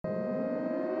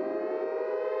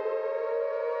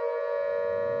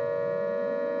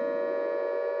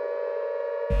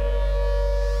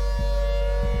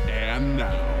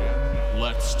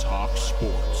Let's Talk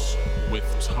Sports with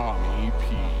Tommy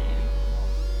P.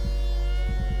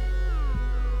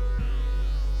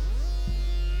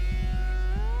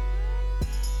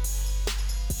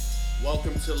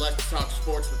 Welcome to Let's Talk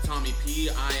Sports with Tommy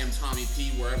P. I am Tommy P.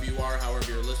 Wherever you are,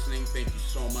 however you're listening, thank you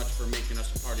so much for making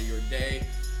us a part of your day.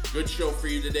 Good show for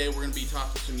you today. We're going to be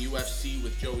talking some UFC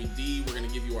with Joey Dee. We're going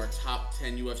to give you our top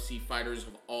 10 UFC fighters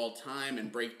of all time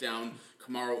and break down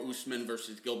Kamaru Usman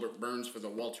versus Gilbert Burns for the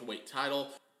welterweight title.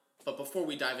 But before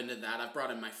we dive into that, I've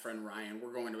brought in my friend Ryan.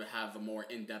 We're going to have a more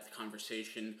in-depth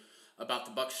conversation about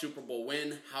the Bucs Super Bowl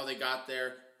win, how they got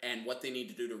there, and what they need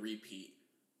to do to repeat.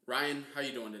 Ryan, how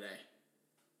you doing today?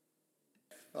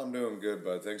 I'm doing good,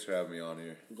 bud. Thanks for having me on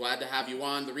here. Glad to have you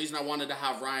on. The reason I wanted to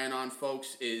have Ryan on,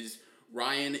 folks, is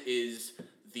Ryan is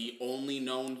the only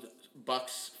known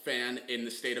Bucs fan in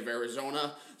the state of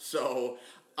Arizona. So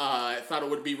I thought it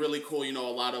would be really cool. You know, a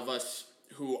lot of us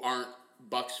who aren't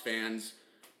Bucs fans,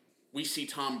 we see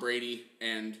Tom Brady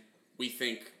and we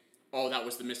think, oh, that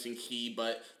was the missing key.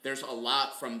 But there's a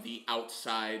lot from the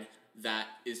outside that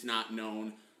is not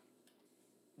known.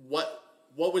 What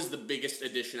was the biggest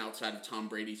addition outside of Tom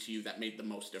Brady to you that made the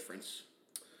most difference?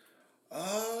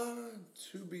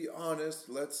 To be honest,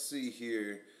 let's see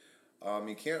here.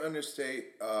 You can't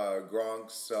understate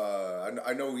Gronk's.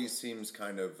 I know he seems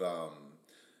kind of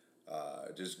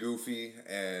just goofy,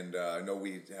 and I know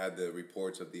we had the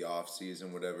reports of the off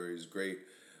season, whatever. He's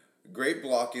great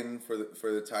blocking for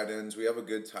the tight ends. We have a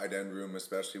good tight end room,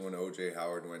 especially when O.J.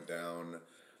 Howard went down.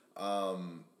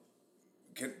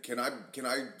 Can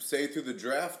I say through the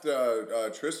draft,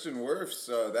 Tristan Wirfs,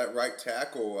 that right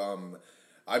tackle?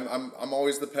 I'm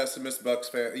always the pessimist Bucs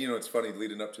fan. You know, it's funny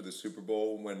leading up to the Super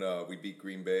Bowl when we beat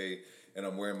Green Bay, and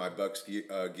I'm wearing my Bucs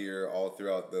gear all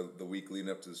throughout the week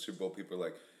leading up to the Super Bowl. People are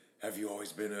like, "Have you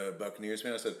always been a Buccaneers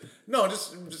fan?" I said, "No,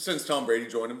 just since Tom Brady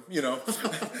joined him." You know,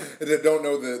 they don't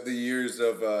know the years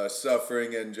of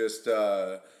suffering and just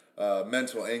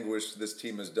mental anguish this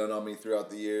team has done on me throughout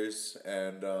the years,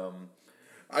 and.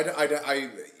 I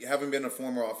haven't been a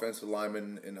former offensive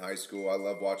lineman in high school. I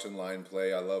love watching line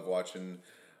play. I love watching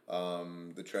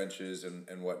the trenches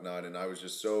and whatnot. And I was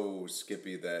just so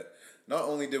skippy that not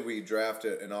only did we draft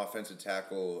an offensive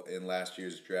tackle in last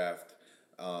year's draft,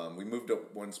 we moved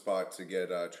up one spot to get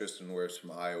Tristan Wirfs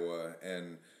from Iowa.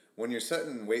 And when you're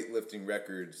setting weightlifting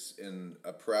records in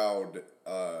a proud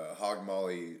hog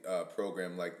molly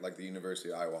program like the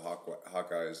University of Iowa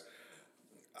Hawkeyes,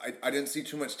 I didn't see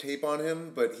too much tape on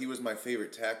him, but he was my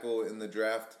favorite tackle in the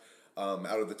draft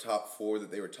out of the top four that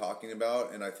they were talking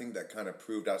about, and I think that kind of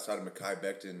proved outside of Mekhi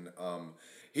Becton.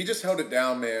 He just held it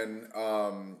down, man.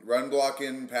 Run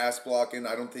blocking, pass blocking.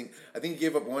 I think he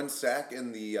gave up one sack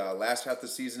in the last half of the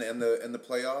season and the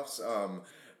playoffs.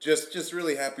 Just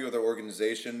really happy with our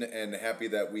organization and happy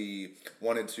that we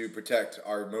wanted to protect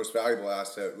our most valuable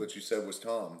asset, which you said was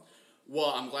Tom.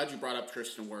 Well, I'm glad you brought up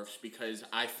Tristan Wirfs because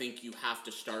I think you have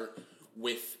to start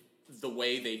with the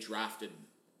way they drafted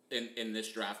in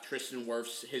this draft. Tristan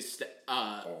Wirfs, his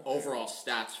overall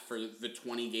stats for the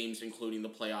 20 games, including the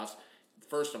playoffs.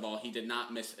 First of all, he did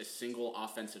not miss a single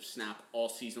offensive snap all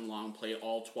season long, played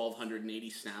all 1,280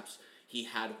 snaps. He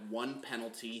had one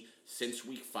penalty since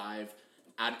week 5,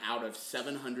 and out of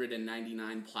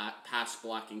 799 pass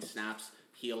blocking snaps,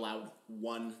 he allowed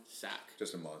one sack.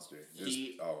 Just a monster.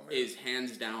 He is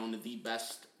hands down the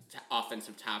best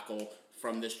offensive tackle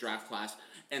from this draft class.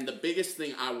 And the biggest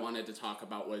thing I wanted to talk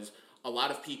about was a lot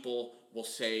of people will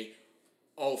say,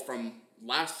 oh, from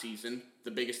last season,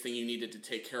 the biggest thing you needed to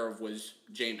take care of was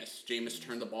Jameis. Jameis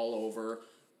turned the ball over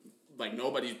like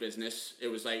nobody's business. It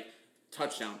was like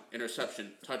touchdown,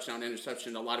 interception, touchdown,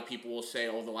 interception. A lot of people will say,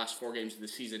 oh, the last 4 games of the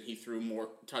season, he threw more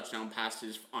touchdown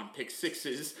passes on pick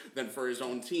sixes than for his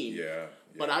own team. Yeah.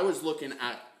 But I was looking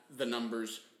at the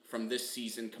numbers from this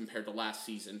season compared to last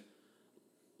season.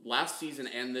 Last season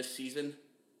and this season,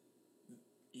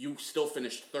 you still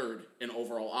finished third in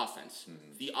overall offense.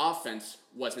 Mm-hmm. The offense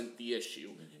wasn't the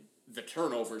issue. Mm-hmm. The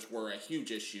turnovers were a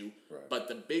huge issue. Right. But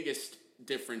the biggest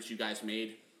difference you guys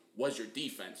made was your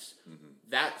defense. Mm-hmm.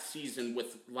 Last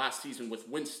season with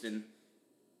Winston,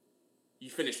 you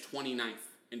finished 29th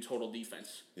in total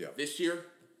defense. Yeah. This year,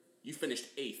 you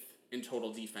finished 8th in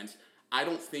total defense. I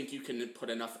don't think you can put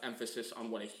enough emphasis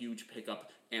on what a huge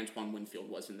pickup Antoine Winfield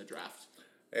was in the draft.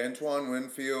 Antoine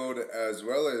Winfield, as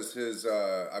well as his,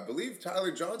 I believe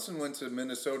Tyler Johnson went to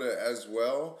Minnesota as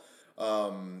well.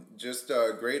 Just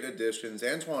great additions.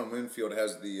 Antoine Winfield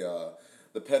has the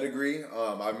the pedigree.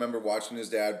 I remember watching his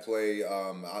dad play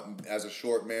as a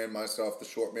short man myself, the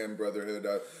short man brotherhood.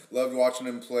 I loved watching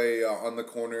him play on the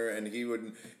corner, and he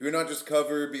would not just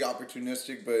cover, be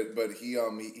opportunistic, but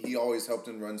he always helped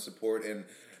in run support. And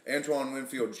Antoine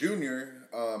Winfield Jr.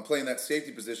 Playing that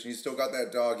safety position, he's still got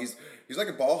that dog. He's like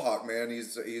a ball hawk, man.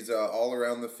 He's all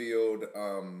around the field.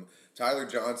 Tyler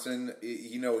Johnson,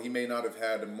 he may not have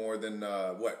had more than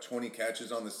 20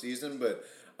 catches on the season, but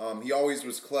he always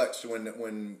was clutch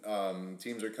when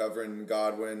teams are covering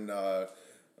Godwin,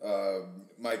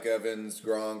 Mike Evans,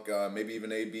 Gronk, maybe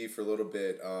even AB for a little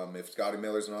bit. If Scotty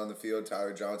Miller's not on the field,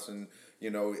 Tyler Johnson,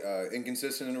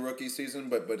 inconsistent in a rookie season,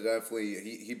 but definitely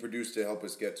he produced to help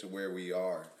us get to where we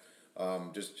are.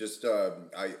 Our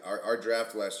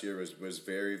draft last year was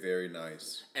very, very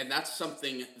nice. And that's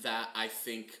something that I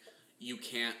think you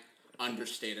can't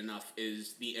understate enough,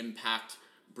 is the impact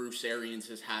Bruce Arians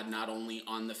has had not only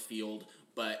on the field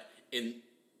but in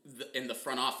the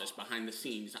front office, behind the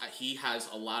scenes. He has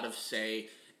a lot of say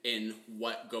in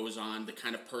what goes on, the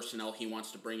kind of personnel he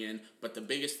wants to bring in. But the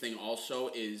biggest thing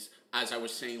also is, as I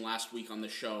was saying last week on the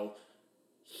show,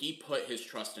 he put his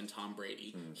trust in Tom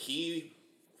Brady. He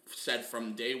said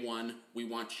from day one, we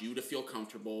want you to feel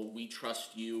comfortable. We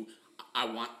trust you.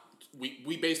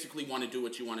 We basically want to do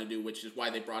what you want to do, which is why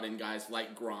they brought in guys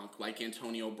like Gronk, like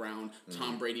Antonio Brown.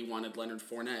 Tom Brady wanted Leonard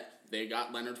Fournette. They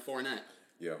got Leonard Fournette.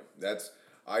 Yeah,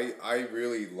 I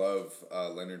really love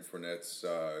Leonard Fournette's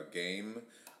game.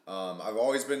 I've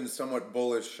always been somewhat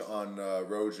bullish on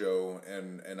Rojo,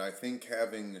 and I think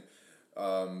having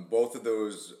both of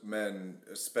those men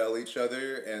spell each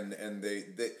other, and they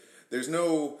there's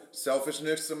no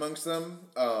selfishness amongst them.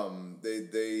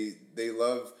 They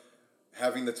love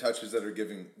having the touches that are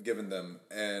given them,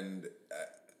 and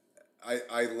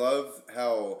I love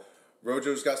how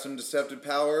Rojo's got some deceptive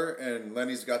power and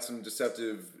Lenny's got some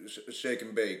deceptive shake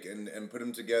and bake, and put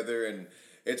them together, and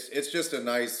it's just a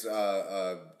nice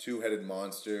two-headed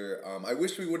monster. I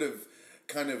wish we would have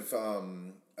kind of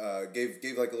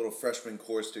gave like a little freshman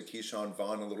course to Keyshawn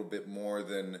Vaughn a little bit more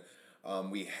than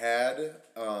we had.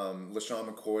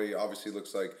 LaShawn McCoy obviously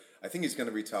looks like, I think he's going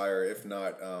to retire. If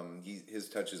not, his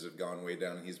touches have gone way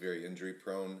down, and he's very injury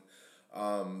prone.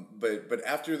 But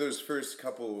after those first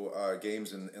couple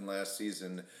games in last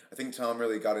season, I think Tom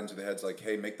really got into the heads like,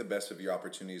 hey, make the best of your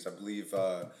opportunities. I believe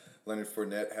Leonard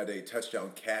Fournette had a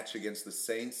touchdown catch against the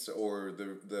Saints or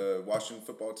the Washington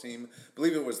football team. I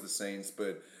believe it was the Saints,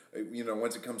 but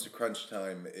once it comes to crunch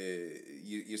time,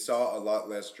 you saw a lot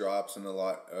less drops and a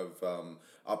lot of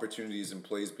opportunities and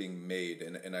plays being made,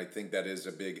 and I think that is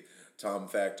a big Tom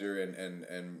factor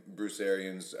and Bruce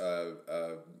Arians'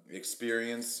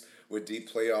 experience with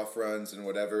deep playoff runs and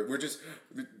whatever. We're just,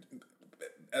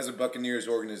 as a Buccaneers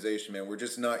organization, man, we're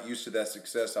just not used to that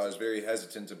success. I was very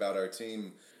hesitant about our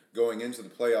team going into the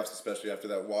playoffs, especially after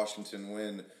that Washington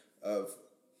win, of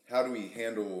how do we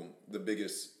handle the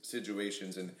biggest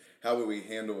situations and how will we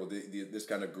handle this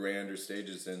kind of grander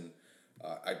stages. And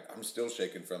I'm still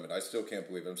shaking from it. I still can't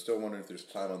believe it. I'm still wondering if there's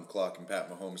time on the clock and Pat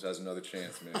Mahomes has another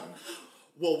chance, man.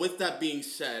 Well, with that being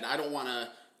said, I don't want to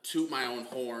toot my own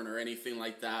horn or anything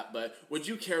like that, but would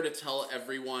you care to tell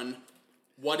everyone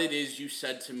what it is you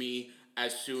said to me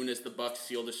as soon as the Bucs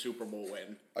sealed a Super Bowl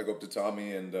win? I go up to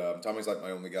Tommy, and Tommy's like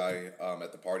my only guy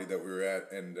at the party that we were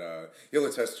at, and he'll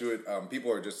attest to it.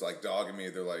 People are just like dogging me.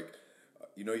 They're like,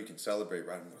 you can celebrate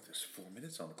right now. There's 4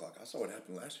 minutes on the clock. I saw what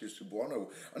happened last year's Super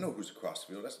Bowl. I know who's across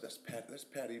the field. That's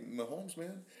Patty Mahomes,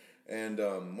 man.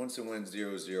 And once it went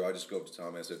 0-0, I just go up to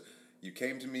Tommy. I said, you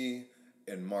came to me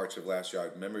in March of last year. I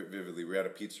remember it vividly. We were at a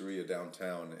pizzeria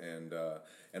downtown,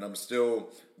 and I'm still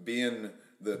being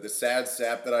the sad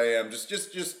sap that I am,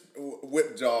 just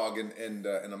whip dog, and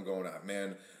I'm going out,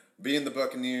 man. Being the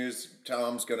Buccaneers,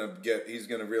 Tom's he's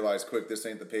gonna realize quick this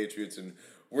ain't the Patriots, and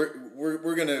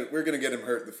we're gonna get him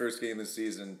hurt the first game of the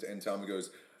season. And Tom goes,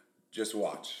 just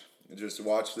watch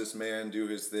this man do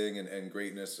his thing and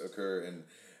greatness occur. And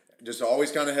just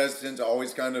always kind of hesitant,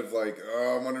 always kind of like,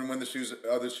 I'm wondering when the shoe's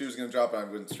going to drop. I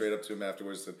went straight up to him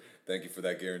afterwards and said, thank you for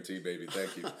that guarantee, baby.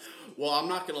 Thank you. Well, I'm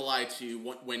not going to lie to you.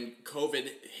 When COVID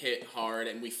hit hard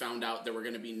and we found out there were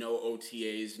going to be no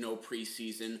OTAs, no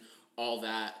preseason, all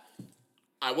that,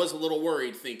 I was a little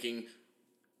worried, thinking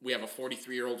we have a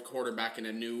 43-year-old quarterback in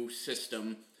a new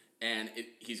system and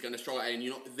he's going to struggle.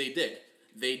 And, they did.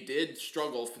 They did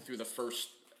struggle through the first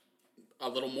a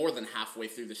little more than halfway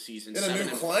through the season. In a new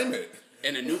climate.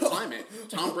 In a new climate.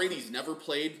 Tom Brady's never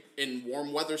played in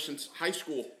warm weather since high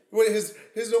school. Wait,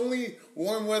 his only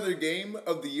warm weather game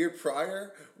of the year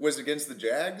prior was against the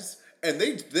Jags, And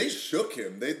they shook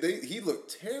him. He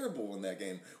looked terrible in that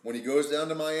game. When he goes down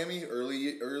to Miami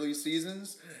early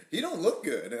seasons, he don't look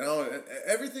good. And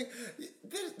everything.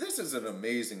 This is an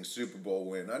amazing Super Bowl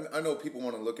win. I know people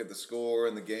want to look at the score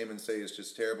and the game and say it's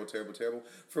just terrible, terrible, terrible.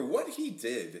 For what he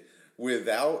did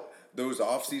without those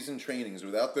off-season trainings,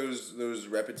 without those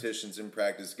repetitions in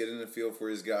practice, getting a feel for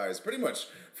his guys. Pretty much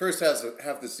first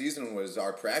half the season was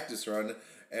our practice run,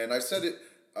 and I said it.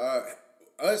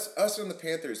 Us and the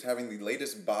Panthers having the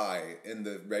latest bye in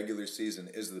the regular season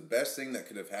is the best thing that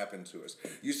could have happened to us.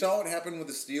 You saw what happened with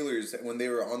the Steelers when they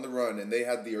were on the run and they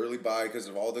had the early bye because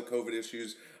of all the COVID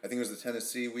issues. I think it was the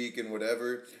Tennessee week and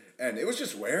whatever. And it was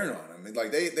just wearing on them.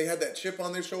 Like they had that chip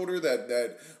on their shoulder,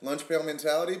 that lunch pail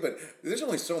mentality, but there's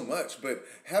only so much. But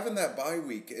having that bye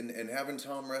week and having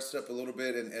Tom rest up a little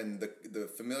bit and the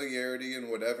familiarity and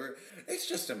whatever, it's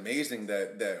just amazing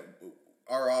that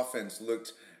our offense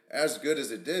looked as good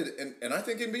as it did, and I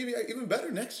think it may be even better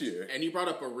next year. And you brought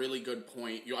up a really good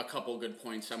point, a couple good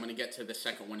points. I'm going to get to the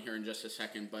second one here in just a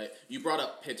second, but you brought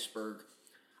up Pittsburgh.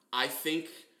 I think,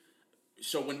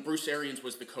 so when Bruce Arians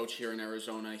was the coach here in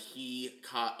Arizona, he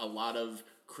caught a lot of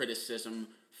criticism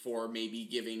for maybe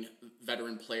giving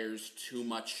veteran players too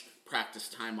much practice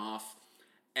time off.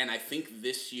 And I think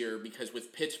this year, because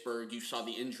with Pittsburgh, you saw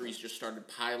the injuries just started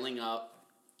piling up,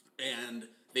 and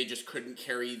they just couldn't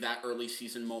carry that early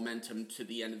season momentum to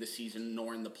the end of the season,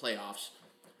 nor in the playoffs.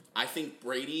 I think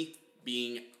Brady,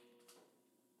 being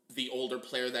the older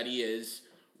player that he is,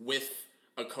 with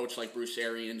a coach like Bruce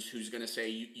Arians, who's going to say,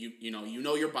 you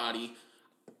know your body,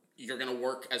 you're going to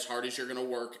work as hard as you're going to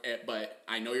work, but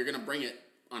I know you're going to bring it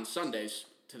on Sundays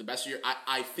to the best of your...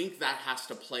 I think that has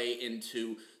to play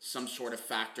into some sort of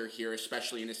factor here,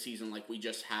 especially in a season like we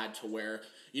just had, to where,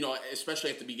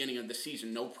 especially at the beginning of the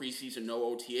season, no preseason, no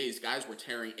OTAs, guys were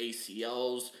tearing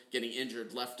ACLs, getting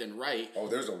injured left and right. Oh,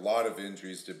 there's a lot of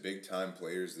injuries to big-time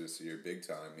players this year, big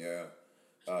time, yeah.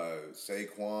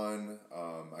 Saquon,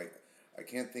 I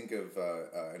can't think of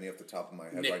any off the top of my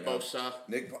head right now.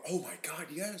 Nick Bosa. Oh my God,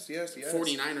 yes.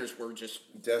 49ers were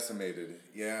just... decimated,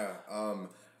 yeah. I'm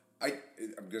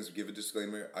going to give a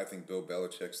disclaimer. I think Bill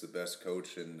Belichick's the best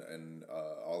coach in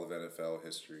all of NFL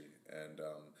history. And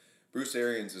Bruce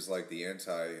Arians is like the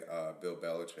anti-Bill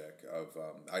Belichick.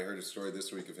 I heard a story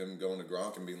this week of him going to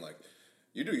Gronk and being like,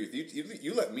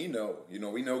 you let me know.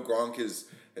 We know Gronk is,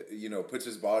 puts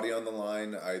his body on the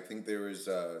line. I think there was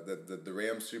the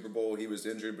Rams Super Bowl. He was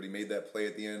injured, but he made that play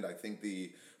at the end. I think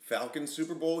the Falcons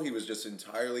Super Bowl, he was just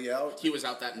entirely out. He was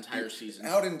out that entire season.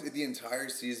 Out in the entire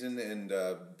season, and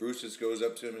Bruce just goes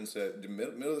up to him and said, the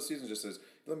middle of the season, just says,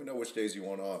 "Let me know which days you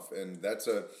want off." And that's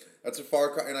a far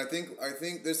cry. And I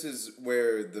think this is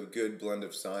where the good blend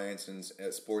of science and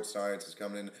sports science is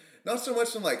coming in. Not so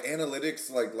much in like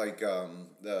analytics, like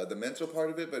the mental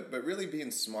part of it, but really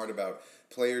being smart about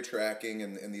player tracking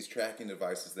and these tracking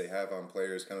devices they have on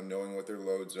players, kind of knowing what their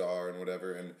loads are and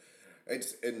whatever.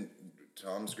 And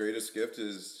Tom's greatest gift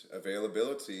is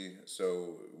availability,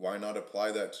 so why not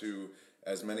apply that to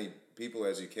as many people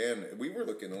as you can? We were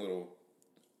looking a little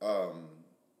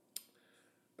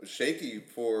shaky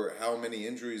for how many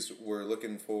injuries we're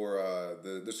looking for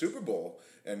the Super Bowl,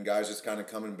 and guys just kind of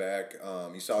coming back.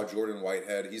 You saw Jordan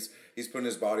Whitehead; he's putting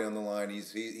his body on the line.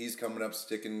 He's coming up,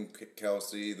 sticking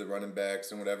Kelsey, the running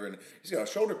backs, and whatever, and he's got a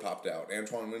shoulder popped out.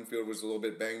 Antoine Winfield was a little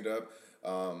bit banged up.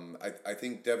 I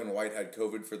think Devin White had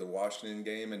COVID for the Washington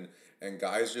game, and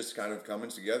guys just kind of coming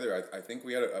together. I think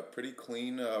we had a pretty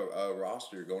clean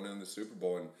roster going into the Super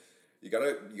Bowl, and you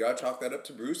gotta chalk that up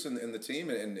to Bruce and the team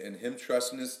and him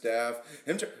trusting his staff.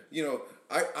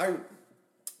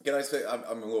 Can I say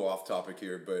I'm a little off topic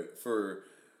here, but for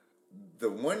the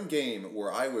one game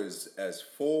where I was as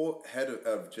full head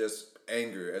of just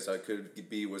anger as I could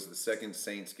be was the second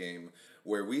Saints game,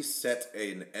 where we set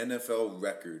an NFL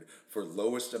record for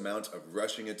lowest amount of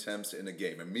rushing attempts in a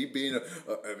game. And me being a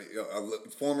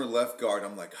former left guard,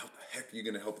 I'm like, how the heck are you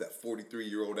going to help that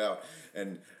 43-year-old out?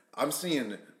 And I'm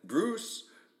seeing Bruce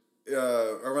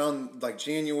around like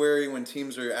January when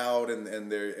teams are out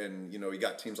and you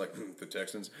got teams like the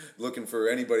Texans looking for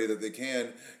anybody that they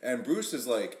can, and Bruce is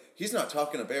like, he's not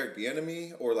talking up Eric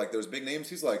Bieniemy or like those big names.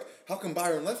 He's like, how come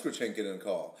Byron Leftwich ain't getting a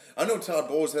call? I know Todd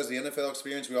Bowles has the NFL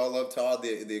experience. We all love Todd,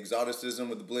 the exoticism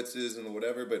with the blitzes and the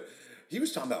whatever, but he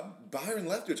was talking about Byron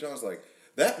Leftwich, and I was like,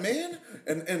 that man?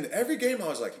 And every game I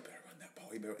was like, he better run that ball.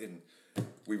 And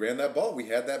we ran that ball. We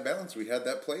had that balance. We had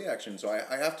that play action. So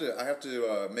I have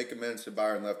to make amends to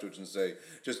Byron Leftwich and say,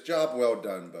 just job well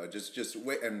done, bud. Just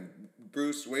wait. And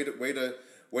Bruce, way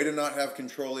to not have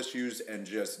control issues and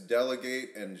just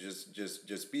delegate and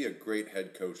just be a great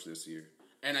head coach this year.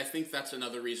 And I think that's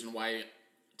another reason why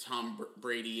Tom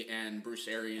Brady and Bruce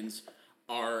Arians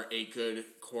are a good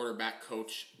quarterback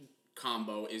coach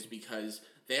combo is because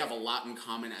they have a lot in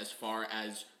common as far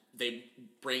as they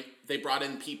brought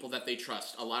in people that they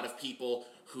trust. A lot of people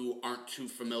who aren't too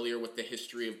familiar with the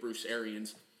history of Bruce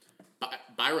Arians.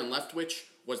 Byron Leftwich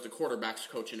was the quarterback's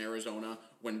coach in Arizona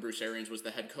when Bruce Arians was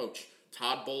the head coach.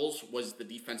 Todd Bowles was the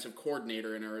defensive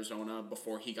coordinator in Arizona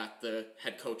before he got the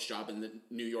head coach job in the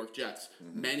New York Jets.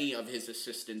 Mm-hmm. Many of his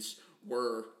assistants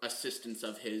were assistants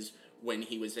of his when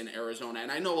he was in Arizona.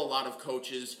 And I know a lot of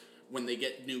coaches, when they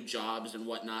get new jobs and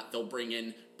whatnot, they'll bring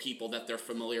in people that they're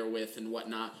familiar with and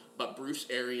whatnot. But Bruce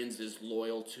Arians is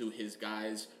loyal to his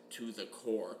guys to the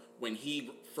core. When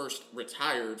he first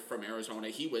retired from Arizona,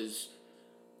 he was,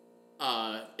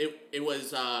 I'm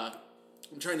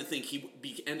trying to think,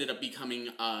 ended up becoming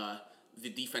the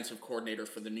defensive coordinator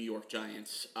for the New York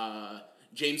Giants.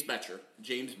 James Bettcher.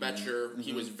 Mm-hmm.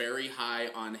 He was very high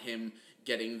on him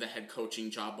getting the head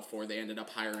coaching job before they ended up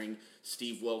hiring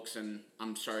Steve Wilkes, and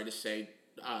I'm sorry to say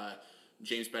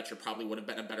James Bettcher probably would have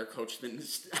been a better coach than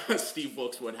Steve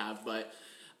Wilkes would have, but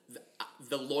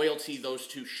the loyalty those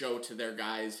two show to their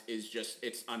guys is just,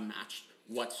 it's unmatched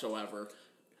whatsoever.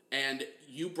 And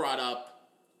you brought up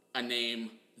a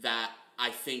name that I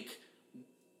think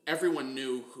everyone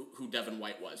knew who Devin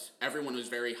White was. Everyone was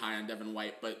very high on Devin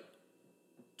White, but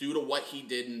due to what he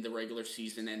did in the regular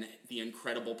season and the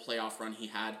incredible playoff run he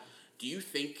had, do you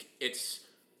think it's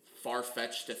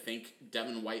far-fetched to think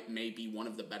Devin White may be one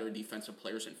of the better defensive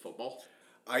players in football?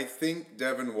 I think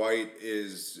Devin White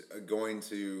is going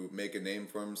to make a name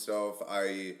for himself.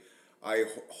 I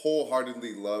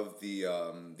wholeheartedly love the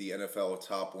NFL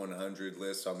Top 100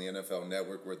 list on the NFL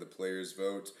Network where the players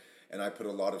vote, and I put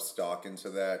a lot of stock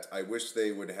into that. I wish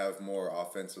they would have more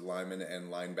offensive linemen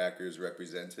and linebackers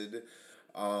represented.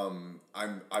 I'm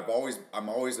always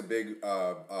a big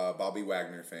Bobby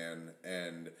Wagner fan,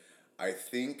 and I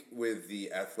think with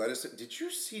the athleticism, did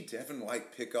you see Devin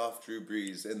White pick off Drew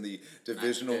Brees in the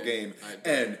divisional game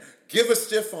and give a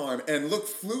stiff arm and look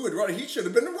fluid? Right, he should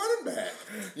have been a running back,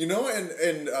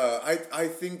 And I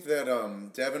think that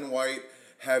Devin White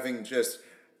having just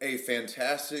a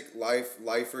fantastic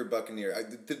lifer Buccaneer.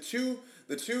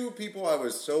 The two people I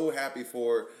was so happy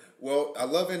for. Well, I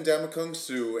love Ndamukong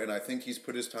Suh, and I think he's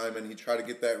put his time in. He tried to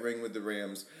get that ring with the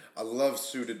Rams. I love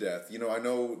Suh to death. I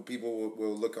know people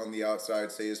will look on the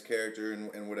outside, say his character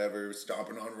and whatever,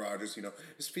 stomping on Rodgers.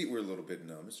 His feet were a little bit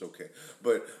numb. It's okay.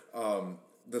 But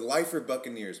the lifer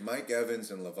Buccaneers, Mike Evans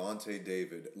and Levante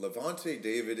David. Levante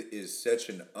David is such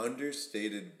an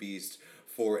understated beast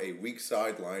for a weak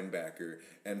side linebacker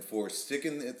and for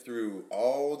sticking it through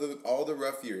all the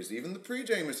rough years, even the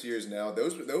pre-Jameis years now.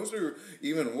 Those are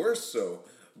even worse so.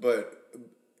 But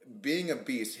being a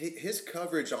beast, his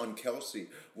coverage on Kelsey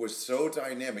was so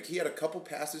dynamic. He had a couple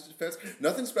passes defense,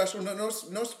 nothing special, no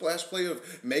splash play of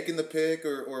making the pick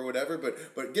or whatever,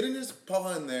 but getting his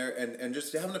paw in there and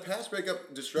just having a pass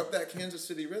breakup disrupt that Kansas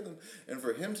City rhythm. And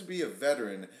for him to be a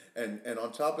veteran and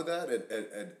on top of that,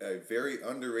 a very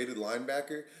underrated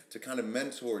linebacker to kind of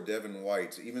mentor Devin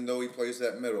White, even though he plays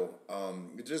that middle.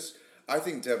 I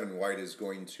think Devin White is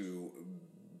going to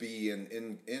be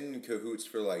in cahoots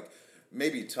for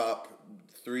maybe top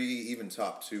 3, even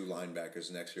top 2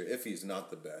 linebackers next year, if he's not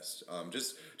the best.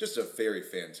 Just a very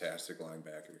fantastic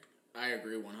linebacker. I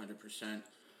agree 100%.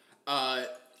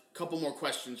 Couple more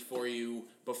questions for you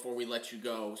before we let you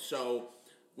go. So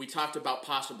we talked about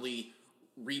possibly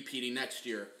repeating next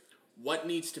year. What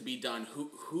needs to be done?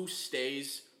 Who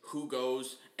stays? Who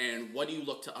goes? And what do you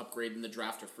look to upgrade in the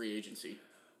draft or free agency?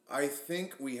 I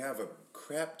think we have a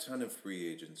crap ton of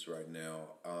free agents right now.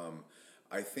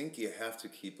 I think you have to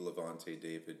keep Levante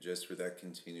David just for that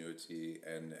continuity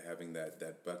and having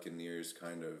that Buccaneers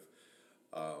kind of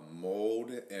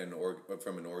mold and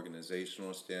from an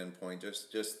organizational standpoint,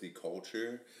 just the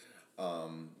culture.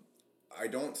 I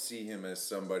don't see him as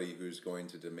somebody who's going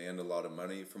to demand a lot of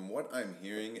money. From what I'm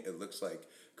hearing, it looks like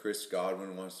Chris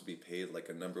Godwin wants to be paid like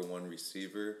a number 1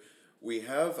 receiver. We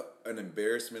have an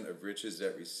embarrassment of riches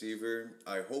at receiver.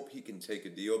 I hope he can take a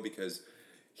deal because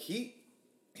he's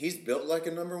built like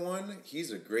a number 1.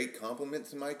 He's a great compliment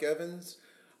to Mike Evans.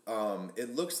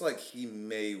 It looks like he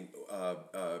may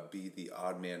be the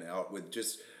odd man out with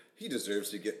he deserves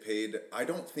to get paid. I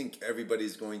don't think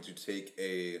everybody's going to take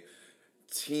a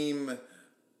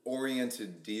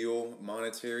team-oriented deal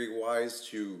monetary-wise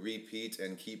to repeat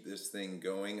and keep this thing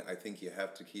going. I think you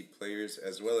have to keep players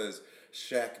as well as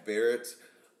Shaq Barrett.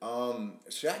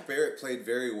 Shaq Barrett played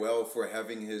very well for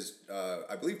having his,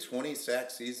 I believe, 20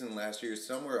 sack season last year,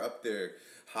 somewhere up there,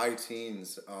 high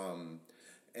teens,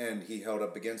 and he held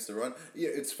up against the run.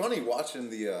 Yeah, it's funny watching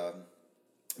the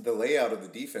the layout of the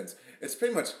defense, it's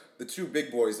pretty much the two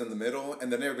big boys in the middle,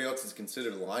 and then everybody else is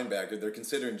considered a linebacker. They're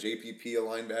considering JPP a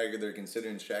linebacker. They're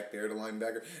considering Shaq Barrett a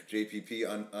linebacker. JPP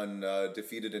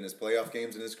undefeated in his playoff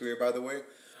games in his career, by the way.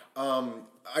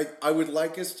 I would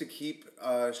like us to keep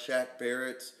Shaq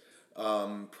Barrett.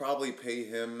 Probably pay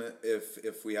him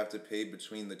if we have to pay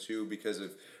between the two, because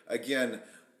of, again,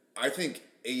 I think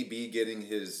AB getting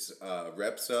his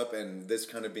reps up and this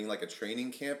kind of being like a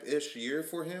training camp-ish year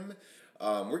for him.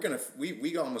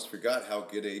 We almost forgot how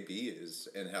good AB is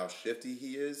and how shifty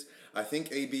he is. I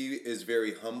think AB is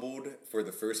very humbled for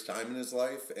the first time in his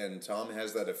life, and Tom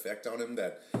has that effect on him,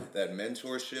 that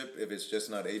mentorship. If it's just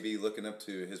not AB looking up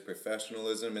to his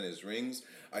professionalism and his rings,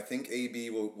 I think AB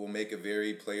will make a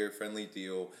very player-friendly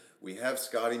deal. We have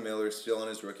Scotty Miller still on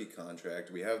his rookie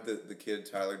contract. We have the kid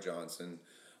Tyler Johnson.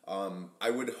 I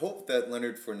would hope that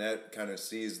Leonard Fournette kind of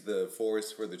sees the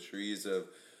forest for the trees of.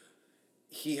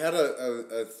 He had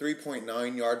a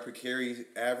 3.9 yard per carry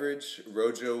average.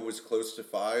 Rojo was close to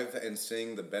 5, and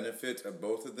seeing the benefit of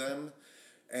both of them.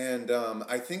 And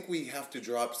I think we have to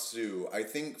drop Sue. I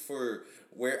think for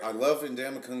where I love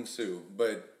Ndamukong Suh,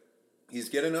 but he's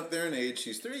getting up there in age.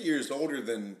 He's 3 years older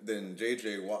than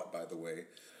J.J. Watt, by the way.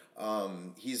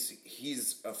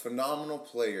 He's a phenomenal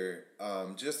player.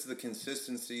 Just the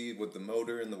consistency with the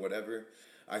motor and the whatever.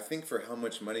 I think for how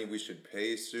much money we should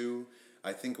pay Sue,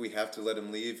 I think we have to let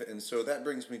him leave. And so that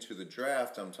brings me to the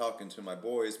draft. I'm talking to my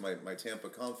boys, my Tampa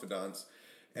confidants.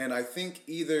 And I think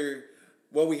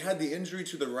we had the injury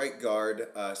to the right guard,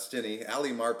 Stinney.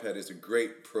 Ali Marpet is a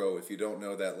great pro if you don't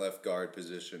know that left guard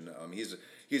position.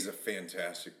 He's a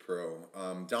fantastic pro.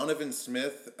 Donovan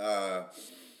Smith,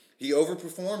 he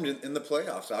overperformed in the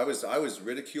playoffs. I was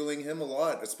ridiculing him a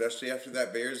lot, especially after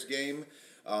that Bears game.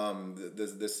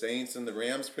 The Saints and the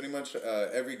Rams, pretty much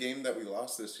every game that we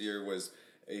lost this year was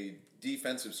a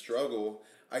defensive struggle.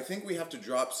 I think we have to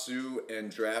drop Sue and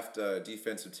draft a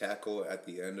defensive tackle at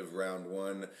the end of round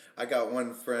 1. I got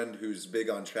one friend who's big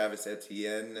on Travis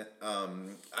Etienne.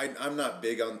 I'm not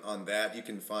big on that. You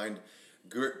can find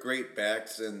great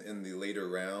backs in the later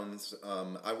rounds.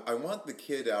 I want the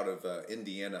kid out of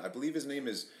Indiana. I believe his name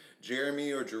is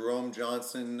Jeremy or Jerome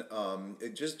Johnson.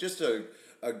 Just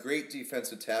a great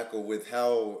defensive tackle with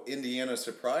how Indiana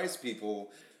surprised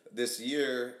people this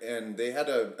year, and they had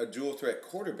a dual threat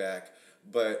quarterback,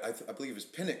 but I believe it was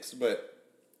Penix, but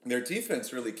their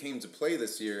defense really came to play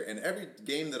this year, and every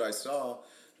game that I saw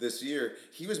this year,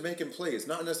 he was making plays,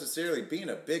 not necessarily being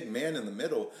a big man in the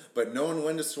middle, but knowing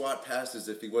when to swat passes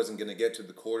if he wasn't going to get to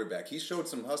the quarterback. He showed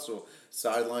some hustle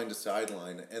sideline to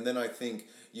sideline, and then I think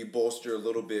you bolster a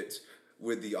little bit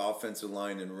with the offensive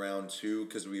line in round 2,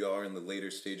 because we are in the later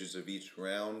stages of each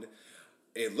round.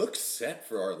 It looks set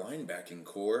for our linebacking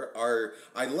core.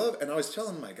 I was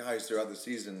telling my guys throughout the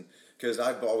season, because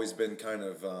I've always been kind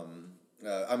of,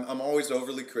 I'm always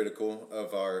overly critical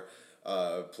of our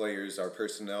players, our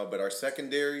personnel, but our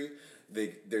secondary,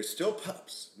 they're still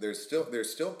pups. There's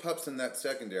still pups in that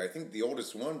secondary. I think the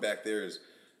oldest one back there is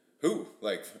who?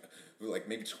 Like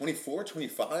maybe 24,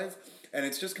 25? And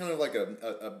it's just kind of like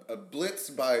a blitz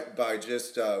by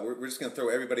just, we're just going to throw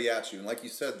everybody at you. And like you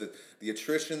said, the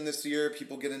attrition this year,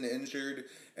 people getting injured,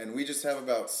 and we just have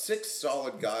about 6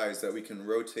 solid guys that we can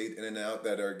rotate in and out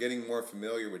that are getting more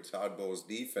familiar with Todd Bowles'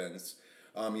 defense.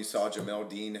 You saw Jamel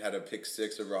Dean had a pick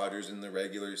 6 of Rodgers in the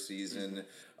regular season.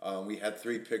 We had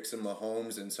 3 picks of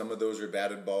Mahomes, and some of those were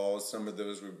batted balls. Some of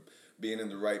those were being in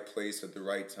the right place at the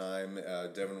right time.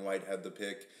 Devin White had the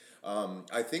pick.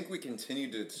 I think we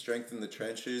continue to strengthen the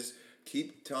trenches,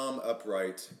 keep Tom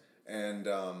upright, and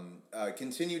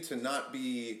continue to not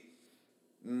be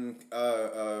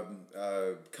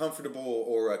comfortable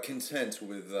or content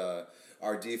with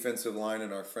our defensive line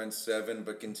and our front 7,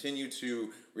 but continue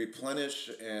to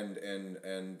replenish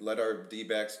and let our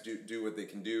D-backs do what they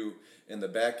can do in the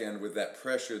back end with that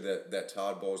pressure that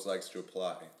Todd Bowles likes to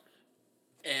apply.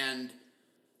 And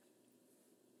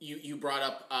you brought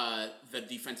up the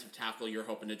defensive tackle you're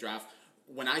hoping to draft.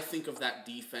 When I think of that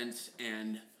defense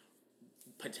and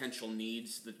potential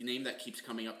needs, the name that keeps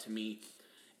coming up to me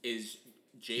is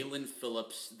Jalen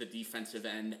Phillips, the defensive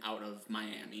end out of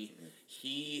Miami.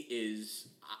 He is,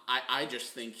 I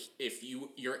just think if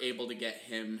you're able to get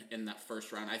him in that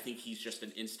first round, I think he's just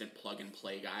an instant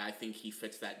plug-and-play guy. I think he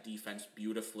fits that defense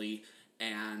beautifully,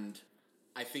 and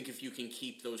I think if you can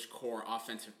keep those core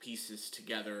offensive pieces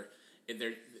together,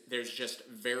 there's just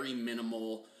very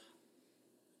minimal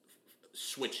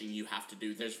switching you have to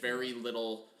do. There's very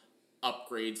little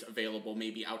upgrades available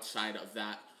maybe outside of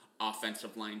that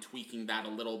offensive line, tweaking that a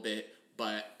little bit.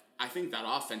 But I think that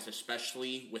offense,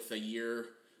 especially with a year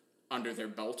under their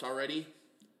belt already,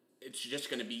 it's just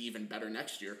going to be even better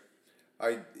next year.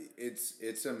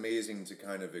 It's amazing to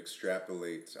kind of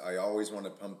extrapolate. I always want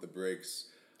to pump the brakes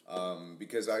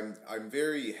because I'm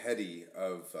very heady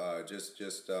of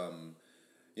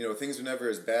things are never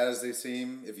as bad as they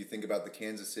seem. If you think about the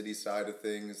Kansas City side of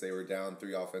things, they were down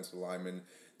 3 offensive linemen.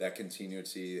 That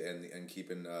continuity and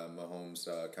keeping Mahomes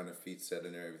kind of feet set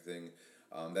and everything.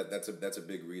 That's a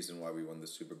big reason why we won the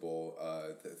Super Bowl.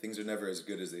 Things are never as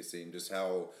good as they seem. Just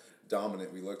how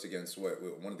dominant we looked against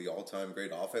one of the all-time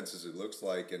great offenses it looks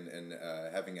like, and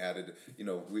having added,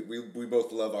 we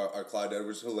both love our Clyde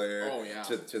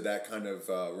Edwards-Helaire to that kind of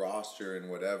roster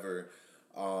and whatever.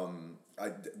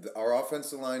 Our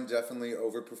offensive line definitely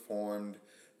overperformed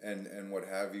and what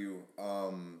have you.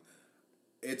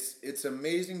 It's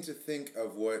amazing to think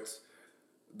of what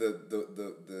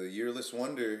the yearless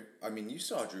wonder. I mean, you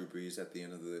saw Drew Brees at the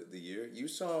end of the year. You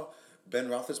saw Ben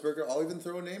Roethlisberger. I'll even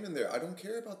throw a name in there. I don't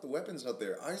care about the weapons out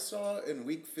there. I saw in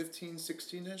week 15,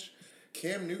 16-ish,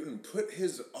 Cam Newton put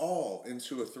his all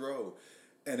into a throw.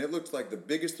 And it looked like the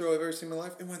biggest throw I've ever seen in my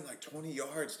life. It went like 20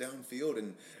 yards downfield,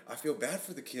 and I feel bad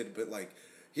for the kid, but like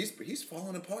he's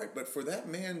falling apart. But for that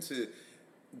man to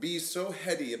be so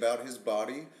heady about his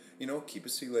body, keep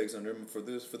his sea legs under him for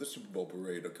the Super Bowl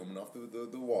parade of coming off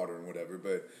the water and whatever.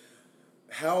 But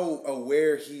how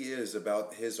aware he is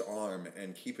about his arm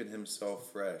and keeping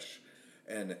himself fresh,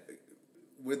 and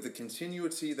with the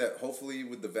continuity that hopefully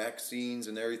with the vaccines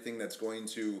and everything that's going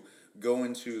to go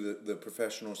into the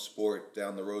professional sport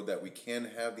down the road, that we can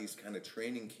have these kind of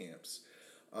training camps.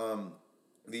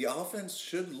 The offense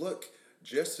should look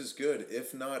just as good,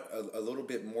 if not a little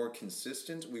bit more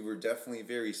consistent. We were definitely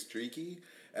very streaky,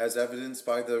 as evidenced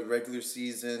by the regular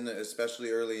season,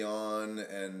 especially early on,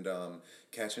 and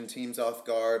catching teams off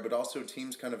guard, but also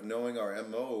teams kind of knowing our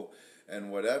MO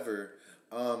and whatever.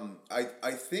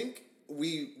 I think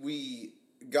we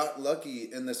got lucky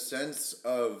in the sense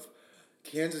of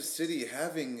Kansas City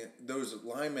having those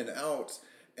linemen out,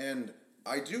 and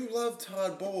I do love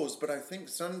Todd Bowles, but I think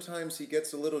sometimes he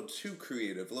gets a little too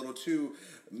creative, a little too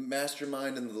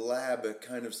mastermind in the lab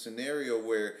kind of scenario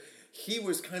where he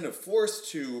was kind of forced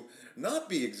to not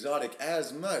be exotic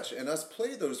as much and us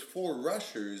play those 4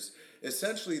 rushers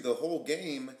essentially the whole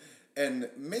game and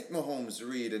make Mahomes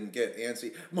read and get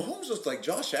antsy. Mahomes looks like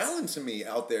Josh Allen to me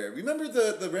out there. Remember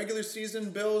the regular season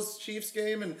Bills-Chiefs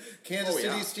game, and Kansas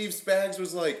City, Steve Spags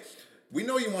was like, we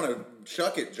know you want to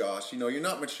chuck it, Josh. You're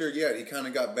not mature yet. He kind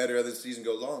of got better as the season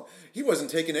goes along. He wasn't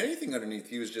taking anything underneath.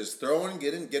 He was just throwing,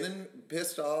 getting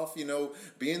pissed off,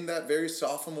 being that very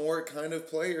sophomore kind of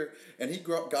player. And he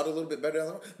got a little bit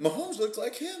better. Mahomes looked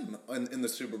like him in the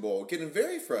Super Bowl, getting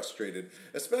very frustrated,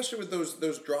 especially with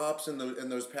those drops and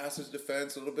those passes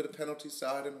defense, a little bit of penalty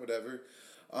side and whatever.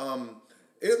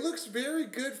 It looks very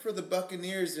good for the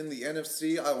Buccaneers in the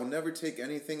NFC. I will never take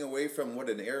anything away from what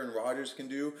an Aaron Rodgers can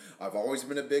do. I've always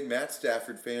been a big Matt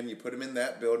Stafford fan. You put him in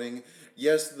that building.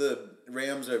 Yes, the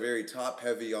Rams are very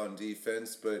top-heavy on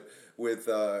defense, but with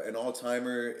an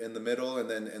all-timer in the middle and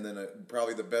then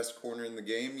probably the best corner in the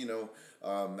game,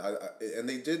 and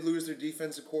they did lose their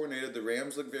defensive coordinator. The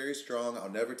Rams look very strong. I'll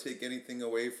never take anything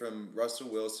away from Russell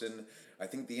Wilson. I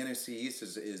think the NFC East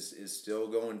is still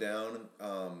going down.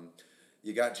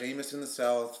 You got Jameis in the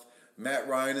South. Matt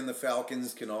Ryan and the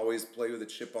Falcons can always play with a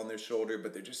chip on their shoulder,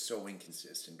 but they're just so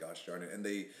inconsistent, gosh darn it. And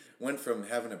they went from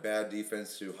having a bad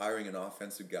defense to hiring an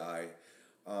offensive guy.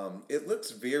 It looks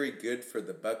very good for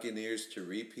the Buccaneers to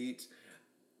repeat.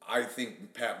 I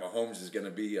think Pat Mahomes is going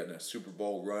to be in a Super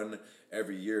Bowl run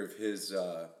every year of his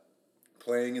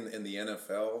playing in the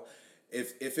NFL.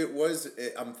 If it was,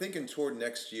 I'm thinking toward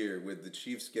next year with the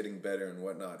Chiefs getting better and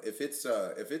whatnot. If it's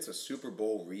a Super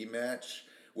Bowl rematch,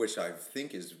 which I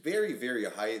think is very, very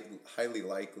highly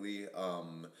likely,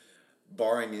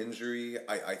 barring injury,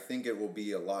 I think it will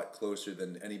be a lot closer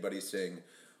than anybody saying,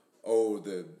 oh,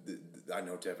 I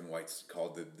know Devin White's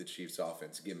called the Chiefs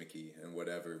offense gimmicky and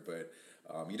whatever, but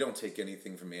you don't take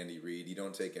anything from Andy Reid. You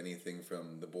don't take anything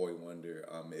from the boy wonder.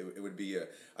 It would be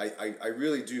I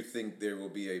really do think there will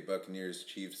be a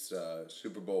Buccaneers-Chiefs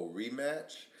Super Bowl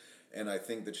rematch, and I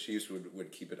think the Chiefs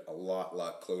would keep it a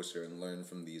lot closer and learn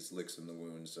from these licks in the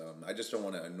wounds. I just don't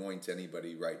want to anoint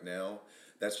anybody right now.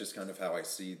 That's just kind of how I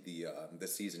see the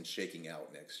season shaking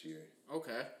out next year.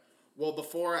 Okay. Well,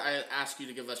 before I ask you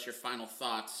to give us your final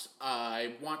thoughts,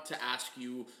 I want to ask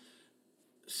you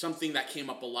something that came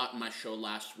up a lot in my show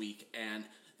last week, and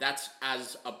that's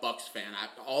as a Bucs fan.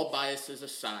 All biases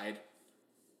aside,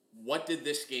 what did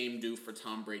this game do for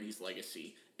Tom Brady's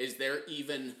legacy? Is there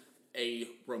even a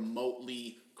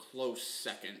remotely close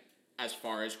second as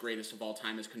far as greatest of all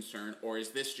time is concerned, or is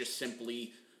this just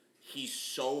simply he's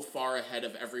so far ahead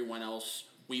of everyone else,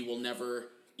 we will never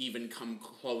even come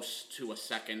close to a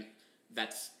second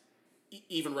that's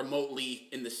even remotely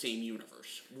in the same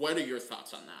universe. What are your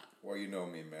thoughts on that? Well, you know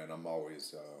me, man. I'm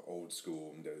always old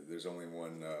school. There's only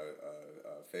one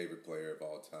favorite player of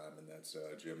all time, and that's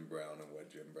Jim Brown and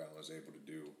what Jim Brown was able to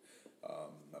do.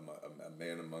 I'm a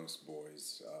man amongst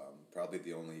boys. Probably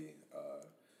the only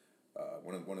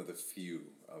one of the few,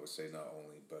 I would say, not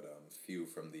only, but few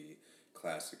from the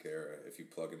classic era. If you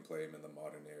plug and play him in the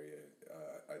modern area,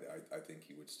 I think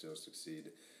he would still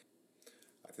succeed.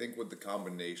 I think with the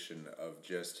combination of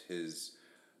just his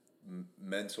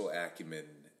mental acumen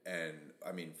and,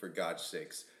 I mean, for God's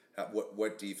sakes,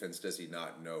 what defense does he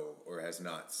not know or has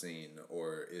not seen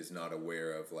or is not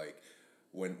aware of, like,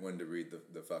 when to read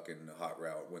the fucking hot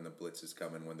route, when the blitz is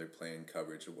coming, when they're playing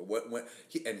coverage.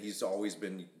 And he's always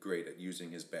been great at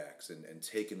using his backs and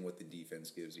taking what the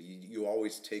defense gives. You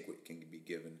always take what can be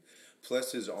given.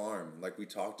 Plus his arm, like we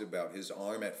talked about, his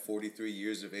arm at 43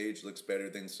 years of age looks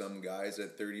better than some guys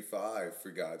at 35,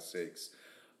 for God's sakes.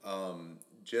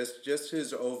 Just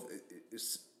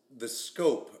the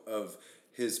scope of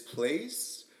his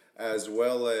place as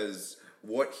well as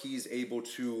what he's able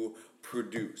to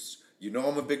produce. You know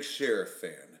I'm a big Sheriff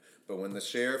fan, but when the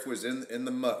Sheriff was in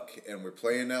the muck and we're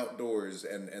playing outdoors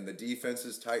and the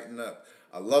defenses tighten up,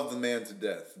 I love the man to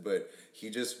death, but he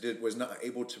just was not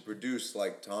able to produce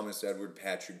like Thomas Edward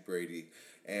Patrick Brady.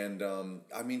 And,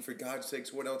 I mean, for God's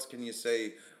sakes, what else can you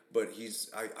say? But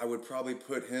I would probably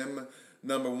put him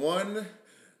number 1,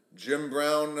 Jim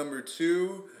Brown number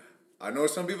 2. I know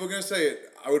some people are going to say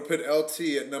it. I would put LT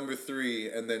at number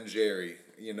 3 and then Jerry,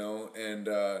 you know, and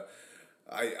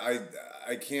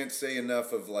I can't say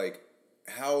enough of like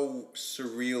how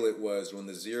surreal it was when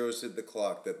the zeros hit the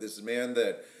clock that this man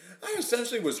that I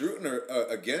essentially was rooting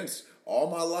against all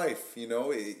my life, you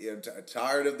know,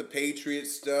 tired of the Patriot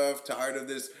stuff, tired of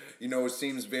this, you know, it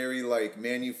seems very like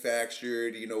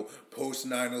manufactured, you know, post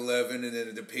 9/11 and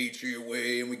then the Patriot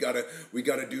way, and we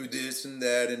gotta do this and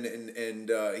that, and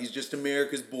he's just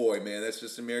America's boy, man. That's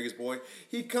just America's boy.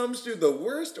 He comes to the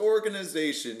worst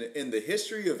organization in the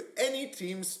history of any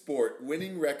team sport,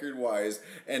 winning record wise,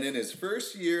 and in his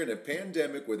first year in a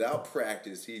pandemic without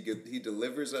practice, he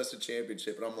delivers us a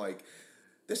championship, and I'm like,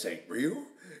 this ain't real.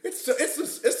 It's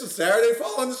the Saturday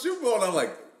following the Super Bowl, and I'm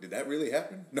like, did that really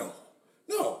happen? No.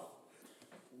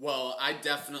 Well, I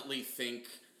definitely think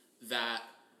that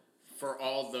for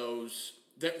all those,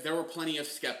 there were plenty of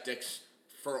skeptics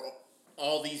for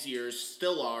all these years,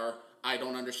 still are. I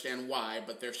don't understand why,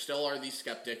 but there still are these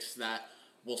skeptics that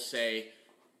will say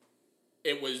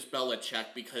it was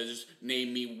Belichick because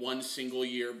name me one single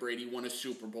year Brady won a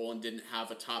Super Bowl and didn't have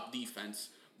a top defense.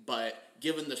 But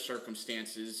given the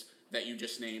circumstances that you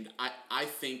just named, I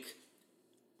think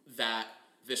that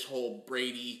this whole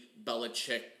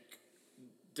Brady-Belichick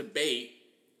debate,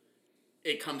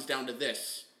 it comes down to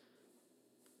this.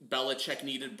 Belichick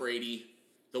needed Brady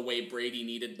the way Brady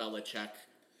needed Belichick,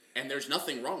 and there's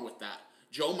nothing wrong with that.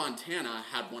 Joe Montana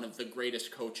had one of the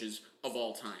greatest coaches of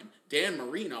all time. Dan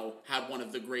Marino had one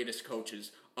of the greatest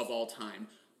coaches of all time.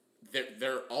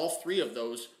 They're all three of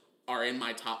those are in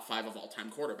my top 5 of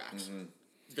all-time quarterbacks. Mm-hmm.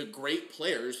 The great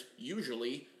players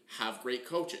usually have great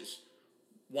coaches.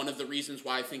 One of the reasons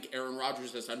why I think Aaron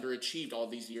Rodgers has underachieved all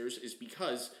these years is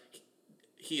because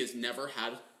he has never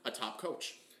had a top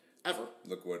coach, ever.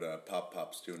 Look what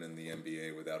Pop's doing in the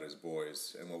NBA without his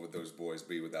boys, and what would those boys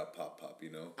be without Pop,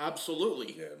 you know?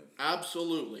 Absolutely. Yeah.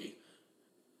 Absolutely.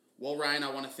 Well, Ryan,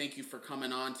 I want to thank you for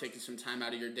coming on, taking some time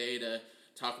out of your day to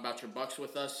talk about your Bucs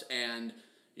with us, and,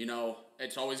 you know,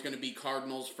 it's always going to be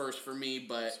Cardinals first for me,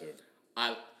 but sure.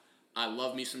 I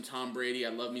love me some Tom Brady. I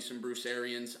love me some Bruce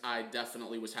Arians. I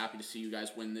definitely was happy to see you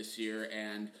guys win this year.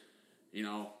 And, you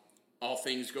know, all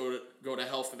things go to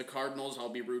hell for the Cardinals. I'll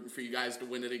be rooting for you guys to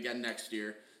win it again next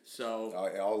year. So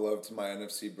all love to my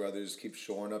NFC brothers. Keep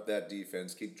shoring up that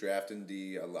defense. Keep drafting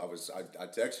D. I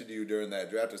texted you during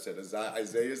that draft. I said,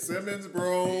 Isaiah Simmons,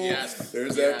 bro. Yes.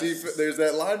 There's that there's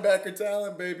that linebacker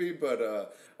talent, baby.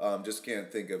 But just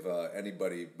can't think of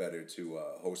anybody better to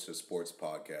host a sports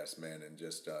podcast, man. And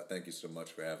just thank you so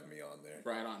much for having me on there.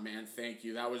 Right on, man. Thank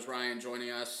you. That was Ryan joining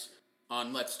us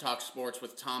on Let's Talk Sports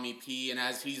with Tommy P. And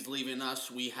as he's leaving us,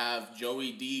 we have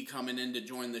Joey Dee coming in to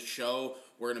join the show.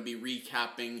 We're going to be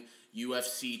recapping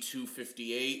UFC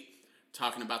 258,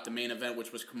 talking about the main event,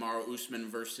 which was Kamaru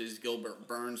Usman versus Gilbert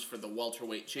Burns for the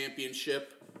Welterweight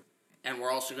Championship. And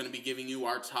we're also going to be giving you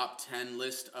our top 10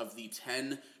 list of the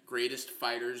 10 greatest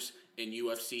fighters in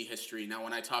UFC history. Now,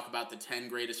 when I talk about the 10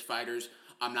 greatest fighters,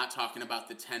 I'm not talking about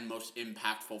the 10 most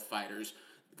impactful fighters.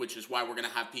 which is why we're going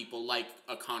to have people like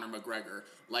a Conor McGregor,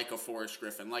 like a Forrest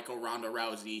Griffin, like a Ronda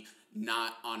Rousey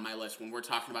not on my list. When we're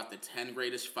talking about the 10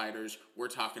 greatest fighters, we're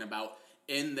talking about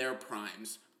in their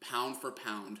primes, pound for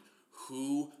pound,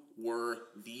 who were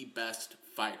the best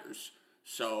fighters.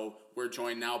 So we're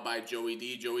joined now by Joey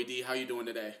Dee. Joey Dee, how you doing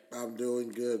today? I'm doing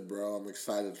good, bro. I'm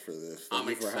excited for this. I'm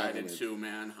excited too,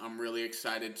 man. I'm really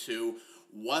excited too.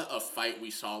 What a fight we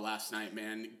saw last night,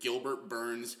 man. Gilbert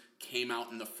Burns came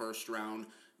out in the first round,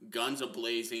 guns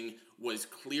a-blazing, was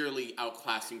clearly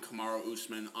outclassing Kamaru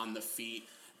Usman on the feet.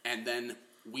 And then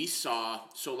we saw,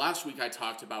 so last week I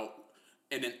talked about,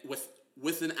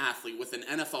 with an athlete, with an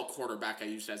NFL quarterback I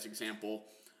used as example,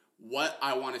 what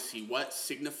I want to see, what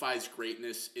signifies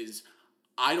greatness is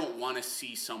I don't want to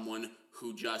see someone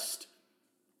who just,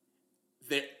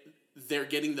 they're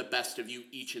getting the best of you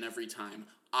each and every time.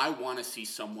 I want to see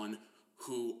someone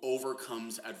who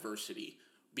overcomes adversity,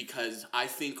 because I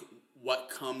think what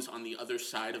comes on the other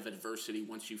side of adversity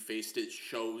once you faced it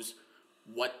shows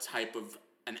what type of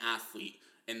an athlete,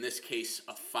 in this case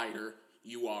a fighter,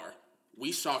 you are.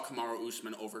 We saw Kamaru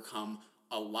Usman overcome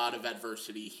a lot of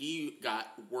adversity. He got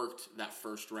worked that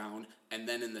first round, and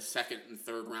then in the second and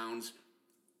third rounds,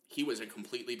 he was a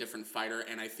completely different fighter,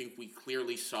 and I think we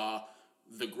clearly saw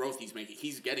the growth he's making.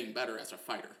 He's getting better as a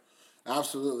fighter.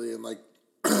 Absolutely, and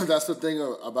that's the thing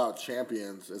about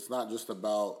champions. It's not just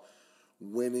about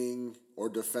winning or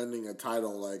defending a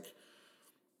title, like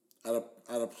at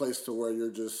a place to where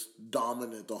you're just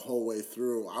dominant the whole way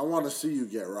through. I want to see you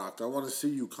get rocked. I want to see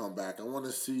you come back. I want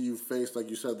to see you face,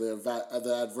 like you said,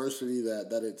 the adversity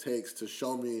that it takes to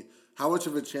show me how much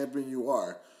of a champion you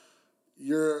are.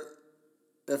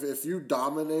 If you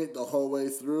dominate the whole way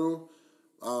through,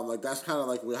 that's kind of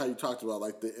like how you talked about,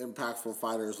 like the impactful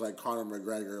fighters like Conor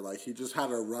McGregor. Like, he just had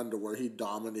a run to where he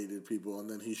dominated people, and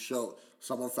then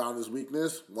someone found his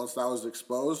weakness. Once that was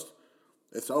exposed,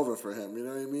 it's over for him. You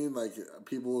know what I mean? Like,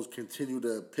 people will continue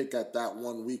to pick at that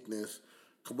one weakness.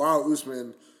 Kamaru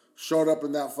Usman showed up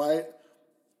in that fight.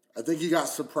 I think he got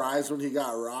surprised when he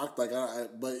got rocked.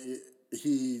 But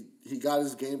he got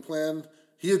his game plan.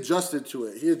 He adjusted to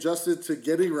it. He adjusted to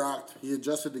getting rocked.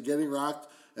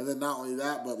 And then not only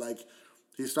that, but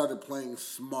he started playing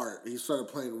smart. He started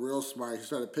playing real smart. He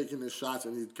started picking his shots,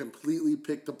 and he completely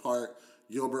picked apart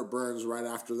Gilbert Burns right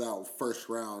after that first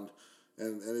round.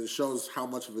 And it shows how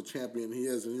much of a champion he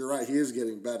is. And you're right, he is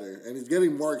getting better. And he's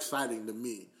getting more exciting to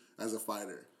me as a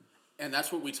fighter. And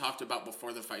that's what we talked about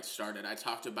before the fight started. I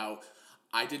talked about,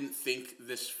 I didn't think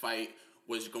this fight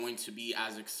was going to be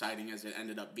as exciting as it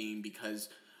ended up being, because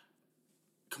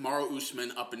Kamaru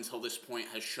Usman, up until this point,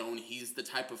 has shown he's the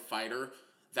type of fighter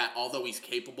that, although he's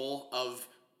capable of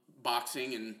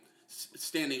boxing and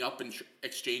standing up and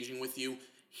exchanging with you,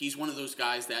 he's one of those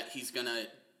guys that he's going to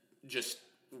just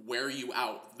wear you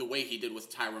out, the way he did with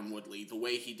Tyron Woodley, the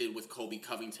way he did with Colby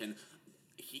Covington.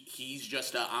 He's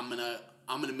just I'm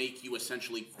gonna make you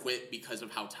essentially quit because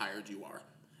of how tired you are.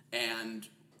 And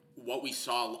what we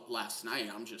saw last night,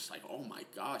 I'm just like, oh my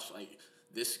gosh, like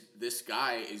this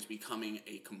guy is becoming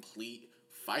a complete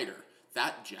fighter.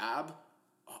 That jab,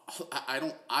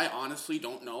 I honestly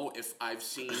don't know if I've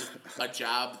seen a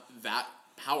jab that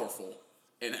powerful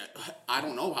in it. I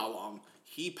don't know how long.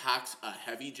 He packs a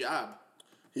heavy jab.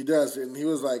 He does, and he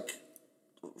was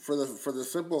for the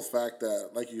simple fact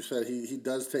that, like you said, he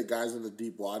does take guys into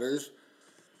deep waters.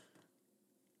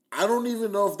 I don't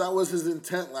even know if that was his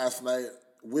intent last night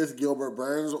with Gilbert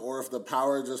Burns, or if the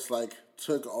power just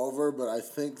took over. But I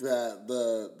think that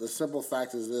the simple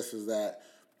fact is that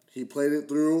he played it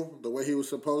through the way he was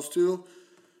supposed to,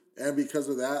 and because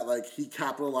of that, he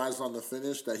capitalized on the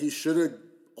finish that he should have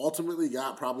ultimately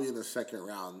got probably in the second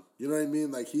round. You know what I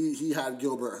mean? He had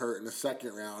Gilbert hurt in the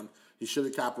second round. He should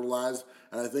have capitalized.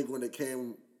 And I think when it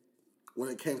came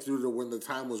through to when the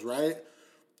time was right,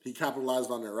 he capitalized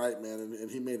on it right, man,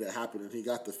 and he made it happen, and he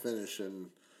got the finish. And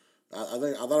I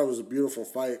thought it was a beautiful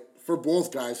fight for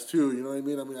both guys too. You know what I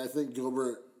mean? I mean, I think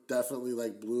Gilbert definitely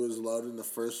blew his load in the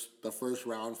first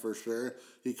round for sure.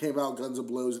 He came out guns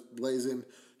a-blazing.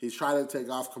 He tried to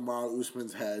take off Kamaru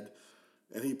Usman's head.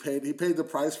 And he paid the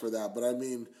price for that. But I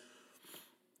mean,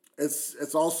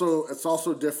 it's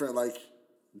also different.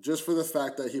 Just for the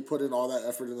fact that he put in all that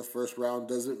effort in the first round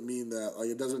doesn't mean that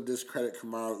it doesn't discredit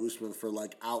Kamaru Usman for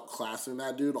outclassing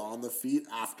that dude on the feet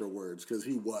afterwards, because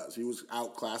he was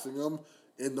outclassing him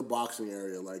in the boxing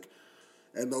area.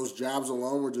 And those jabs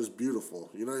alone were just beautiful.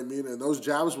 You know what I mean? And those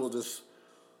jabs will just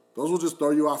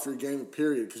throw you off your game,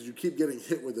 period, because you keep getting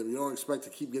hit with them. You don't expect to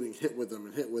keep getting hit with them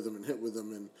and hit with them and hit with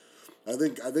them. And I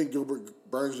think Gilbert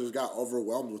Burns just got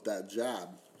overwhelmed with that jab.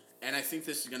 And I think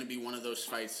this is going to be one of those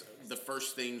fights. The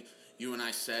first thing you and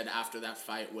I said after that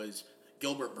fight was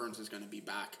Gilbert Burns is going to be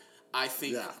back. I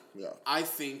think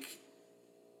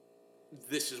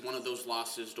this is one of those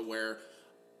losses to where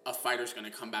a fighter's going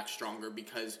to come back stronger,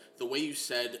 because the way you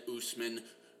said Usman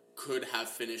could have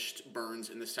finished Burns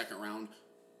in the second round,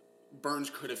 Burns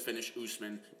could have finished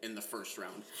Usman in the first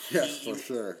round. Yes, for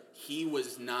sure. He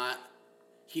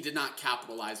did not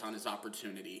capitalize on his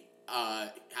opportunity. I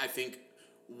think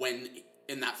when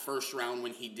in that first round,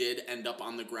 when he did end up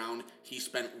on the ground, he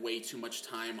spent way too much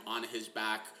time on his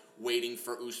back waiting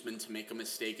for Usman to make a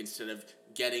mistake instead of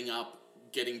getting up,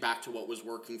 getting back to what was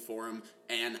working for him.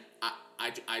 And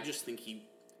I just think he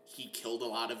killed a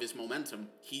lot of his momentum.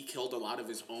 He killed a lot of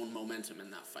his own momentum in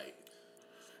that fight.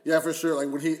 Yeah, for sure.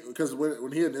 Like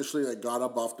when he initially like got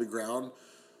up off the ground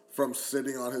from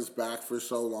sitting on his back for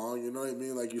so long, you know what I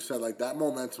mean? Like you said, like that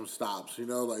momentum stops. You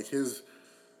know, like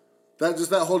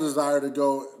that whole desire to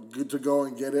go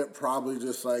and get it probably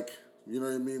just like, you know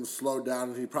what I mean, slowed down.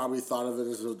 And he probably thought of it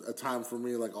as a time for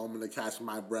me, like, oh, I'm going to catch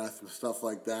my breath and stuff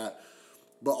like that.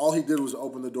 But all he did was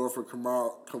open the door for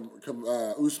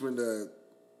Usman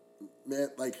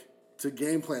to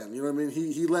game plan. You know what I mean?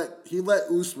 He let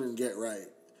Usman get right.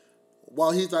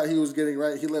 While he thought he was getting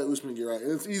right, he let Usman get right.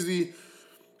 And it's easy.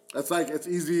 It's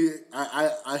easy.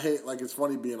 I hate, like, it's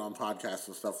funny being on podcasts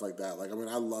and stuff like that. Like, I mean,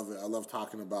 I love it. I love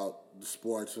talking about the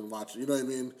sports and watching, you know what I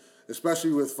mean?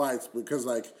 Especially with fights, because,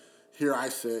 like, here I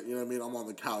sit, you know what I mean? I'm on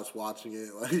the couch watching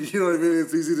it. Like, you know what I mean?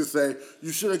 It's easy to say,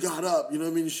 you should have got up. You know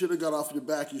what I mean? You should have got off your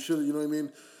back. You should have, you know what I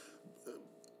mean?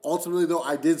 Ultimately, though,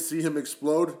 I did see him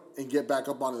explode and get back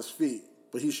up on his feet.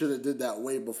 But he should have did that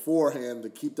way beforehand to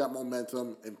keep that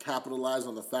momentum and capitalize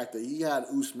on the fact that he had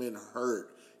Usman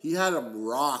hurt. He had him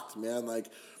rocked, man. Like,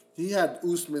 he had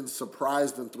Usman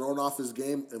surprised and thrown off his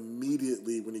game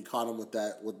immediately when he caught him with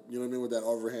that, you know what I mean, with that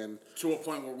overhand. To a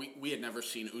point where we had never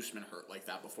seen Usman hurt like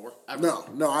that before. Ever.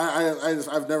 No,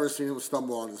 I've never seen him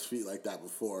stumble on his feet like that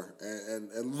before.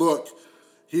 And look,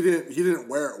 he didn't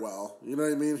wear it well. You know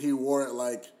what I mean? He wore it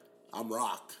like, I'm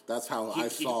rocked. That's how I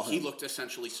saw him. He looked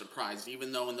essentially surprised,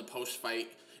 even though in the post-fight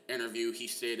interview he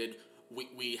stated,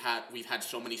 we've had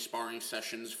so many sparring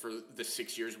sessions for the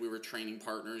 6 years we were training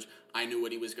partners. I knew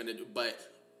what he was going to do. But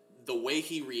the way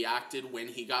he reacted when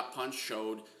he got punched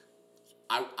showed,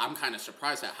 I'm kind of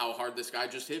surprised at how hard this guy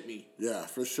just hit me. Yeah,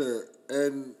 for sure.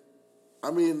 And,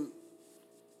 I mean,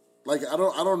 like, I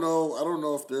don't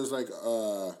know if there's, like,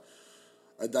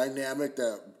 a dynamic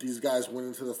that these guys went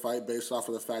into the fight based off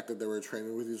of the fact that they were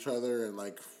training with each other, and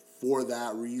like for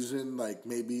that reason, like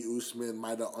maybe Usman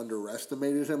might have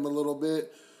underestimated him a little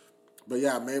bit. But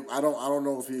yeah, maybe I don't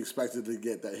know if he expected to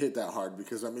get that hit that hard,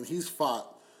 because I mean he's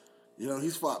fought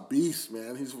beasts,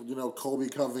 man. He's Colby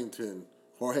Covington,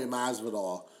 Jorge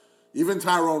Masvidal, even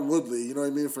Tyron Woodley. You know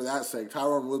what I mean? For that sake,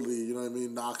 Tyron Woodley, you know what I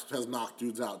mean, has knocked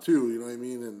dudes out too. You know what I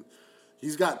mean? And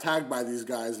he's got tagged by these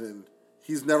guys and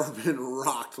he's never been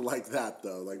rocked like that,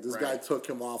 though. Like, this guy took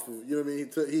him off of, you know what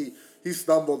I mean? He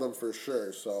stumbled him for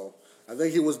sure. So, I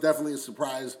think he was definitely a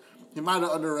surprise. He might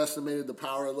have underestimated the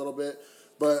power a little bit.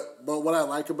 But what I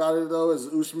like about it, though, is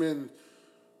Usman,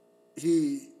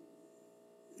 he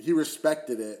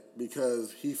respected it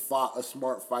because he fought a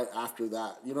smart fight after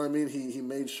that. You know what I mean? He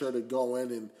made sure to go in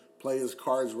and play his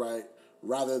cards right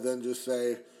rather than just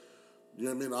say, you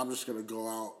know what I mean, I'm just going to go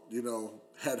out,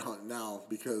 headhunt now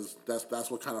because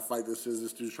that's what kind of fight this is.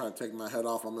 This dude's trying to take my head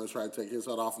off. I'm going to try to take his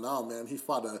head off. No, man, he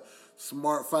fought a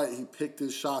smart fight. He picked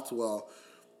his shots well.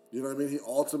 You know what I mean? He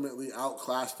ultimately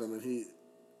outclassed him, and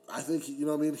I think he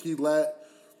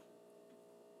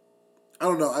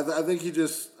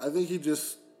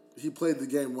played the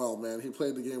game well, man. He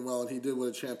played the game well, and he did what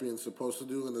a champion's supposed to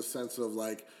do in the sense of,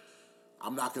 like,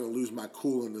 I'm not going to lose my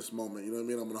cool in this moment. You know what I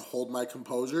mean? I'm going to hold my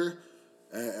composure,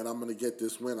 and I'm going to get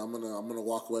this win. I'm going to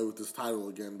walk away with this title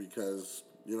again because,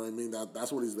 you know what I mean? That's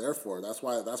what he's there for. That's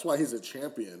why he's a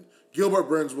champion. Gilbert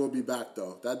Burns will be back,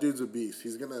 though. That dude's a beast.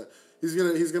 He's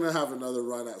gonna have another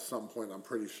run at some point, I'm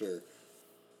pretty sure.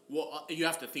 Well, you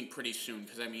have to think pretty soon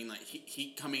because, I mean, like,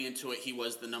 he coming into it, he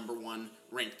was the number one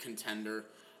ranked contender.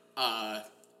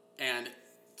 And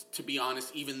to be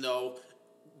honest, even though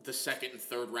the second and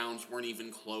third rounds weren't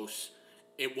even close,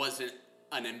 it wasn't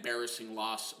an embarrassing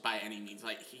loss by any means.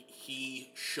 Like,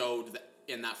 he showed that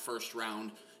in that first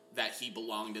round that he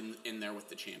belonged in there with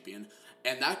the champion.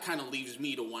 And that kind of leaves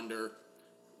me to wonder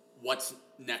what's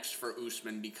next for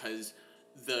Usman, because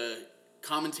the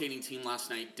commentating team last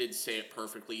night did say it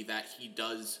perfectly that he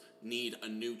does need a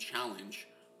new challenge,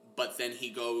 but then he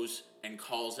goes and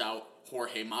calls out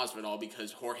Jorge Masvidal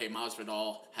because Jorge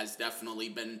Masvidal has definitely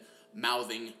been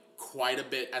mouthing quite a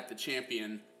bit at the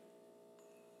champion,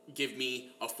 give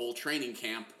me a full training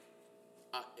camp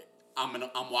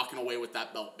I'm walking away with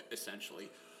that belt, essentially.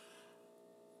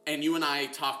 And you and I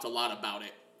talked a lot about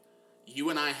it. You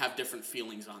and I have different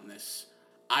feelings on this.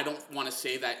 I don't want to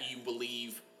say that you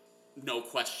believe, no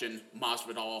question,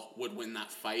 Masvidal would win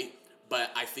that fight,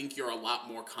 but I think you're a lot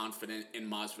more confident in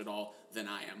Masvidal than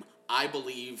I am. I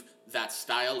believe that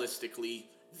stylistically,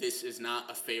 this is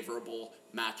not a favorable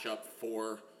matchup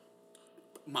for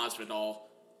Masvidal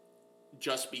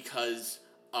just because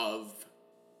of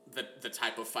the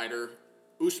type of fighter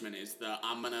Usman is.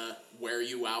 I'm going to wear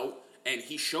you out, and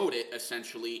he showed it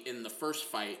essentially in the first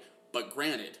fight, but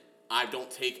granted, I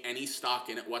don't take any stock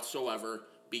in it whatsoever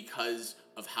because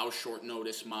of how short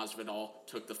notice Masvidal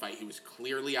took the fight. He was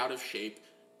clearly out of shape,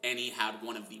 and he had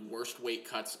one of the worst weight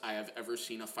cuts I have ever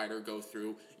seen a fighter go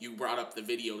through. You brought up the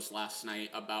videos last night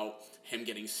about him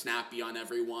getting snappy on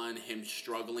everyone, him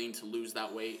struggling to lose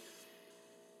that weight.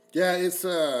 Yeah, it's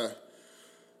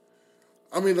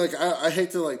I mean, like, I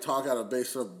hate to, like, talk out of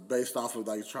based off of,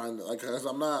 like, trying to, like, because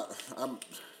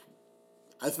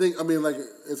I think, I mean, like,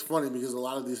 it's funny because a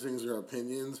lot of these things are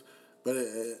opinions, but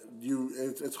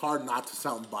it's hard not to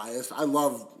sound biased. I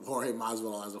love Jorge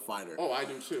Masvidal as a fighter. Oh, I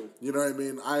do too. You know what I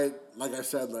mean? Like I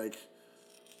said, like,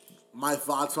 my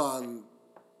thoughts on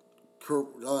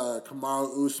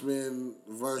Kamaru Usman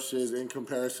versus in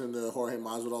comparison to Jorge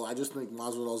Masvidal, I just think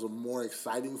Masvidal's a more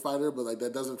exciting fighter, but, like,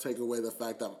 that doesn't take away the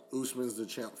fact that Usman's the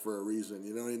champ for a reason.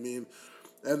 You know what I mean?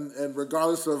 And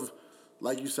regardless of,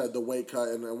 like you said, the weight cut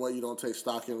and what you don't take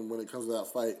stock in when it comes to that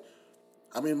fight,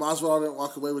 I mean, Masvidal didn't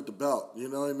walk away with the belt. You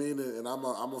know what I mean? And I'm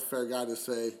a fair guy to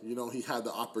say, you know, he had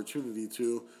the opportunity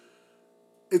to.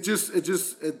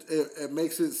 It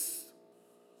makes it.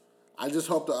 I just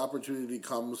hope the opportunity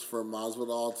comes for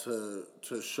Masvidal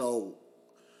to show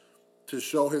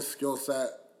his skill set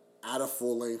at a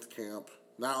full length camp.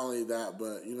 Not only that,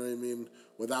 but you know what I mean,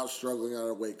 without struggling at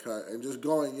a weight cut and just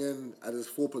going in at his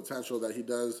full potential that he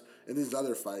does in these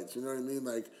other fights. You know what I mean?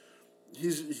 Like,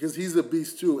 he's a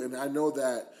beast too, and I know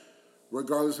that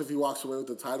regardless if he walks away with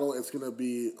the title, it's gonna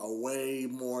be a way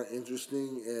more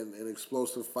interesting and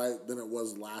explosive fight than it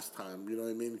was last time. You know what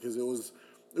I mean? Because it was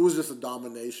just a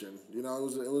domination. You know,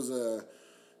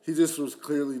 he just was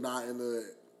clearly not in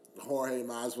the Jorge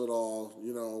Masvidal,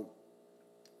 you know,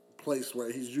 place where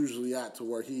he's usually at, to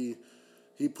where he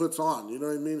puts on, you know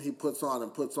what I mean? He puts on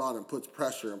and puts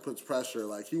pressure.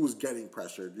 Like, he was getting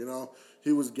pressured, you know?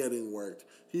 He was getting worked.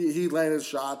 He landed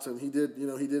shots and he did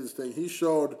his thing. He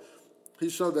showed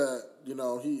that, you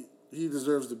know, he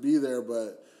deserves to be there,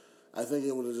 but I think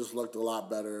it would have just looked a lot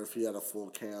better if he had a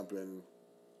full camp. And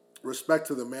respect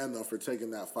to the man, though, for taking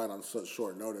that fight on such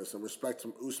short notice, and respect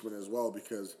to Usman as well,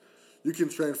 because you can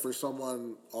train for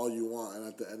someone all you want, and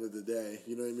at the end of the day,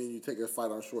 you know what I mean? You take a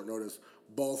fight on short notice.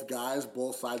 Both guys,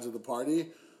 both sides of the party,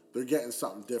 they're getting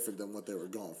something different than what they were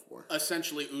going for.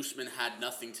 Essentially, Usman had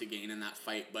nothing to gain in that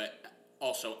fight, but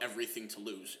also everything to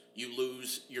lose. You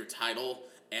lose your title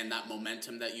and that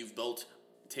momentum that you've built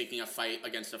taking a fight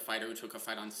against a fighter who took a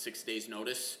fight on 6 days'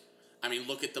 notice. I mean,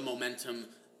 look at the momentum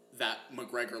that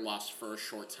McGregor lost for a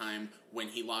short time when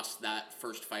he lost that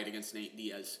first fight against Nate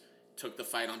Diaz. Took the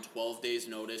fight on 12 days'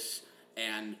 notice,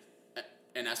 and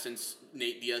in essence,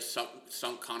 Nate Diaz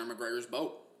sunk Conor McGregor's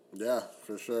boat. Yeah,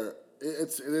 for sure.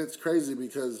 It's crazy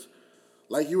because,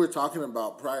 like you were talking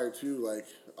about prior to, like,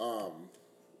 on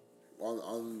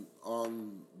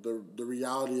the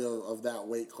reality of that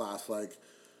weight class, like,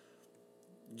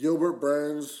 Gilbert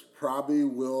Burns probably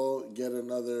will get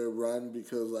another run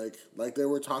because, like they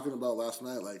were talking about last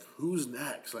night, like, who's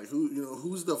next? Like,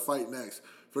 who's the fight next?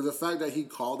 For the fact that he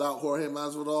called out Jorge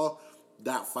Masvidal,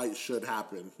 that fight should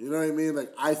happen. You know what I mean?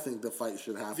 Like, I think the fight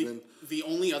should happen. The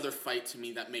only other fight to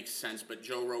me that makes sense, but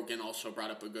Joe Rogan also brought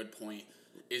up a good point,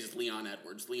 is Leon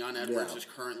Edwards. Leon Edwards is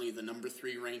currently the number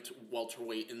 3 ranked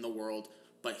welterweight in the world,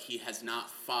 but he has not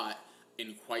fought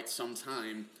in quite some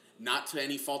time, not to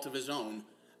any fault of his own.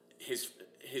 His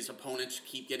opponents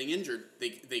keep getting injured.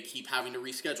 They keep having to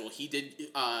reschedule. He did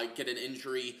get an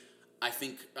injury, I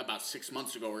think, about 6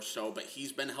 months ago or so, but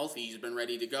he's been healthy. He's been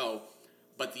ready to go.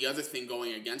 But the other thing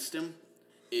going against him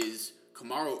is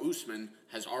Kamaru Usman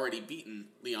has already beaten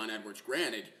Leon Edwards.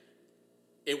 Granted,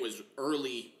 it was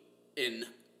early in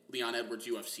Leon Edwards'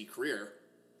 UFC career,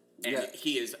 and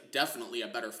he is definitely a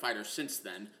better fighter since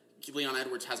then. Leon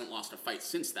Edwards hasn't lost a fight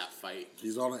since that fight.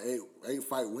 He's on an eight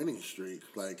fight winning streak.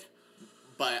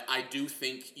 But I do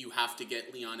think you have to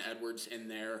get Leon Edwards in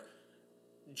there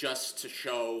just to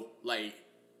show, like,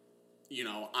 you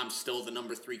know, I'm still the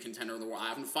number 3 contender in the world. I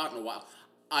haven't fought in a while.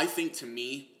 I think, to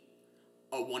me,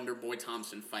 a Wonder Boy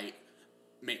Thompson fight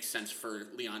makes sense for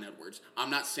Leon Edwards. I'm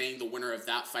not saying the winner of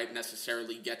that fight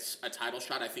necessarily gets a title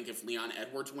shot. I think if Leon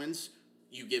Edwards wins,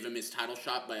 you give him his title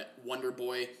shot. But Wonder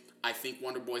Boy, I think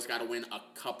Wonder Boy's got to win a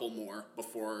couple more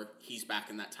before he's back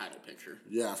in that title picture.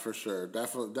 Yeah, for sure.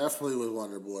 Definitely with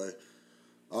Wonder Boy.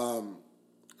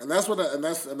 And that's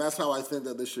that's how I think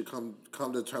that they should come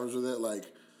to terms with it. Like,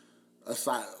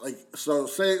 aside, like, so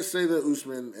say the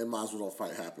Usman and Masvidal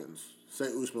fight happens. Say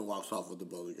Usman walks off with the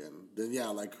belt again. Then yeah,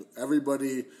 like,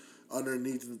 everybody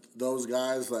underneath those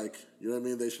guys, like, you know what I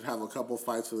mean? They should have a couple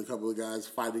fights with a couple of guys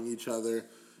fighting each other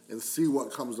and see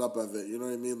what comes up of it. You know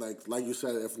what I mean? Like you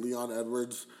said, if Leon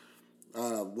Edwards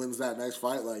wins that next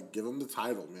fight, like, give him the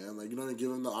title, man. Like, you know what I mean?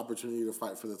 Give him the opportunity to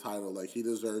fight for the title. Like, he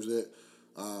deserves it.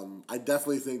 I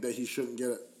definitely think that he shouldn't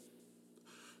get it.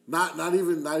 Not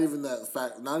even that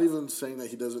fact. Not even saying that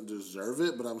he doesn't deserve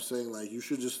it, but I'm saying, like, you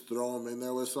should just throw him in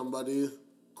there with somebody,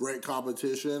 great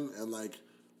competition, and, like,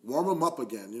 warm him up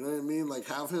again. You know what I mean? Like,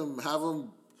 have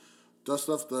him dust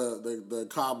off the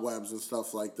cobwebs and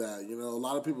stuff like that. You know, a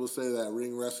lot of people say that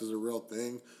ring rest is a real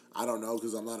thing. I don't know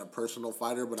because I'm not a personal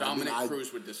fighter, but Dominic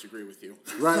Cruz would disagree with you.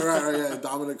 Right. Yeah,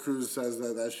 Dominic Cruz says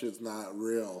that shit's not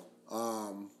real.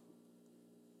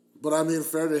 But I mean,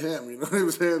 fair to him, you know what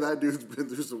I'm saying? That dude's been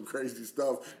through some crazy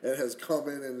stuff and has come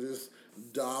in and just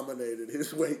dominated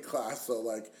his weight class. So,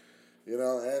 like, you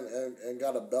know, and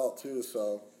got a belt too.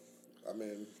 So, I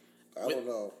mean, I don't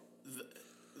know.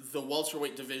 The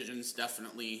welterweight division's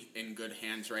definitely in good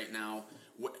hands right now.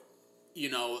 You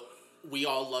know, we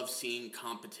all love seeing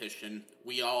competition.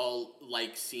 We all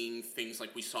like seeing things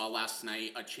like we saw last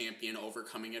night, a champion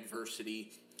overcoming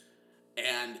adversity.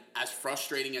 And as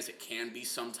frustrating as it can be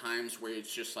sometimes, where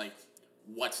it's just like,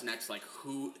 what's next? Like,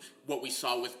 what we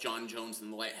saw with John Jones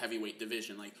in the light heavyweight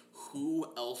division, like, who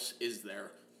else is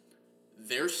there?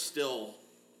 There's still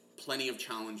plenty of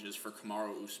challenges for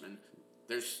Kamaru Usman.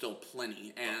 There's still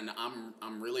plenty, and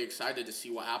I'm really excited to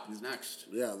see what happens next.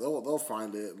 Yeah, they'll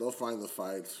find it. They'll find the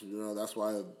fights. You know, that's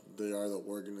why they are the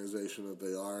organization that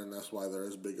they are, and that's why they're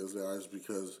as big as they are, is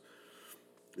because,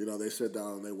 you know, they sit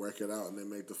down and they work it out and they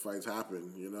make the fights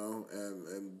happen, you know?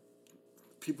 And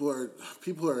people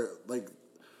are like,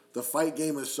 the fight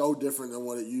game is so different than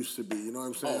what it used to be, you know what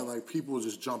I'm saying? Oh. Like, people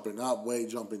just jumping up weight,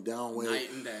 jumping down weight.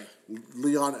 Night and day.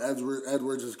 Leon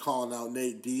Edwards is calling out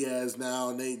Nate Diaz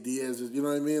now. Nate Diaz is, you know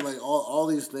what I mean? Like, all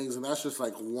these things, and that's just,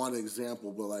 like, one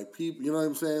example. But, like, people, you know what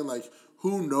I'm saying? Like,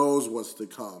 who knows what's to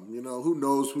come? You know, who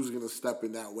knows who's going to step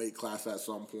in that weight class at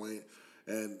some point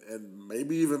and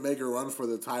maybe even make a run for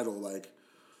the title. Like,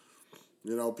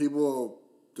 you know, people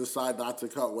decide not to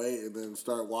cut weight and then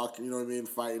start walking, you know what I mean,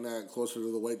 fighting at closer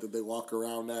to the weight that they walk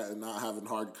around at and not having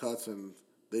hard cuts, and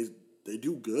they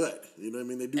do good. You know what I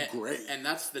mean? They do great. And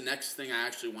that's the next thing I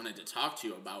actually wanted to talk to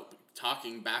you about.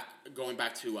 Going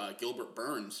back to Gilbert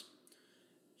Burns.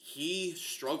 He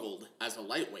struggled as a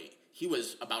lightweight. He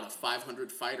was about a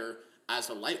 500 fighter as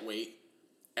a lightweight,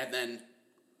 and then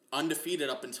undefeated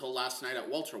up until last night at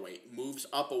welterweight. Moves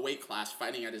up a weight class,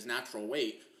 fighting at his natural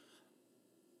weight.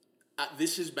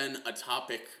 This has been a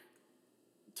topic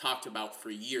talked about for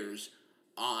years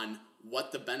on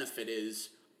what the benefit is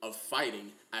of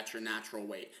fighting at your natural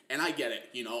weight. And I get it.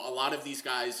 You know, a lot of these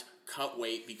guys cut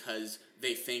weight because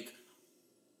they think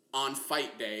on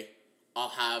fight day, I'll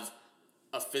have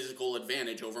a physical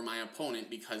advantage over my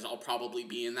opponent because I'll probably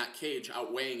be in that cage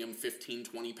outweighing him 15,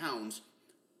 20 pounds.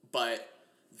 But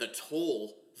the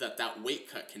toll that weight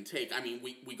cut can take, I mean,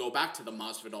 we go back to the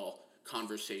Masvidal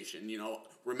conversation, you know.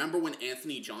 Remember when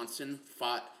Anthony Johnson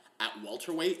fought at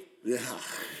welterweight? Yeah.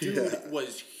 Dude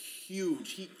was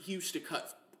huge. He used to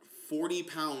cut 40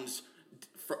 pounds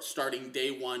starting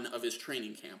day one of his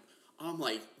training camp. I'm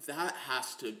like, that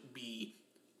has to be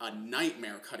a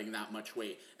nightmare cutting that much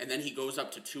weight. And then he goes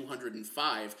up to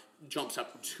 205, jumps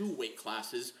up 2 weight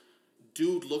classes.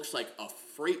 Dude looks like a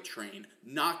freight train,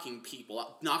 knocking people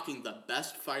out, knocking the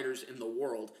best fighters in the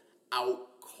world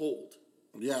out cold.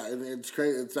 Yeah, and it's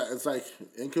crazy. It's like,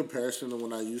 in comparison to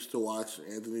when I used to watch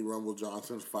Anthony Rumble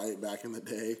Johnson fight back in the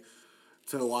day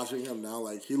to watching him now,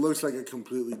 like, he looks like a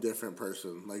completely different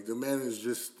person. Like, the man is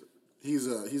just, he's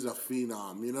a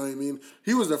phenom, you know what I mean?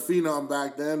 He was a phenom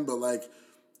back then, but, like,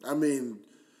 I mean,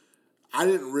 I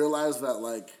didn't realize that,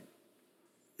 like,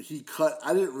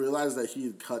 I didn't realize that he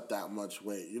had cut that much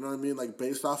weight, you know what I mean? Like,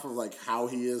 based off of, like, how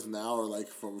he is now, or, like,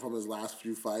 from his last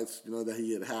few fights, you know, that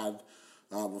he had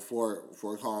before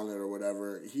calling it or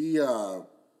whatever, he, you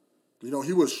know,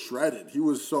 he was shredded. He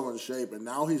was so in shape, and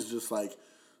now he's just, like,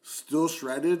 still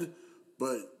shredded,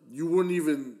 but you wouldn't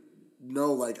even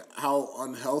know, like, how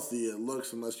unhealthy it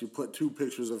looks unless you put 2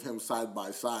 pictures of him side by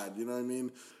side, you know what I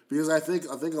mean? Because I think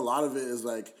a lot of it is,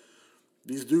 like,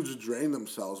 these dudes drain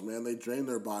themselves, man. They drain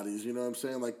their bodies, you know what I'm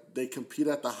saying? Like, they compete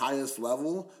at the highest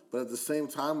level, but at the same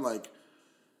time, like,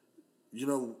 you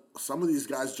know, some of these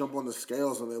guys jump on the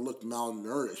scales and they look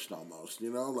malnourished almost,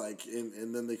 you know? Like,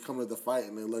 and then they come to the fight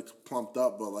and they look plumped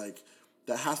up, but, like,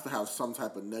 that has to have some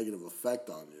type of negative effect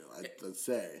on you, I'd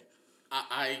say.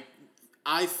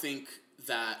 I think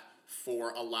that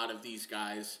for a lot of these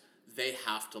guys, they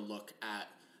have to look at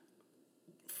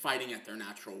fighting at their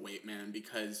natural weight, man,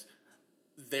 because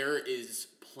there is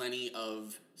plenty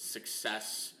of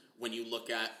success when you look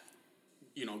at,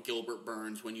 you know, Gilbert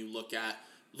Burns, when you look at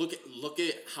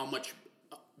how much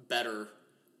better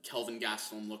Kelvin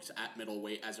Gastelum looks at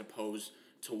middleweight as opposed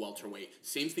to welterweight.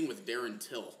 Same thing with Darren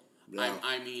Till. Yeah.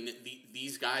 I mean,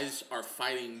 these guys are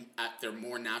fighting at their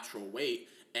more natural weight,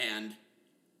 and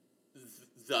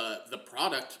the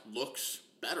product looks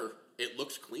better. It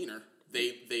looks cleaner.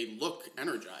 They look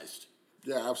energized.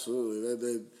 Yeah, absolutely.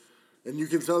 They and you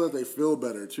can tell that they feel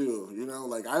better too. You know,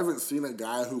 like, I haven't seen a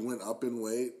guy who went up in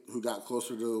weight who got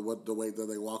closer to what the weight that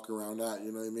they walk around at.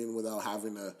 You know what I mean? Without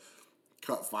having to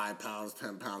cut 5 pounds,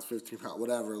 10 pounds, 15 pounds,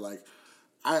 whatever. Like,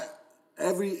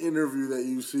 every interview that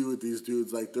you see with these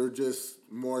dudes, like, they're just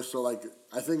more so, like,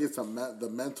 I think it's the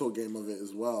mental game of it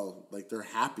as well. Like, they're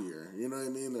happier. You know what I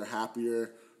mean? They're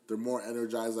happier. They're more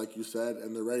energized, like you said,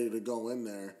 and they're ready to go in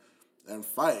there and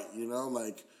fight, you know?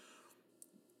 Like,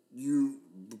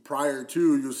 prior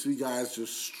to, you'll see guys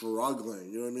just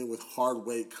struggling, you know what I mean, with hard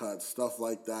weight cuts, stuff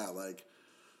like that, like,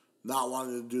 not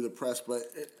wanting to do the press. But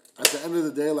at the end of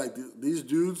the day, like, these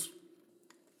dudes,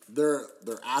 they're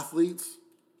athletes.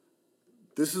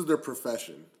 This is their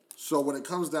profession. So when it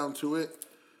comes down to it,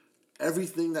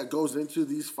 everything that goes into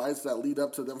these fights that lead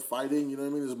up to them fighting, you know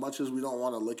what I mean, as much as we don't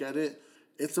want to look at it,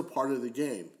 it's a part of the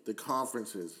game. The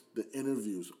conferences, the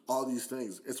interviews, all these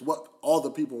things. It's what all the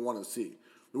people want to see.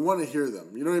 We want to hear them.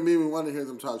 You know what I mean? We want to hear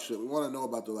them talk shit. We want to know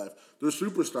about their life. They're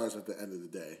superstars at the end of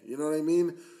the day. You know what I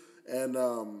mean? And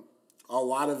a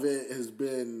lot of it has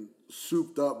been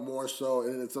souped up more so,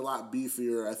 and it's a lot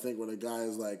beefier, I think, when a guy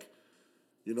is like,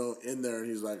 you know, in there and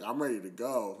he's like, I'm ready to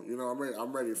go. You know,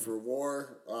 I'm ready for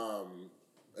war.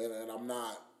 And I'm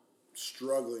not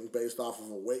struggling based off of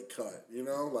a weight cut, you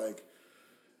know? Like,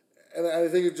 and I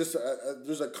think it just,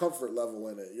 there's a comfort level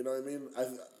in it, you know what I mean?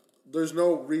 There's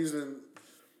no reason,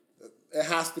 it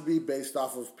has to be based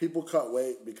off of people cut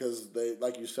weight because they,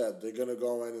 like you said, they're going to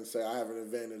go in and say, I have an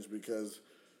advantage, because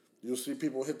you'll see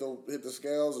people hit the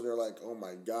scales and they're like, oh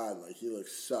my God, like, he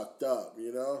looks sucked up,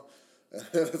 you know? And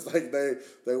it's like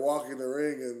they walk in the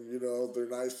ring and, you know, they're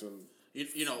nice and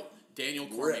you know, Daniel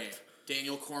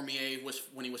Cormier was,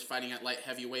 when he was fighting at light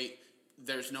heavyweight,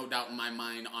 there's no doubt in my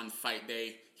mind on fight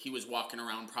day, he was walking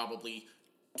around probably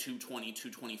 220,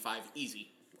 225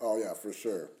 easy. Oh, yeah, for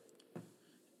sure.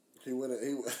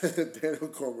 Daniel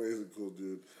Cormier is a cool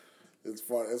dude. It's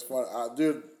fun.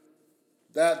 Dude,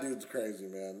 that dude's crazy,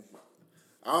 man.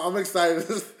 I'm excited.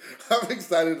 I'm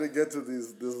excited to get to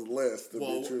this list, to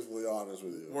be truthfully honest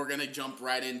with you. We're going to jump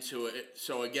right into it.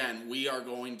 So, again, we are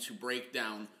going to break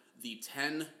down the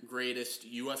 10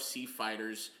 greatest UFC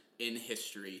fighters in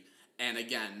history. And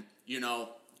again, you know,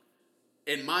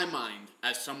 in my mind,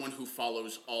 as someone who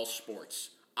follows all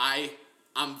sports,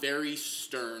 I'm very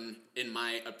stern in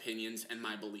my opinions and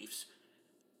my beliefs.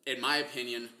 In my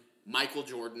opinion, Michael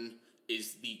Jordan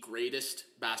is the greatest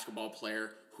basketball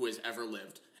player who has ever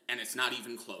lived, and it's not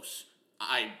even close.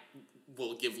 I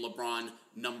will give LeBron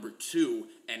number 2,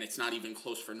 and it's not even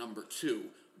close for number 2,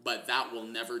 but that will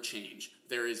never change.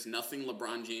 There is nothing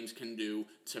LeBron James can do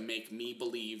to make me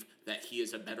believe that he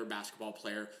is a better basketball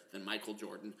player than Michael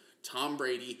Jordan. Tom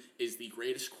Brady is the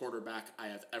greatest quarterback I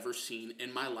have ever seen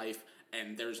in my life,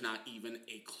 and there's not even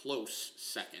a close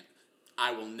second.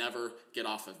 I will never get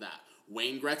off of that.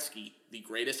 Wayne Gretzky, the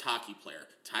greatest hockey player.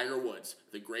 Tiger Woods,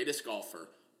 the greatest golfer.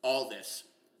 All this.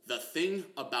 The thing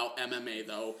about MMA,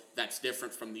 though, that's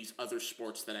different from these other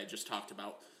sports that I just talked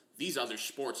about, these other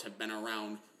sports have been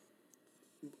around,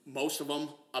 most of them,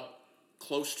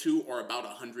 close to or about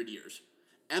 100 years.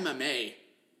 MMA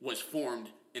was formed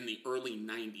in the early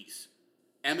 90s.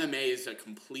 MMA is a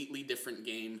completely different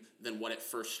game than what it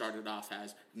first started off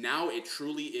as. Now it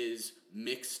truly is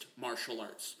mixed martial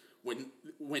arts. When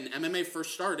MMA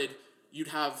first started, you'd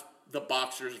have the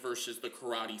boxers versus the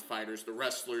karate fighters, the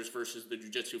wrestlers versus the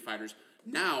jiu-jitsu fighters.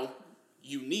 Now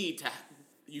you need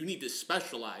to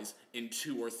specialize in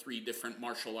 2 or 3 different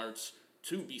martial arts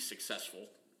to be successful.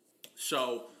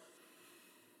 So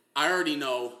I already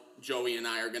know Joey and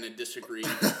I are going to disagree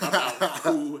about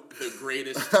who the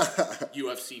greatest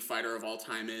UFC fighter of all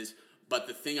time is. But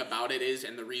the thing about it is,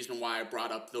 and the reason why I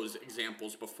brought up those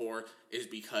examples before, is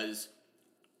because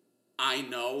I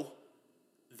know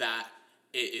that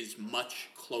it is much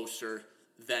closer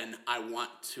than I want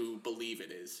to believe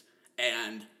it is.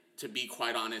 And to be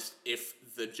quite honest, if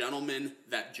the gentleman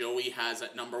that Joey has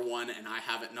at number 1 and I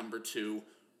have at number 2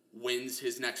 wins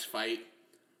his next fight,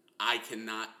 I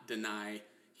cannot deny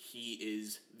he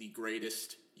is the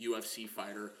greatest UFC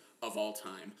fighter of all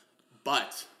time.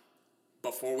 But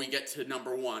before we get to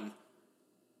number 1,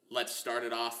 let's start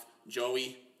it off.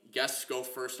 Joey, guests go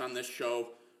first on this show.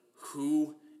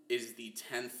 Who is the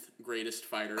 10th greatest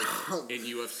fighter in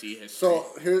UFC history? So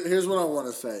here's what I want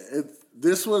to say.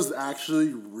 This was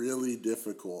actually really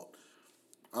difficult.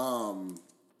 And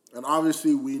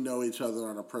obviously we know each other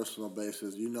on a personal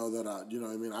basis. You know that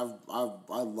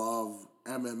I love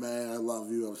MMA. I love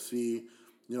UFC.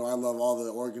 I love all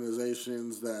the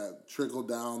organizations that trickle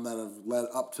down that have led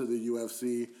up to the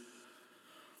UFC.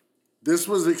 This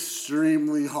was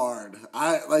extremely hard.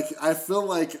 I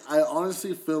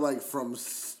honestly feel like from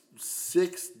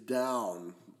 6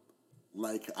 down,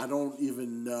 I don't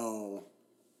even know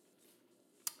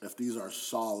if these are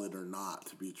solid or not,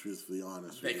 to be truthfully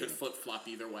honest with you. They could flip-flop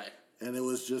either way. And it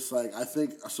was just I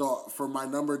think, so for my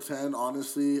number 10,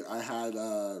 honestly, I had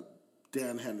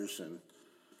Dan Henderson.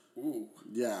 Ooh.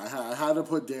 Yeah, I had to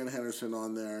put Dan Henderson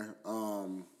on there.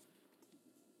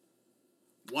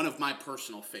 One of my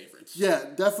personal favorites. Yeah,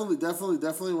 definitely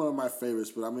one of my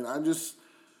favorites. But I'm just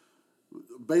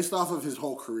based off of his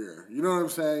whole career. You know what I'm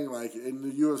saying? In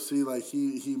the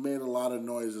UFC, he made a lot of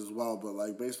noise as well.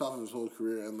 But based off of his whole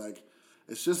career, and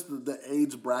it's just the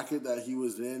age bracket that he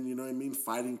was in. You know what I mean?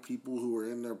 Fighting people who were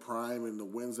in their prime and the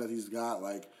wins that he's got.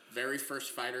 Very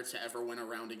first fighter to ever win a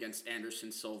round against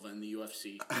Anderson Silva in the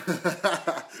UFC.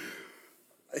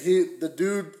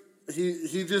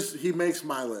 He makes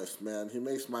my list, man. He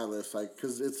makes my list,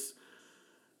 because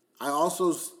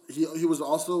he was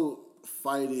also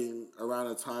fighting around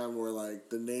a time where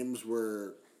the names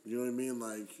were, you know what I mean,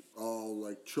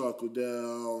 Chuck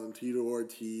Liddell and Tito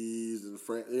Ortiz and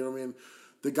Frank, you know what I mean,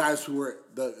 the guys who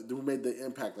made the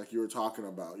impact, you were talking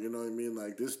about, you know what I mean,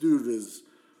 this dude is,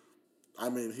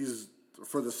 he's,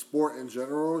 for the sport in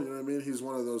general, you know what I mean, he's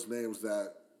one of those names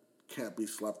that can't be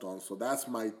slept on. So that's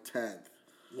my 10th.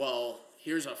 Well,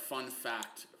 here's a fun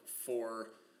fact for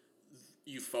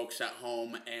you folks at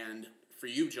home and for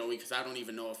you, Joey, because I don't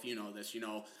even know if you know this.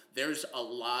 There's a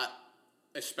lot,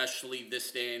 especially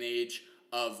this day and age,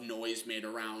 of noise made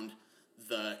around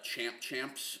the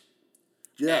champs.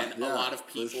 Yeah, and a lot of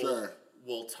people sure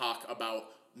will talk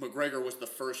about McGregor was the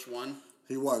first one.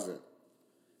 He wasn't.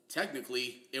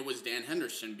 Technically, it was Dan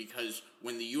Henderson, because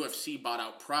when the UFC bought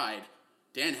out Pride,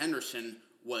 Dan Henderson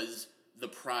was the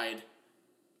Pride.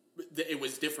 It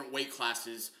was different weight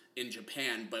classes in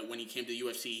Japan, but when he came to the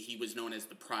UFC, he was known as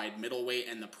the Pride middleweight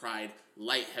and the Pride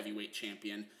light heavyweight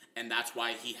champion, and that's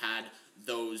why he had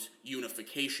those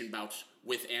unification bouts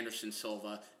with Anderson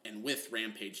Silva and with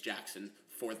Rampage Jackson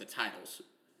for the titles.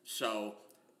 So,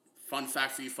 fun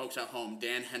fact for you folks at home,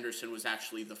 Dan Henderson was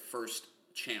actually the first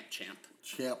champ. Champ.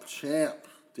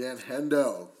 Dan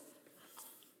Hendo.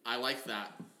 I like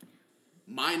that.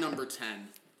 My number 10,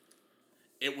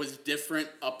 it was different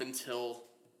up until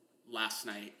last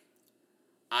night.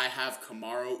 I have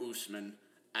Kamaru Usman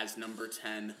as number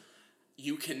 10.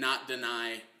 You cannot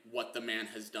deny what the man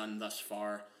has done thus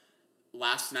far.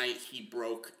 Last night, he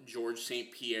broke George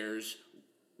St. Pierre's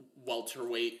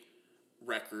welterweight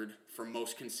record for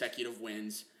most consecutive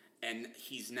wins, and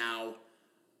he's now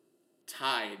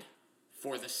tied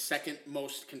for the second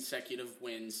most consecutive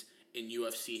wins in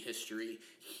UFC history.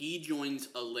 He joins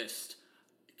a list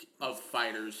of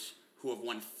fighters who have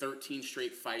won 13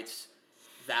 straight fights.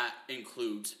 That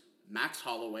includes Max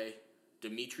Holloway,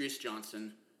 Demetrius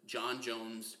Johnson, John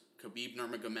Jones, Khabib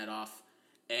Nurmagomedov,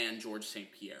 and George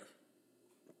St. Pierre.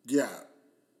 Yeah.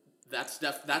 That's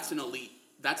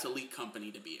elite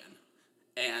company to be in.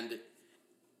 And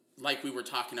like we were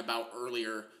talking about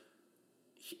earlier,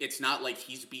 it's not like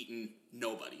he's beaten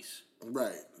nobodies.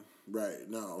 Right.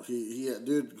 No, he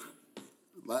dude.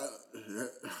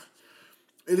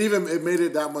 It made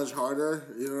it that much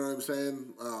harder. You know what I'm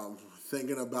saying?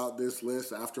 Thinking about this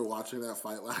list after watching that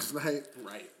fight last night.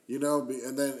 Right. And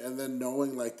then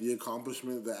knowing the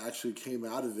accomplishment that actually came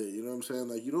out of it. You know what I'm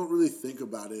saying? You don't really think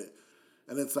about it,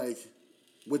 and it's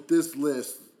with this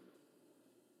list,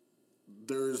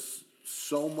 there's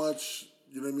so much.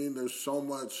 You know what I mean? There's so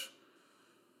much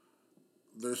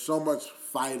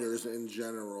fighters in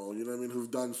general, you know what I mean, who've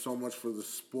done so much for the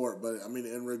sport. But,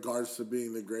 in regards to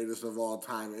being the greatest of all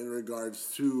time, in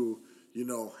regards to,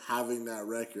 having that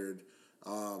record,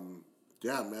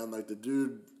 yeah, man, the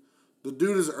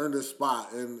dude has earned his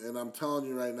spot. And I'm telling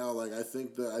you right now, I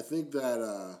think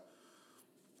that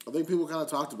I think people kind of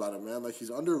talked about it, man. Like, he's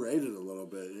underrated a little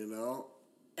bit,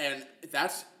 And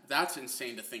that's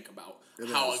insane to think about. It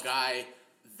how is. a guy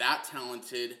that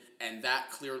talented and that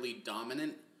clearly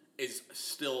dominant is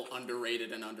still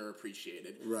underrated and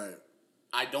underappreciated. Right.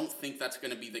 I don't think that's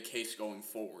going to be the case going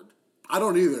forward. I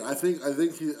don't either. I think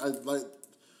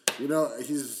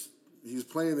he's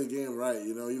playing the game right.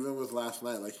 Even with last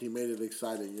night, like, he made it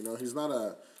exciting. He's not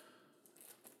a.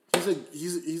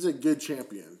 He's a good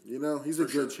champion. He's a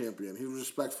good champion. He's a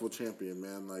respectful champion,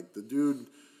 man. Like, the dude,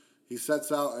 he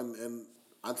sets out and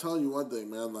I'm telling you one thing,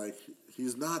 man. Like,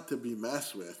 he's not to be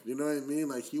messed with. You know what I mean?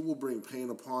 Like, he will bring pain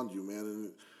upon you, man.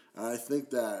 And I think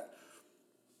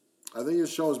it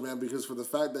shows, man, because for the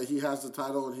fact that he has the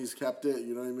title and he's kept it,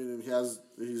 you know what I mean, and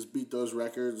he's beat those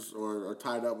records or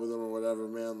tied up with them or whatever,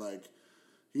 man. Like,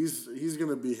 he's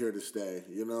gonna be here to stay.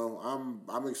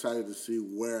 I'm excited to see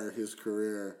where his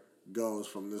career goes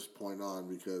from this point on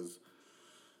because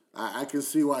I can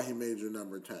see why he made your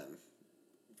number 10.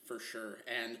 For sure.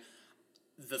 And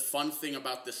the fun thing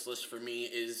about this list for me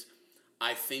is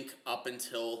I think up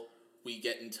until we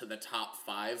get into the top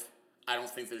 5, I don't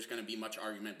think there's going to be much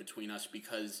argument between us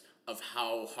because of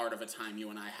how hard of a time you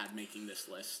and I had making this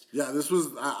list. Yeah,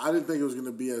 I didn't think it was going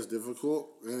to be as difficult.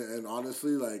 And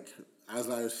honestly, like, as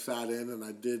I sat in and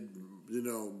I did,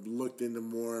 looked into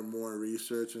more and more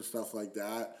research and stuff like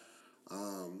that.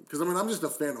 Because, I'm just a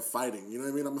fan of fighting. You know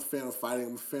what I mean? I'm a fan of fighting.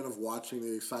 I'm a fan of watching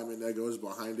the excitement that goes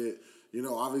behind it.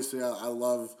 Obviously, I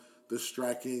love the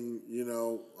striking,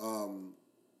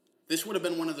 This would have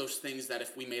been one of those things that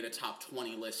if we made a top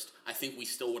 20 list, I think we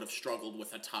still would have struggled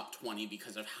with a top 20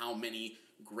 because of how many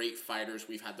great fighters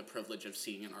we've had the privilege of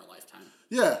seeing in our lifetime.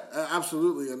 Yeah,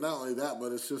 absolutely. And not only that,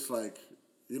 but it's just like,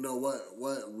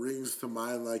 what rings to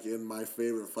mind, like, in my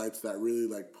favorite fights that really,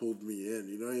 like, pulled me in.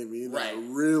 You know what I mean? Right. That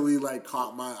really, like,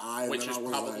 caught my eye. Which and is I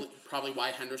was probably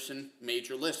why Henderson made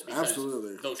your list. Because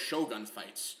absolutely. Those Shogun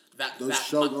fights.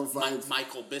 Shogun fights.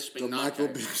 Michael Bisping the knockout. Michael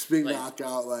Bisping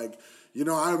knockout. Like,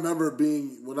 I remember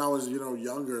being, when I was,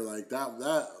 younger, like,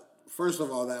 that first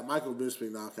of all, that Michael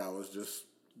Bisping knockout was just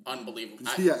unbelievable.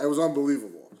 Yeah, it was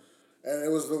unbelievable. And it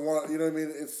was the one, you know what I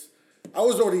mean? I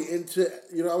was already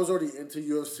into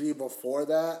UFC before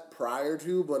that, prior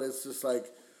to, but it's just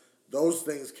like those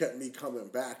things kept me coming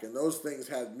back, and those things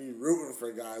had me rooting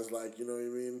for guys like, you know what I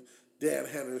mean, Dan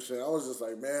Henderson. I was just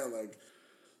like, man, like,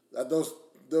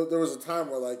 there was a time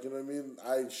where, like, you know what I mean,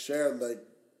 I shared, like,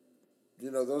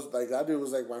 those, like, that dude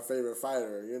was like my favorite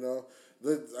fighter,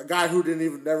 a guy who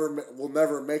will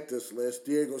never make this list,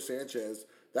 Diego Sanchez.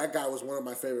 That guy was one of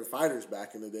my favorite fighters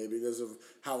back in the day because of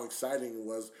how exciting it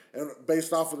was. And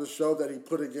based off of the show that he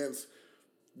put against,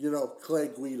 Clay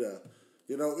Guida.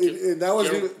 And that was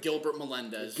Gilbert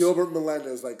Melendez. Gilbert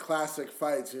Melendez, like, classic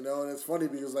fights, And it's funny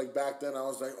because, like, back then I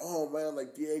was like, oh, man,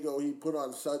 like, Diego, he put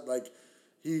on such, like,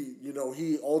 he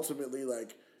ultimately,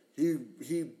 like,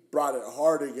 he brought it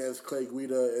hard against Clay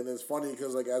Guida. And it's funny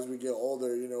because, like, as we get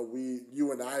older,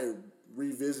 you and I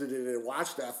revisited and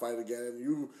watched that fight again, and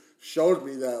you showed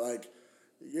me that, like,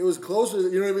 it was closer,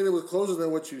 you know what I mean? It was closer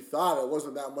than what you thought. It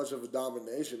wasn't that much of a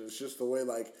domination. It's just the way,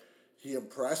 like, he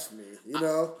impressed me,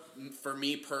 For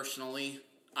me personally,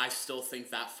 I still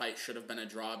think that fight should have been a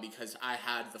draw because I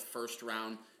had the first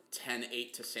round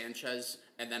 10-8 to Sanchez,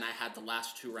 and then I had the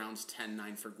last 2 rounds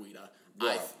 10-9 for Guida.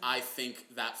 Yeah. I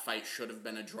think that fight should have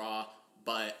been a draw,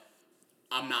 but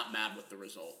I'm not mad with the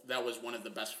result. That was one of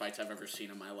the best fights I've ever seen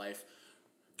in my life.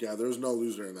 Yeah, there was no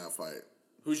loser in that fight.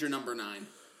 Who's your number 9?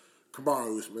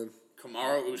 Kamaru Usman.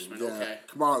 Kamaru Usman, yeah, okay.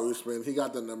 Kamaru Usman, he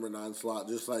got the number 9 slot.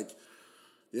 Just like,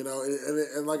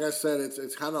 and like I said,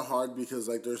 it's kind of hard because,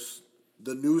 like, there's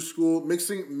the new school,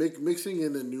 mixing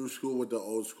in the new school with the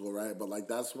old school, right? But, like,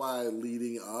 that's why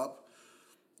leading up,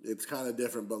 it's kind of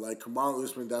different. But, like, Kamaru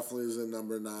Usman definitely is in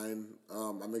number 9.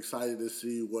 I'm excited to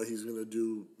see what he's going to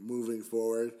do moving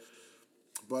forward.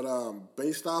 But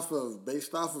based off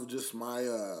of just my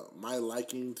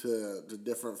liking to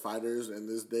different fighters in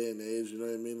this day and age, you know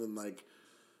what I mean, and, like,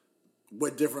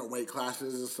 with different weight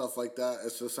classes and stuff like that,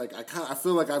 it's just like I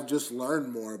feel like I've just learned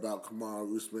more about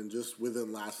Kamaru Usman just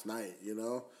within last night,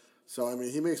 So I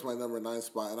mean, he makes my number 9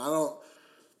 spot,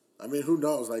 and who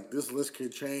knows? Like, this list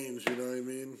could change, you know what I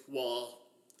mean? Well,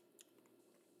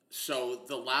 so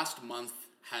the last month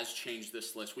has changed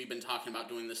this list. We've been talking about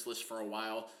doing this list for a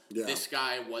while. Yeah. This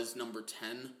guy was number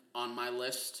 10 on my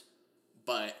list,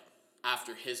 but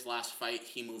after his last fight,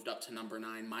 he moved up to number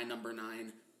 9. My number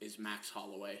 9 is Max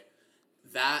Holloway.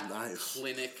 That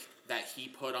clinic that he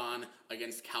put on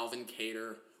against Calvin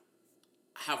Kattar,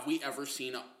 have we ever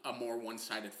seen a more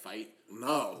one-sided fight?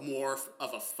 No. More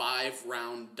of a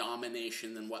 5-round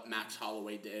domination than what Max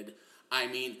Holloway did. I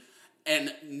mean,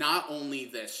 and not only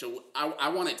this, so I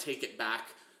want to take it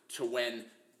back to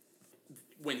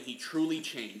when he truly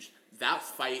changed. That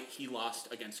fight he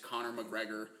lost against Conor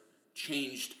McGregor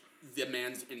changed the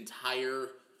man's entire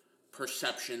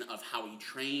perception of how he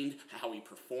trained, how he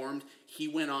performed. He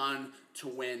went on to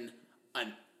win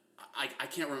I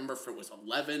can't remember if it was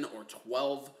 11 or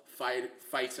 12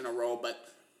 fights in a row, but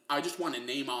I just want to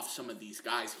name off some of these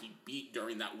guys he beat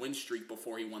during that win streak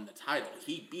before he won the title.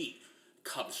 He beat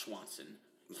Cub Swanson.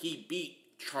 He beat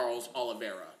Charles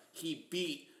Oliveira. He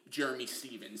beat Jeremy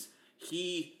Stevens.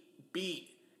 He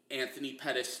beat Anthony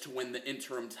Pettis to win the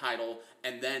interim title.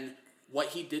 And then what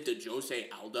he did to Jose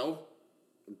Aldo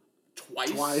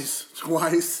twice.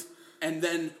 And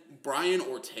then Brian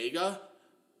Ortega.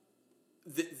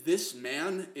 This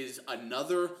man is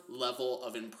another level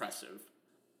of impressive.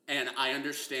 And I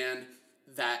understand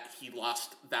that he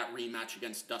lost that rematch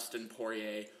against Dustin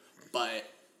Poirier, but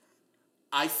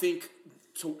I think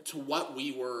to what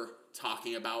we were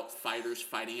talking about, fighters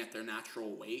fighting at their natural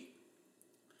weight,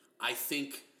 I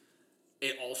think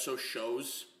it also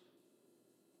shows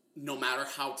no matter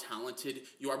how talented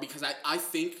you are, because I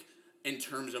think in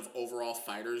terms of overall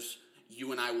fighters,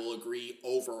 you and I will agree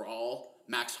overall,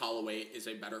 Max Holloway is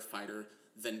a better fighter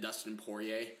than Dustin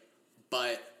Poirier,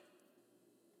 but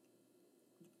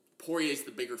Poirier's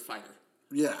the bigger fighter.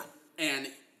 Yeah. And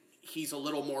he's a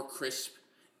little more crisp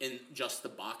in just the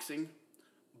boxing,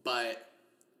 but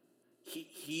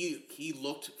he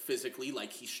looked physically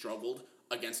like he struggled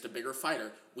against a bigger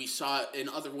fighter. We saw in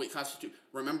other weight classes too.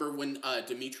 Remember when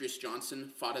Demetrius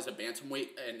Johnson fought as a bantamweight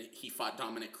and he fought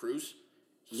Dominic Cruz?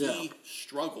 He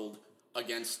struggled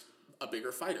against a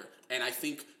bigger fighter. And I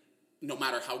think no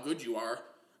matter how good you are,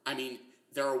 I mean,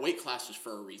 there are weight classes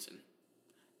for a reason.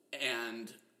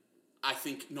 And I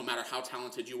think no matter how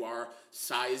talented you are,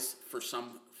 size for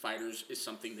some fighters is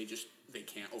something they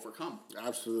can't overcome.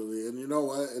 Absolutely. And you know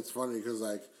what? It's funny because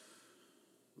like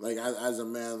as a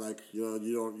man, like, you know,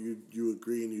 you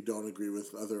agree and you don't agree with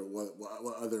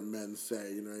what other men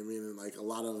say, you know what I mean? And like a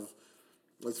lot of,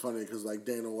 it's funny because like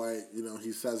Dana White, you know,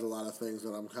 he says a lot of things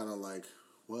that I'm kind of like,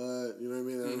 what? You know what I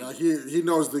mean? And like he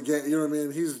knows the game, you know what I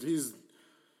mean? He's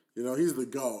you know, he's the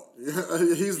GOAT.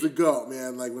 He's the GOAT,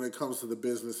 man, like when it comes to the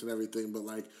business and everything. But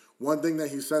like one thing that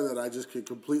he said that I just could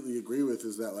completely agree with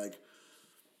is that like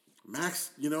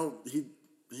Max, you know,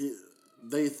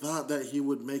 they thought that he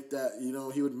would make that, you know,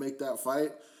 he would make that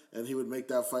fight and he would make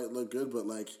that fight look good, but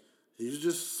like he's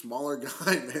just a smaller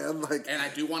guy, man. Like, and I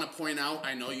do want to point out,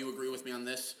 I know you agree with me on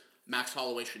this, Max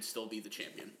Holloway should still be the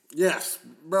champion. Yes,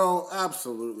 bro,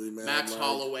 absolutely, man. Max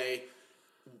Holloway,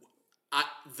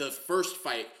 the first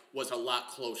fight was a lot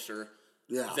closer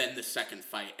than the second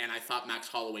fight, and I thought Max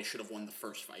Holloway should have won the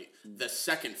first fight. The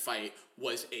second fight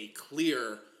was a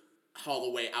clear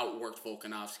Holloway outworked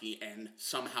Volkanovski, and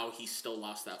somehow he still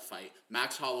lost that fight.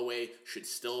 Max Holloway should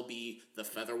still be the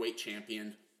featherweight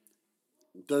champion.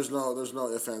 There's no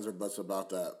ifs, ands, or buts about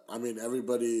that. I mean,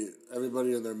 everybody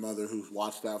and their mother who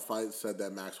watched that fight said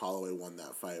that Max Holloway won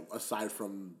that fight. Aside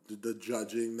from the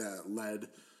judging that led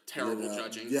terrible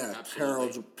judging, yeah,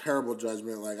 absolutely. terrible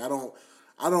judgment. Like I don't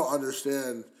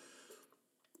understand.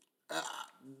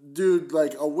 Dude,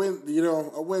 like a win, you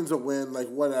know, a win's a win, like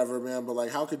whatever, man. But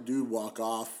like, how could dude walk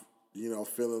off, you know,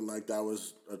 feeling like that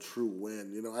was a true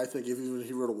win? You know, I think if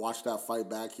he were to watch that fight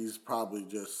back, he's probably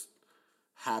just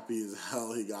happy as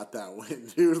hell he got that win,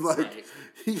 dude. Like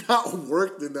he got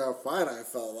worked in that fight. I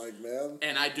felt like, man.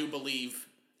 And I do believe,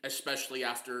 especially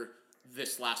after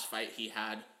this last fight he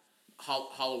had,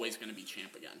 Holloway's going to be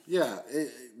champ again. Yeah,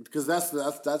 because that's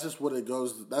just what it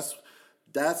goes.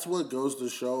 That's what goes to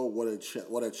show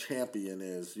what a champion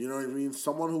is. You know what I mean?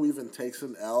 Someone who even takes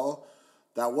an L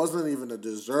that wasn't even a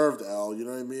deserved L. You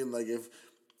know what I mean? Like if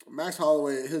Max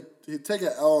Holloway he'd take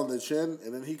an L on the chin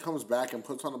and then he comes back and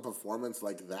puts on a performance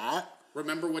like that.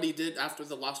 Remember what he did after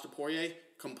the loss to Poirier?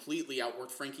 Completely outworked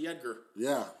Frankie Edgar.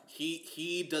 Yeah.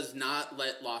 He does not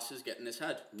let losses get in his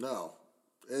head. No.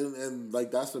 And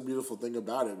like that's the beautiful thing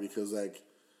about it because like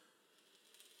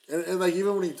and like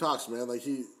even when he talks, man, like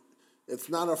it's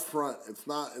not a front. It's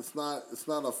not a,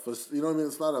 you know what I mean?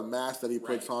 It's not a mask that he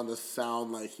puts on to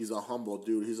sound like he's a humble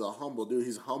dude. He's a humble dude.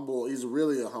 He's humble. He's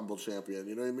really a humble champion.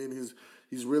 You know what I mean?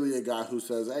 He's really a guy who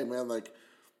says, hey man, like,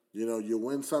 you know, you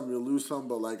win some, you lose some,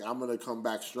 but like I'm going to come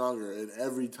back stronger. And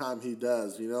every time he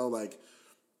does, you know, like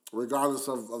regardless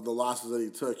of the losses that he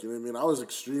took, you know what I mean? I was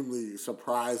extremely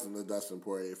surprised in the Dustin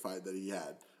Poirier fight that he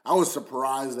had. I was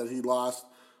surprised that he lost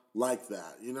like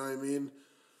that. You know what I mean?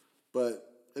 But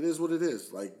it is what it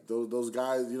is. Like those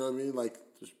guys, you know what I mean? Like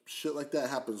just shit like that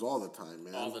happens all the time,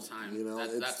 man. All the time. You know,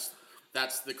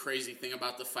 That's the crazy thing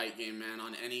about the fight game, man.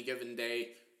 On any given day,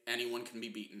 anyone can be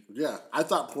beaten. Yeah, I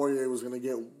thought Poirier was going to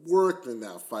get worked in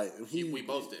that fight. And We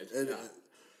both did. And, yeah.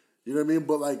 You know what I mean?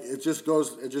 But like it just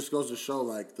goes to show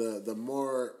like the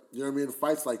more, you know what I mean,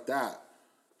 fights like that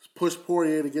push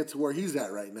Poirier to get to where he's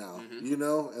at right now. Mm-hmm. You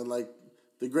know, and like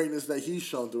the greatness that he's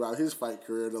shown throughout his fight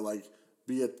career to like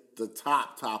be at the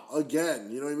top again.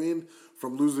 You know what I mean?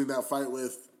 From losing that fight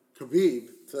with Khabib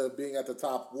to being at the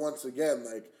top once again,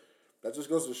 like that just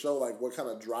goes to show like what kind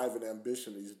of drive and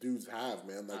ambition these dudes have,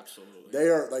 man. Like Absolutely. they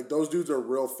are like those dudes are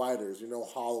real fighters. You know,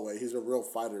 Holloway, he's a real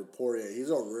fighter. Poirier,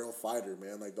 he's a real fighter,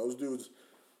 man. Like those dudes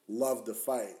love to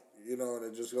fight, you know, and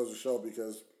it just goes to show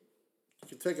because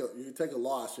you can take a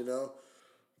loss, you know,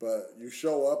 but you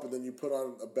show up and then you put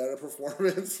on a better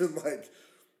performance and like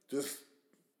just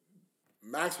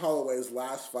Max Holloway's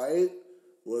last fight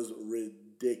was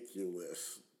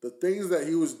ridiculous. The things that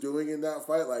he was doing in that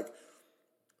fight, like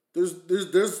there's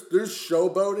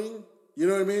showboating. You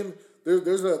know what I mean?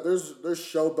 There's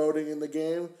showboating in the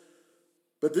game,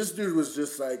 but this dude was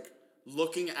just like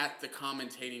looking at the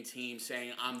commentating team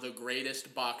saying, I'm the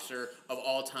greatest boxer of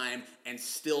all time, and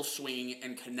still swinging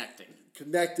and connecting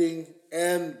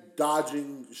and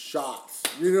dodging shots.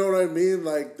 You know what I mean?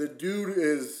 Like the dude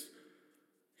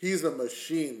he's a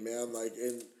machine, man. Like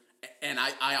and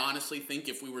I honestly think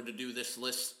if we were to do this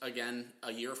list again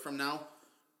a year from now,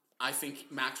 I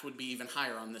think Max would be even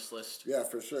higher on this list. Yeah,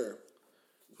 for sure.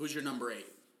 Who's your number 8?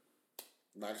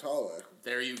 Max Holloway.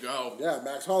 There you go. Yeah,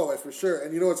 Max Holloway for sure.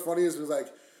 And you know what's funny is like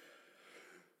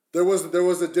there was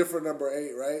a different number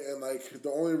 8, right? And like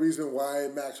the only reason why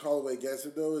Max Holloway gets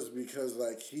it though is because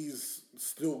like he's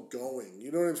still going.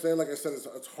 You know what I'm saying? Like I said,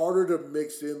 it's harder to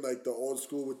mix in like the old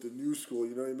school with the new school.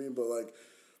 You know what I mean? But like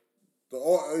you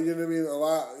know what I mean? A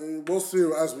lot. We'll see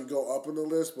as we go up in the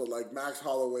list. But like Max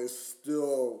Holloway's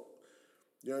still.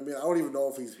 You know what I mean? I don't even know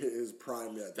if he's hit his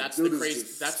prime yet. That's the crazy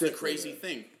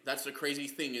thing. That's the crazy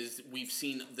thing is we've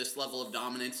seen this level of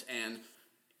dominance, and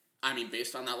I mean,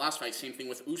 based on that last fight, same thing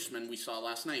with Usman we saw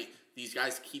last night. These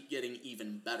guys keep getting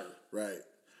even better. Right,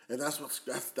 and that's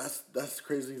the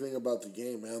crazy thing about the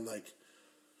game, man. Like,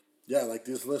 yeah, like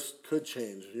this list could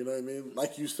change. You know what I mean?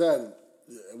 Like you said,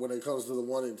 when it comes to the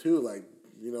 1 and 2, like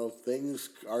you know, things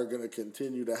are gonna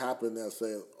continue to happen that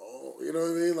say, oh, you know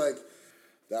what I mean, like.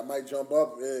 That might jump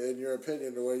up in your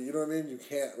opinion the way, you know what I mean? You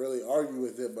can't really argue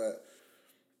with it, but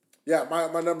yeah,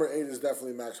 my number 8 is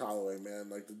definitely Max Holloway, man.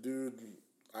 Like the dude,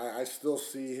 I still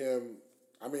see him.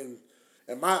 I mean,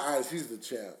 in my eyes, he's the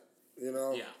champ. You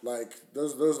know, yeah. Like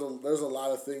there's a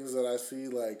lot of things that I see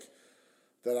like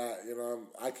that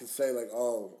I can say like,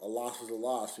 oh, a loss is a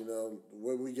loss. You know,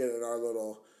 when we get in our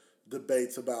little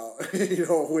debates about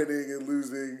winning and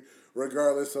losing.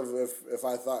 Regardless of if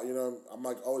I thought, I'm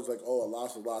like always like, oh, a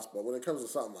loss is a loss. But when it comes to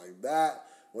something like that,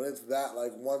 when it's that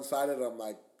like one-sided, I'm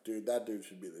like, dude, that dude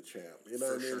should be the champ. You know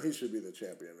what I mean? Sure. He should be the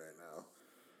champion right now.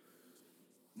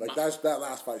 Like that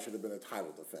last fight should have been a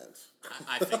title defense.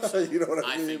 I think so. You know what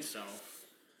I mean? I think so.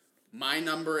 My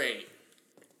number 8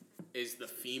 is the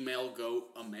female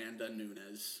GOAT, Amanda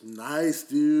Nunes. Nice,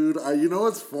 dude. You know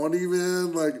what's funny,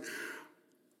 man? Like,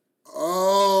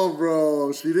 oh,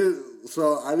 bro, she didn't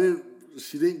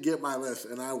get my list,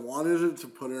 and I wanted to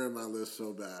put her in my list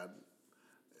so bad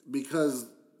because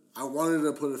I wanted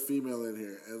to put a female in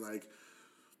here, and like,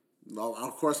 no,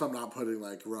 of course I'm not putting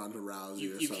like Ronda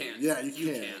Rousey or something. Can. Yeah, you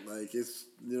can. Like it's,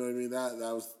 you know what I mean.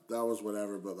 That was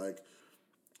whatever, but like,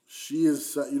 she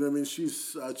is, you know what I mean.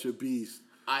 She's such a beast.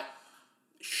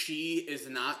 She is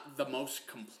not the most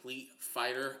complete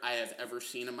fighter I have ever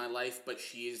seen in my life, but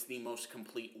she is the most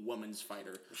complete woman's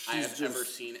fighter I have ever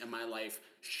seen in my life.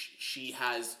 She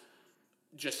has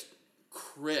just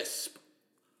crisp,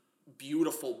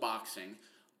 beautiful boxing,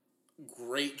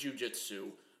 great jiu-jitsu,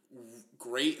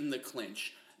 great in the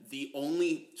clinch.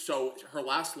 So her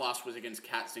last loss was against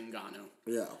Kat Zingano.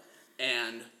 Yeah.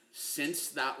 And since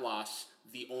that loss,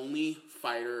 the only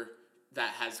fighter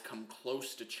that has come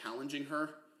close to challenging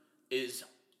her is,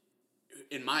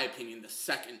 in my opinion, the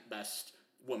second best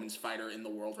women's fighter in the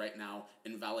world right now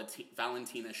in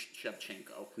Valentina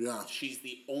Shevchenko. Yeah. She's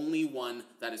the only one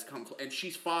that has come close. And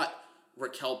she's fought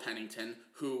Raquel Pennington,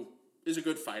 who is a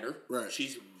good fighter. Right.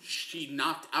 She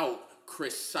knocked out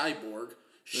Chris Cyborg.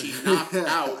 She knocked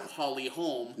out Holly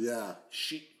Holm. Yeah.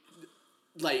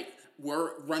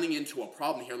 We're running into a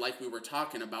problem here, like we were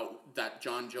talking about, that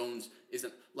John Jones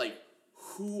isn't, like,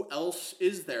 who else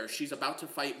is there? She's about to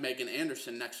fight Megan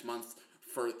Anderson next month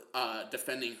for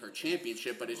defending her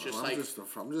championship, but it's just I'm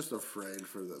just afraid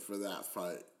for that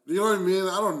fight. You know what I mean?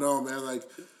 I don't know, man. Like,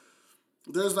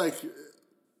 there's like,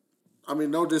 I mean,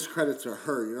 no discredit to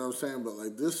her, you know what I'm saying? But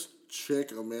like this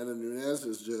chick, Amanda Nunes,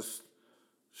 is just,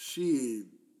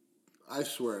 I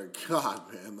swear to God,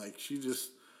 man, like, she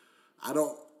just, I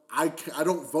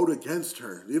don't vote against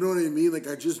her. You know what I mean? Like,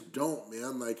 I just don't,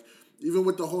 man. Like, even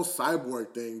with the whole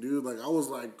cyborg thing, dude, like, I was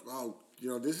like, oh,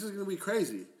 this is going to be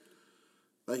crazy.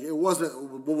 Like, it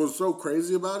wasn't, what was so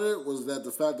crazy about it was that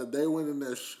the fact that they went in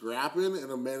there scrapping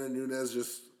and Amanda Nunes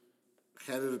just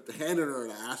handed her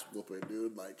an ass whooping,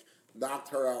 dude. Like, knocked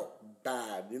her out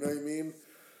bad. You know what I mean?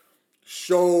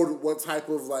 Showed what type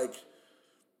of, like,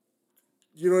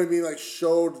 you know what I mean? Like,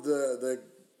 showed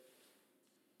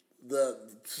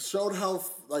showed how,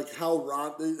 like, how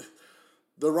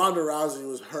the Ronda Rousey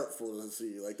was hurtful to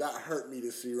see. Like, that hurt me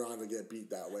to see Ronda get beat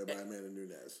that way by Amanda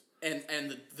Nunes.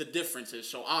 And the difference is,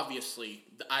 so obviously,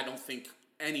 I don't think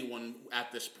anyone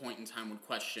at this point in time would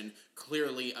question,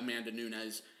 clearly Amanda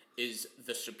Nunes is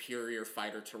the superior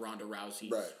fighter to Ronda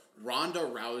Rousey. Right. Ronda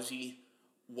Rousey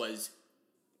was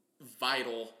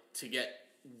vital to get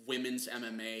women's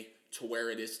MMA to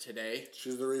where it is today.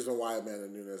 She's the reason why Amanda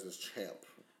Nunes is champ.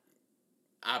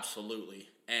 Absolutely.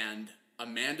 And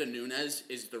Amanda Nunes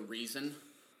is the reason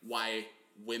why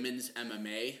women's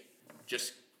MMA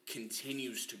just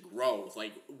continues to grow.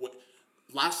 Like,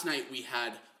 last night we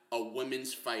had a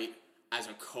women's fight as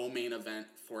a co-main event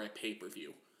for a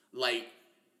pay-per-view. Like,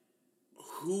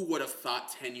 who would have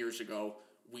thought 10 years ago,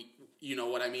 you know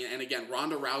what I mean? And again,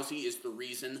 Ronda Rousey is the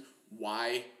reason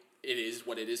why it is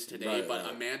what it is today, but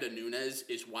Amanda Nunes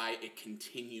is why it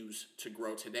continues to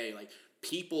grow today. Like,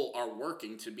 people are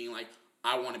working to be like,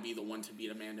 I want to be the one to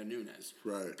beat Amanda Nunes.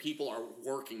 Right. People are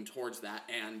working towards that,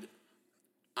 and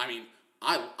I mean,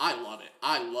 I love it.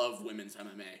 I love women's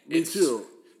MMA. Me too.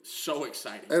 So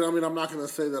exciting. And I mean, I'm not gonna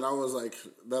say that I was like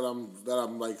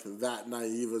I'm like that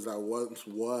naive as I once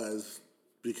was,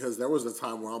 because there was a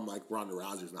time where I'm like, Ronda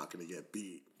Rousey's not gonna get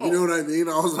beat. You know what I mean?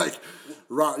 I was like,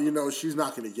 she's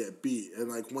not gonna get beat. And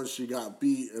like once she got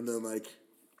beat, and then like,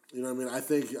 you know what I mean? I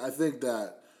think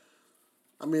that,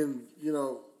 I mean,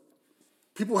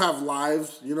 people have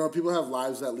lives. People have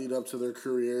lives that lead up to their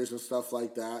careers and stuff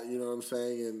like that. You know what I'm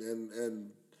saying?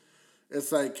 And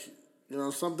it's like,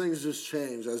 some things just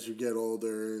change as you get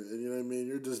older, and you know what I mean?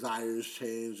 Your desires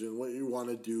change, and what you want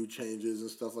to do changes and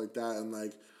stuff like that. And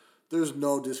like, there's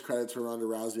no discredit to Ronda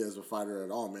Rousey as a fighter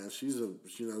at all, man. She's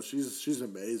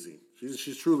amazing.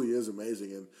 She truly is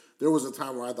amazing. And there was a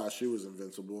time where I thought she was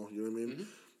invincible. You know what I mean?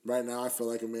 Mm-hmm. Right now, I feel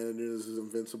like Amanda Nunes is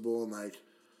invincible, and like,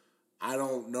 I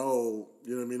don't know,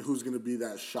 you know what I mean, who's going to be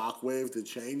that shockwave to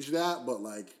change that, but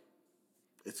like,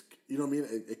 it's, you know what I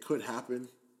mean? It could happen.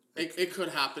 It could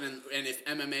happen, and if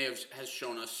MMA has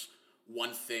shown us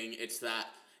one thing, it's that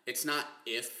it's not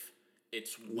if,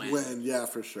 it's when. When, yeah,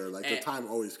 for sure. Like, the time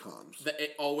always comes.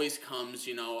 It always comes,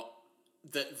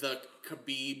 the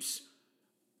Khabib's,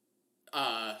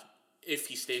 if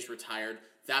he stays retired,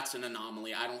 that's an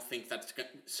anomaly. I don't think that's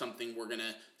something we're going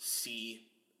to see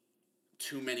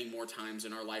too many more times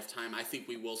in our lifetime. I think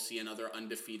we will see another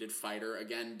undefeated fighter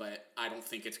again, but I don't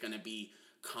think it's going to be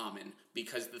common,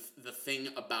 because the thing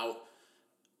about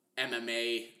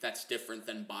MMA that's different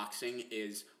than boxing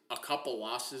is a couple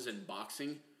losses in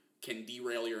boxing can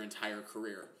derail your entire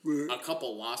career. A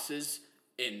couple losses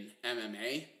in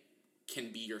MMA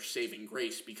can be your saving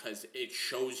grace, because it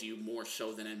shows you more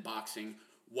so than in boxing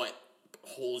what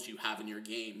holes you have in your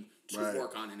game to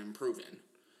work on and improve in.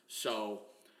 So,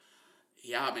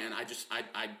 yeah, man,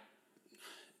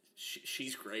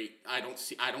 she's great. I don't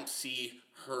see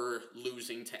her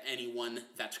losing to anyone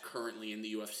that's currently in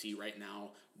the UFC right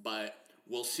now, but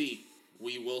we'll see.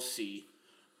 We will see.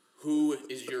 Who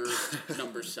is your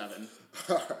number 7?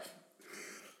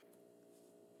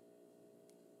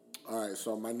 All right,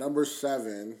 so my number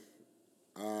 7,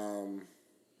 I'm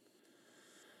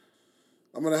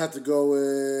going to have to go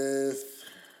with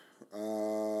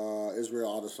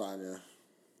Israel Adesanya.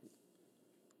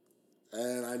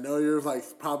 And I know you're like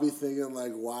probably thinking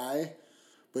like, why?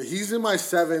 But he's in my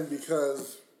 7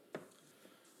 because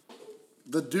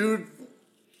the dude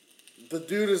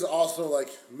is also like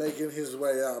making his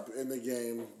way up in the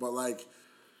game, but like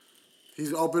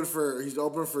he's open for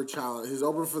challenge. He's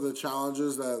open for the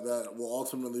challenges that will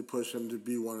ultimately push him to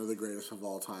be one of the greatest of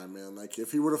all time, man. Like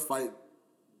if he were to fight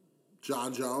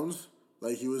John Jones,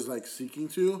 like he was like seeking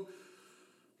to,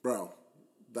 bro,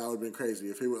 that would have been crazy.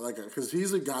 If he were like, because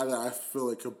he's a guy that I feel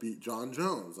like could beat John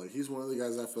Jones. Like he's one of the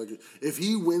guys I feel like if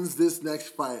he wins this next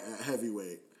fight at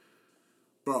heavyweight,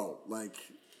 bro, like.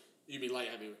 You mean light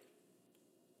heavyweight?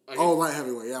 Light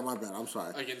heavyweight. Yeah, my bad. I'm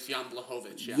sorry. Against Jan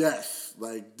Blachowicz, yeah. Yes,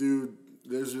 like, dude,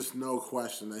 there's just no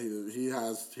question that he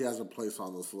has a place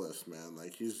on this list, man.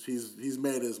 Like he's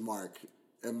made his mark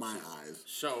in my eyes.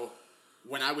 So,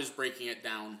 when I was breaking it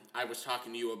down, I was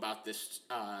talking to you about this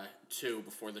too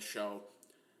before the show.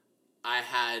 I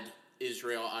had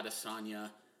Israel Adesanya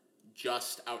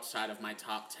just outside of my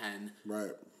top 10.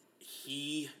 Right.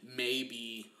 He may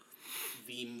be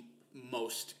the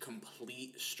most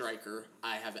complete striker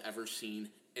I have ever seen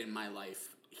in my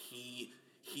life.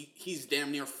 He's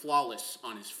damn near flawless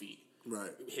on his feet.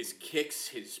 Right. His kicks,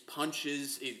 his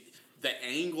punches, the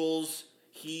angles,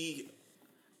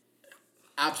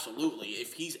 absolutely.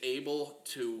 If he's able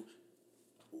to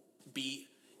beat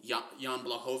Jan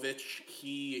Blachowicz,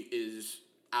 he is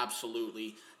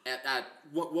absolutely at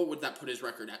what would that put his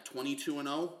record at?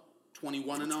 22-0?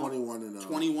 21-0? 21-0.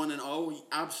 21-0,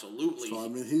 absolutely. So I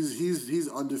mean, he's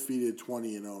undefeated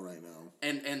 20-0 right now.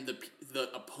 And the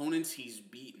opponents he's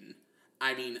beaten,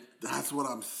 I mean, that's what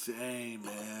I'm saying,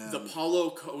 man. The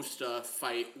Paulo Costa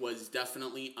fight was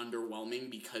definitely underwhelming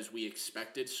because we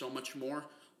expected so much more.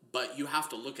 But you have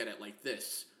to look at it like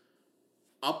this.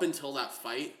 Up until that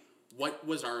fight, what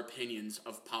was our opinions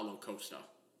of Paulo Costa?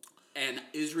 And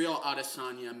Israel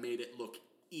Adesanya made it look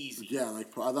easy. Yeah, like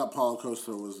I thought Paulo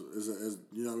Costa is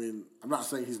you know what I mean? I'm not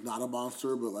saying he's not a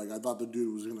monster, but like I thought the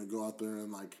dude was gonna go out there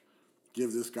and like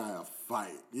give this guy a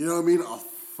fight. You know what I mean? A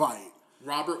fight.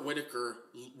 Robert Whittaker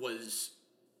was,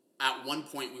 at one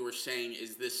point we were saying,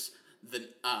 is this the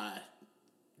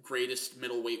greatest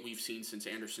middleweight we've seen since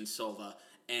Anderson Silva?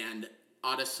 And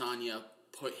Adesanya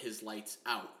put his lights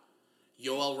out.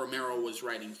 Yoel Romero was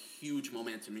riding huge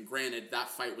momentum. And granted, that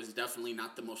fight was definitely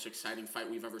not the most exciting fight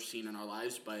we've ever seen in our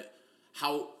lives, but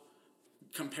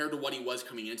compared to what he was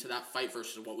coming into that fight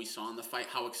versus what we saw in the fight,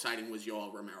 how exciting was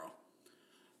Yoel Romero?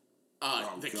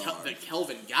 The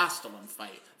Kelvin Gastelum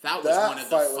fight. That was one of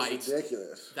the fights. Was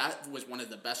ridiculous. That was one of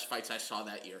the best fights I saw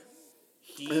that year.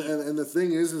 And the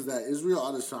thing is that Israel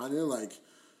Adesanya, like,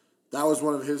 that was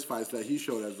one of his fights that he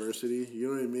showed adversity. You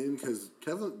know what I mean? Because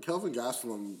Kelvin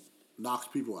Gastelum knocks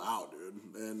people out,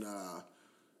 dude. And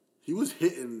he was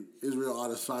hitting Israel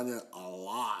Adesanya a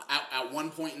lot. At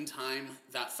one point in time,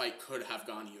 that fight could have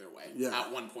gone either way. Yeah.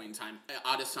 At one point in time.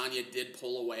 Adesanya did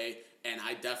pull away, and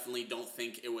I definitely don't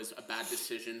think it was a bad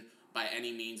decision by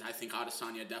any means. I think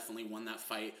Adesanya definitely won that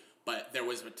fight, but there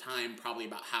was a time probably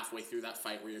about halfway through that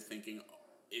fight where you're thinking,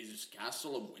 is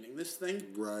Gastelum winning this thing?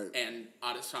 Right. And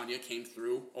Adesanya came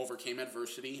through, overcame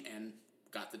adversity, and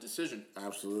got the decision.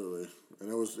 Absolutely. And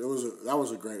that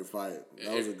was a great fight.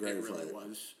 That was a great fight. It really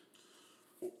was.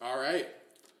 All right.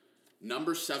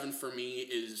 Number 7 for me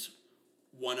is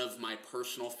one of my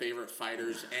personal favorite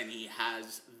fighters, and he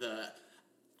has the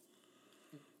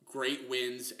great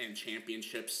wins and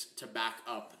championships to back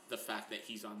up the fact that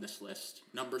he's on this list.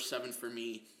 Number 7 for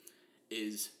me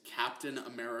is Captain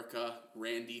America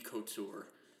Randy Couture.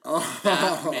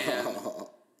 That man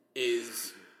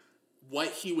is what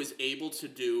he was able to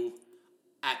do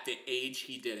at the age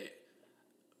he did it.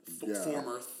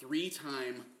 Former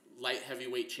 3-time light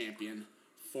heavyweight champion,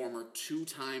 former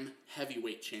 2-time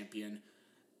heavyweight champion.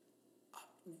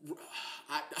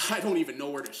 I don't even know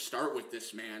where to start with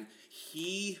this man.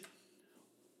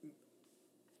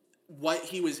 What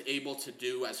he was able to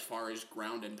do as far as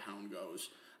ground and pound goes.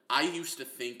 I used to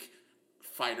think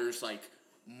fighters like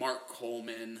Mark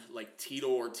Coleman, like Tito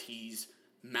Ortiz,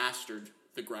 mastered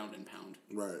the ground and pound.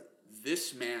 Right.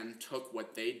 This man took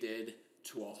what they did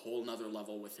to a whole nother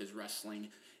level with his wrestling.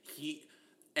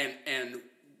 And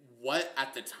what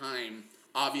at the time,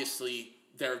 obviously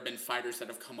there have been fighters that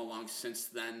have come along since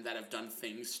then that have done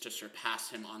things to surpass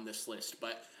him on this list.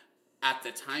 But at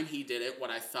the time he did it, what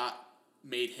I thought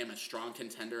made him a strong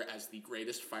contender as the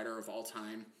greatest fighter of all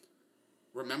time.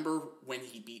 Remember when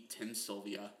he beat Tim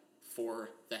Sylvia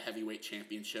for the heavyweight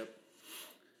championship?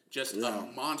 Just a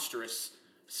monstrous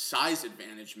size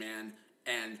advantage, man.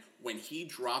 And when he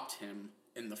dropped him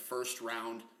in the first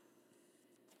round,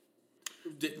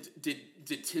 did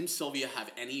Tim Sylvia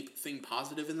have anything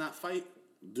positive in that fight?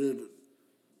 Dude,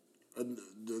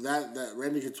 that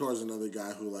Randy Couture is another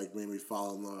guy who like made me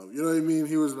fall in love. You know what I mean?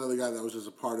 He was another guy that was just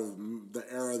a part of the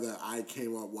era that I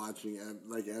came up watching,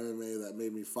 like MMA, that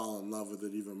made me fall in love with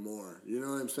it even more. You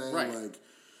know what I'm saying? Right. Like,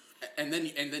 and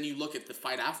then you look at the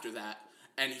fight after that,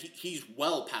 and he's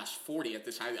well past 40 at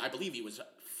this time. I believe he was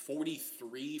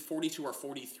 42 or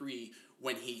 43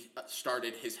 when he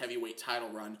started his heavyweight title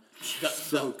run.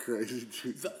 Crazy,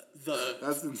 dude.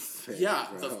 That's insane. Yeah,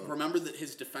 remember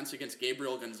his defense against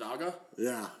Gabriel Gonzaga?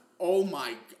 Yeah. Oh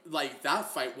my, like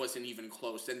that fight wasn't even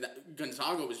close, and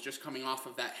Gonzaga was just coming off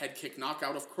of that head kick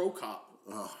knockout of Crow Cop.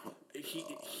 Oh,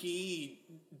 he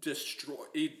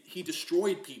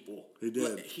destroyed people. He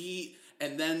did.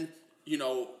 And then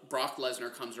Brock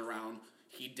Lesnar comes around.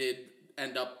 He did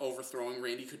end up overthrowing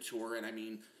Randy Couture, and I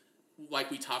mean,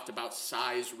 like we talked about,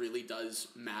 size really does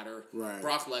matter. Right.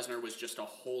 Brock Lesnar was just a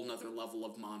whole nother level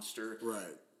of monster.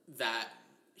 Right. That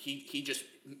he just,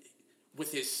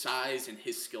 with his size and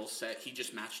his skill set, he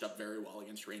just matched up very well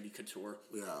against Randy Couture.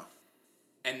 Yeah.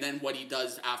 And then what he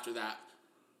does after that,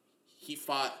 he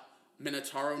fought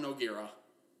Minotauro Nogueira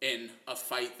in a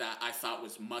fight that I thought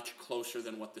was much closer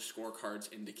than what the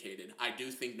scorecards indicated. I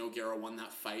do think Nogueira won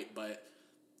that fight, but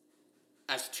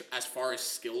as far as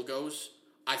skill goes,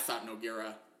 I thought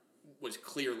Nogueira was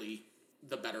clearly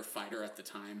the better fighter at the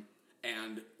time,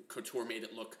 and Couture made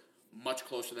it look much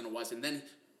closer than it was. And then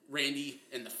Randy,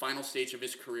 in the final stage of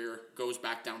his career, goes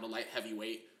back down to light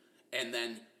heavyweight, and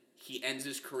then he ends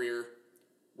his career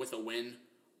with a win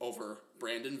over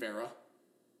Brandon Vera,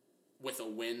 with a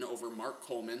win over Mark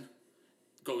Coleman,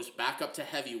 goes back up to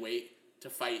heavyweight to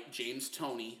fight James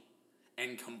Toney,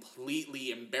 and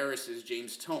completely embarrasses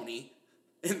James Toney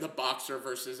in the boxer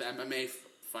versus MMA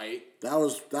fight. That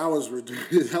was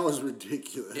ridiculous. That was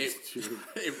ridiculous.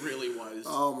 It really was.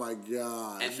 Oh my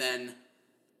god! And then,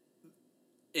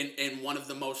 in one of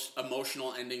the most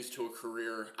emotional endings to a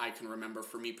career I can remember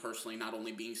for me personally, not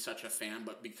only being such a fan,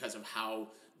 but because of how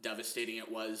devastating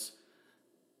it was,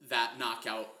 that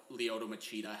knockout Lyoto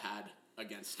Machida had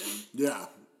against him. Yeah.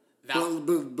 But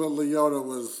Lyoto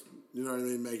was, you know what I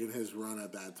mean, making his run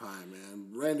at that time, man.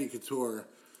 Randy Couture,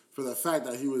 for the fact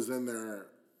that he was in there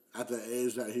at the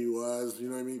age that he was, you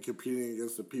know what I mean, competing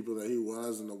against the people that he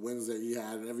was and the wins that he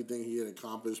had and everything he had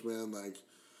accomplished, man, like,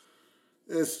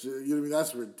 it's, you know what I mean,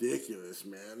 that's ridiculous,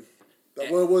 man.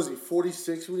 What was he,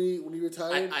 46 when he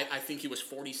retired? I think he was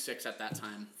 46 at that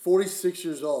time. 46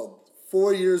 years old.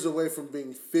 4 years away from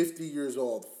being 50 years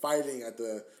old, fighting at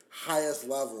the highest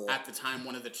level. At the time,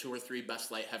 one of the 2 or 3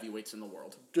 best light heavyweights in the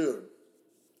world. Dude,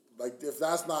 like, if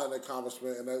that's not an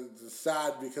accomplishment, and it's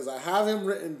sad because I have him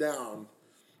written down,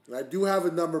 and I do have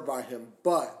a number by him,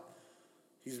 but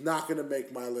he's not going to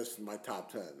make my list in my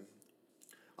top 10.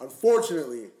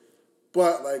 Unfortunately,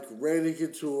 but, like, Randy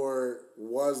Couture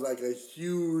was, like, a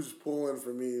huge pull-in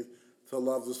for me to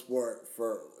love the sport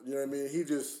for, you know what I mean? He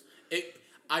just...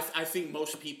 I think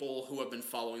most people who have been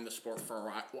following the sport for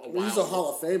a while... He's a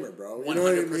Hall of Famer, bro. You 100%. know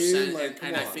what I mean? Like,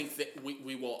 and I think that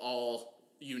we will all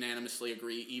unanimously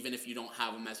agree, even if you don't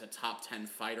have him as a top 10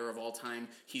 fighter of all time,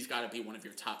 he's got to be one of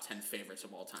your top 10 favorites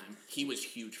of all time. He was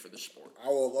huge for the sport. I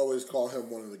will always call him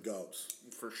one of the GOATs.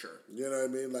 For sure. You know what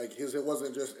I mean? Like, it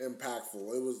wasn't just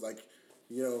impactful. It was like,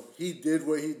 you know, he did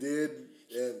what he did,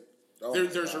 and...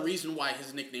 There's a reason why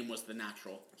his nickname was The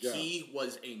Natural. Yeah. He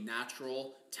was a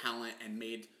natural talent and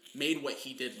made what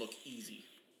he did look easy.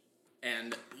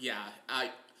 And, yeah,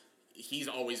 he's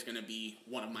always going to be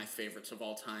one of my favorites of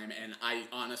all time. And I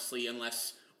honestly,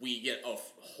 unless we get a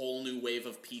whole new wave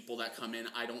of people that come in,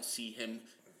 I don't see him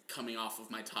coming off of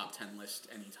my top 10 list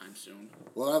anytime soon.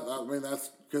 Well, I mean,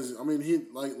 that's because, I mean, he,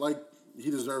 like he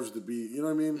deserves to be, you know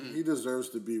what I mean? Mm. He deserves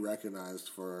to be recognized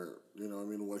for, you know what I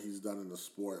mean, what he's done in the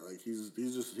sport. Like, he's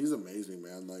amazing,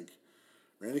 man. Like,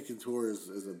 Randy Couture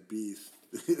is a beast.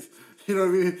 You know what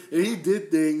I mean? And he did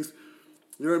things,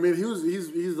 you know what I mean?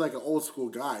 He's like an old school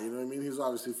guy, you know what I mean? He's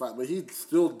obviously fine, but he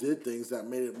still did things that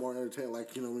made it more entertaining,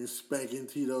 like, you know, when he's spanking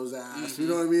Tito's ass, you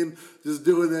know what I mean? Just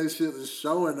doing that shit, just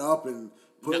showing up and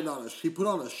he put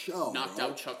on a show. Knocked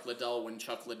out Chuck Liddell when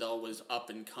Chuck Liddell was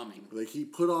up and coming. Like, he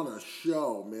put on a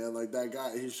show, man. Like, that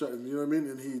guy, he showed, you know what I mean?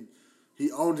 And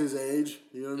he owned his age.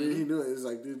 You know what I mean? He knew it. It's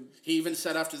like, dude. He even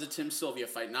said after the Tim Sylvia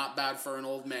fight, not bad for an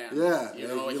old man. Yeah.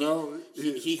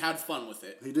 He had fun with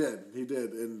it. He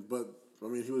did. But, I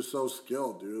mean, he was so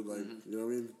skilled, dude. Like, you know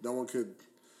what I mean? No one could,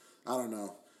 I don't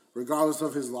know. Regardless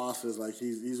of his losses, like,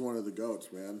 he's one of the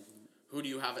GOATs, man. Who do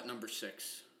you have at number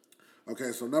 6?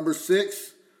 Okay, so number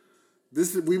 6,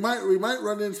 we might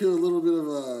run into a little bit of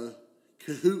a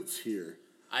cahoots here.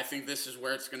 I think this is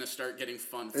where it's going to start getting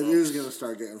fun, folks. It is going to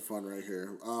start getting fun right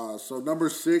here. So number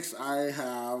 6, I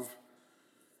have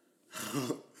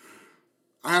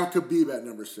Khabib at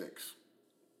number 6.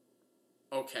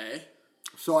 Okay.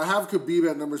 So I have Khabib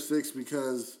at number 6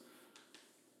 because,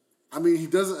 I mean, he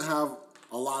doesn't have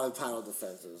a lot of title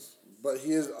defenses, but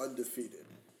he is undefeated.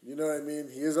 You know what I mean?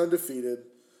 He is undefeated.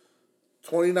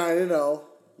 29-0,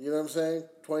 you know what I'm saying?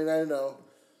 29-0.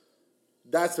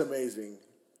 That's amazing.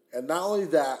 And not only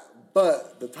that,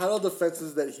 but the title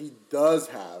defenses that he does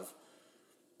have,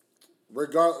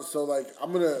 regardless. So, like,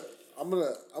 I'm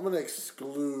gonna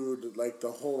exclude, like,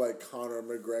 the whole, like, Conor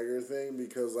McGregor thing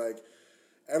because, like,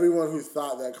 everyone who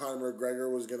thought that Conor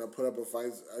McGregor was gonna put up a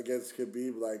fight against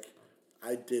Khabib, like,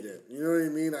 I didn't. You know what I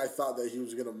mean? I thought that he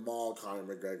was gonna maul Conor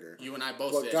McGregor. You and I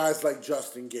both did. did. But guys like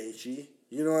Justin Gaethje,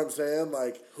 you know what I'm saying?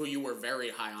 Like, who you were very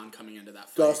high on coming into that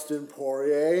fight. Dustin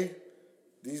Poirier.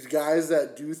 these guys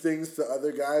that do things to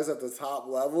other guys at the top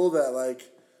level that, like,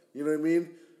 you know what I mean?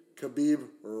 Khabib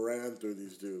ran through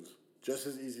these dudes just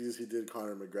as easy as he did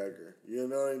Conor McGregor. You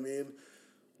know what I mean?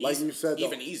 Like you said,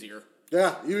 even easier.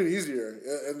 Yeah, even easier.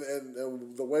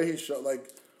 And the way he showed, like,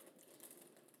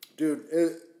 dude,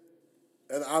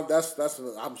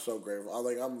 I'm so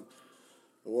grateful.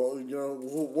 Well, you know,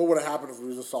 what would have happened if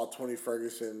we just saw Tony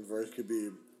Ferguson versus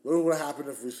Khabib? What would have happened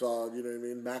if we saw, you know what I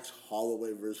mean, Max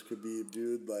Holloway versus Khabib,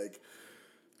 dude? Like,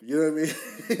 you know what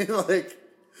I mean? Like,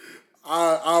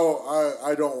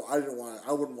 I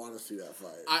wouldn't want to see that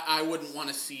fight. I wouldn't want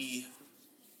to see.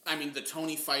 I mean, the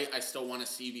Tony fight, I still want to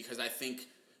see because I think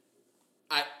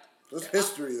there's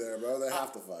history there, bro. They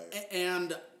have to fight.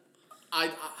 And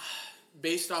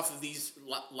based off of these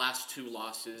last two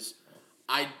losses,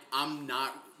 I'm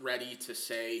not ready to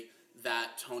say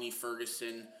that Tony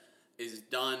Ferguson is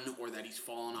done or that he's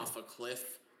fallen off a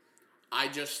cliff.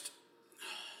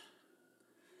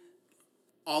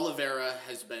 Oliveira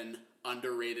has been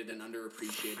underrated and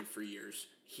underappreciated for years.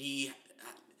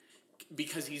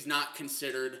 Because he's not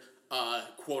considered a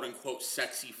quote-unquote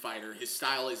sexy fighter. His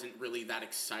style isn't really that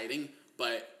exciting,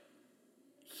 but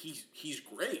he's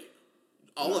great.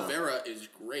 Oliveira is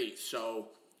great. So,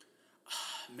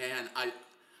 man,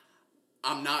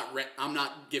 I'm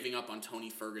not giving up on Tony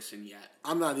Ferguson yet.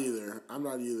 I'm not either.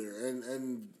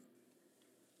 And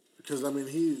because, I mean,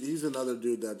 he's another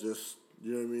dude that just,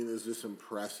 you know what I mean, is just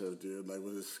impressive, dude, like,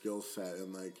 with his skill set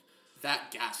and, like,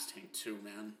 that gas tank too,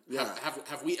 man. Yeah.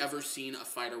 Have we ever seen a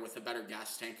fighter with a better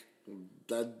gas tank?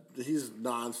 That he's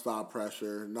nonstop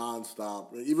pressure,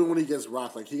 nonstop. Even when he gets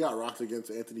rocked, like he got rocked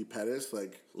against Anthony Pettis,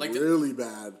 like really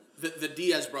bad. The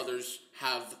Diaz brothers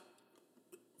have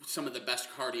some of the best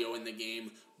cardio in the game,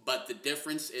 but the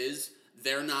difference is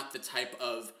they're not the type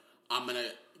of I'm gonna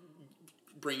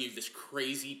bring you this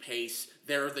crazy pace.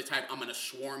 They're the type I'm gonna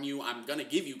swarm you. I'm gonna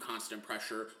give you constant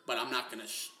pressure, but I'm not gonna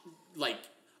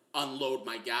unload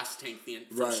my gas tank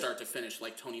from start to finish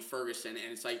like Tony Ferguson.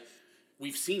 And it's like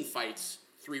we've seen fights,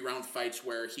 3-round fights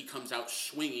where he comes out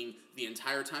swinging the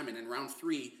entire time, and in round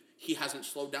 3 he hasn't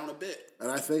slowed down a bit.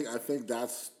 And I think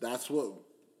that's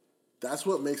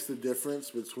what makes the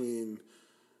difference between,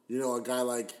 you know, a guy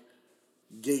like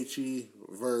Gaethje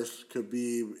versus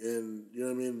Khabib, and you know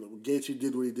what I mean. Gaethje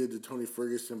did what he did to Tony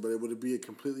Ferguson, but it would be a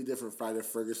completely different fight if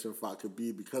Ferguson fought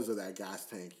Khabib because of that gas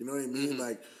tank. You know what I mean? Mm-hmm.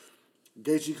 Like,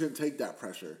 Gaethje couldn't take that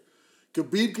pressure.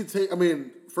 Khabib could take. I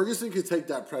mean, Ferguson could take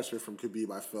that pressure from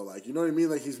Khabib. I feel like, you know what I mean.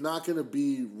 Like, he's not gonna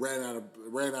be ran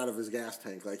out of his gas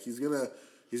tank. Like, he's gonna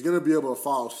be able to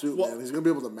follow suit, man. He's gonna be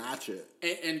able to match it.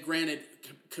 And granted,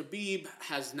 Khabib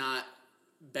has not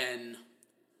been.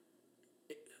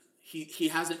 He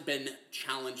hasn't been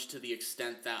challenged to the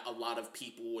extent that a lot of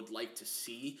people would like to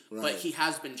see, but he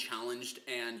has been challenged.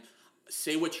 And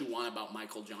say what you want about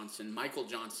Michael Johnson. Michael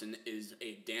Johnson is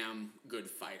a damn good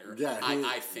fighter,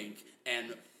 I think.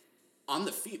 And on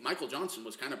the feet, Michael Johnson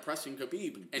was kind of pressing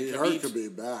Khabib. And he hurt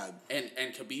Khabib bad.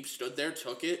 And Khabib stood there,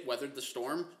 took it, weathered the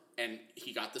storm, and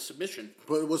he got the submission.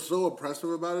 But what's so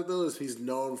impressive about it, though, is he's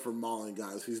known for mauling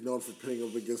guys. He's known for putting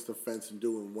them against the fence and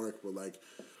doing work, but, like,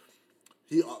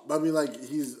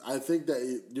 I think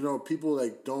that, you know, people,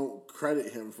 like, don't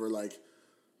credit him for, like,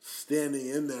 standing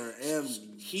in there and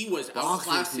he was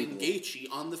outclassing Gaethje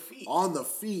on the feet. On the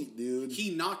feet, dude.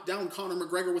 He knocked down Conor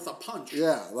McGregor with a punch.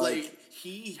 Yeah, like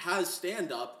he has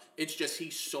stand up. It's just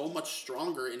he's so much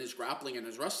stronger in his grappling and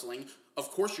his wrestling. Of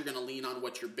course, you're going to lean on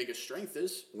what your biggest strength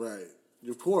is. Right,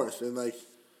 of course, and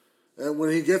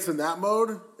when he gets in that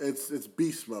mode, it's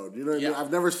beast mode. You know what I mean?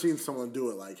 I've never seen someone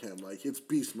do it like him. Like, it's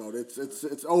beast mode.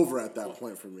 It's over at that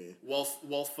point for me. Well,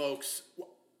 folks.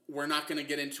 We're not going to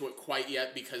get into it quite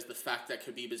yet because the fact that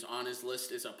Khabib is on his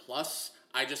list is a plus.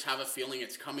 I just have a feeling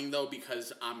it's coming, though,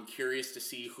 because I'm curious to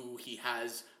see who he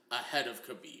has ahead of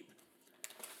Khabib.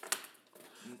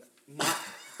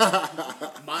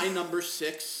 My number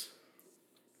 6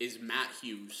 is Matt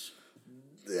Hughes.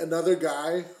 Another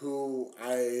guy who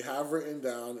I have written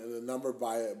down and a number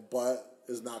by it, but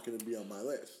is not going to be on my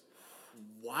list.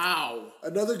 Wow.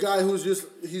 Another guy who's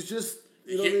he's just...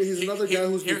 You know what I mean? He's another guy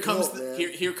who's the GOAT, man.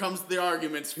 Here comes the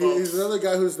arguments, folks. He's another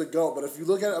guy who's the GOAT. But if you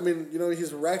look at, I mean, you know,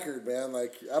 his record, man,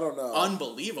 like, I don't know.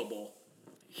 Unbelievable.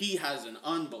 He has an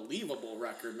unbelievable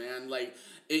record, man. Like,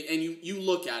 and you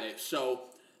look at it. So,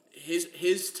 his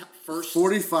first...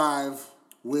 45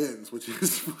 wins, which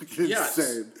is fucking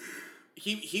insane.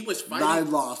 He was fighting...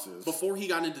 9 losses. Before he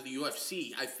got into the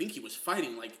UFC, I think he was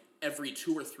fighting, like, every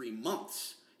 2 or 3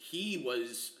 months. He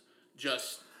was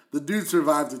just... The dude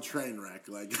survived a train wreck.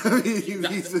 Like, I mean,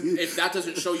 if that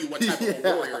doesn't show you what type of a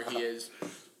warrior he is,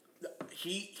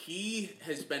 He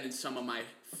has been in some of my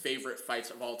favorite fights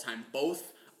of all time.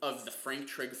 Both of the Frank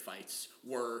Trigg fights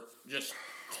were just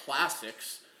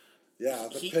classics. Yeah,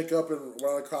 the pick up and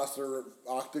run across the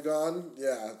octagon.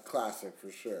 Yeah, classic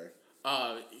for sure.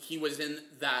 He was in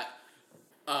that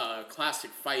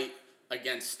classic fight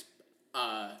against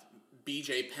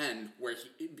BJ Penn, where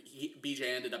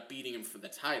BJ ended up beating him for the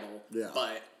title. Yeah.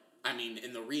 But, I mean,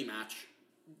 in the rematch,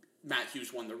 Matt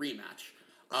Hughes won the rematch.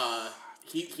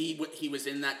 He was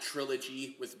in that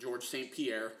trilogy with George St.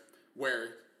 Pierre, where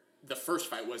the first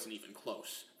fight wasn't even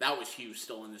close. That was Hughes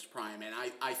still in his prime, and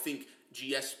I think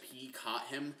GSP caught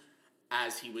him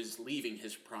as he was leaving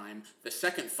his prime. The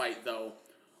second fight, though,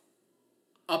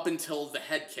 up until the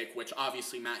head kick, which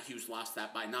obviously Matt Hughes lost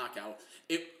that by knockout,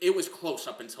 it was close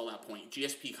up until that point.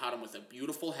 GSP caught him with a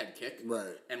beautiful head kick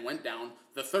and went down.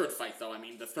 The third fight, though,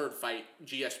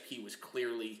 GSP was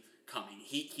clearly coming.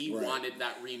 He wanted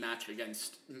that rematch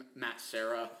against Matt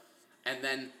Serra. And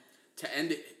then to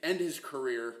end his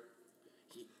career,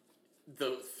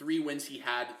 the 3 wins he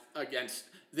had against...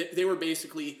 They were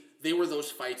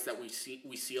those fights that we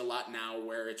see a lot now,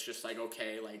 where it's just like,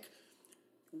 okay, like,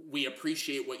 we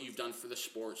appreciate what you've done for the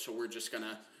sport, so we're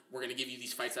gonna give you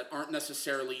these fights that aren't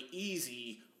necessarily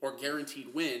easy or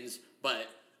guaranteed wins, but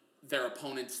they're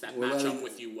opponents that match up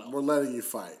with you well. We're letting you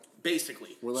fight.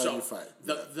 Basically. We're letting you fight.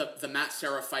 The Matt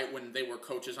Serra fight when they were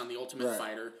coaches on The Ultimate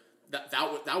Fighter,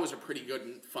 that was a pretty good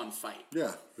and fun fight.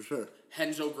 Yeah, for sure.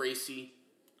 Renzo Gracie,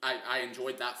 I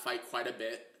enjoyed that fight quite a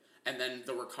bit. And then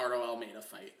the Ricardo Almeida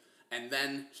fight. And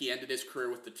then he ended his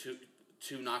career with the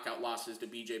two knockout losses to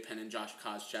BJ Penn and Josh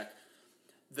Koscheck.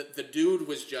 The dude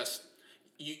was just...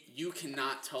 You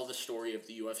cannot tell the story of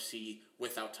the UFC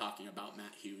without talking about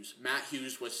Matt Hughes. Matt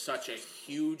Hughes was such a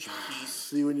huge piece.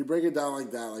 See, when you break it down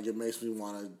like that, like, it makes me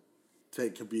want to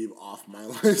take Khabib off my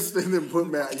list and then put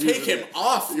Matt Hughes Take him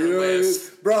off your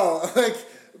list. Bro, like,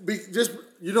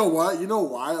 you know what? You know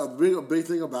why? A big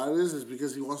thing about it is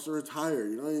because he wants to retire.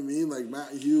 You know what I mean? Like,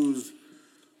 Matt Hughes,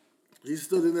 he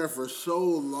stood in there for so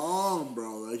long,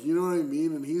 bro. Like, you know what I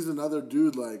mean? And he's another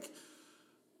dude, like...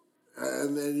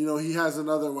 And then, you know, he has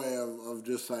another way of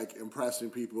just, like, impressing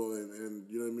people. And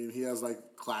you know what I mean? He has,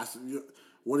 like, classic...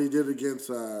 what he did against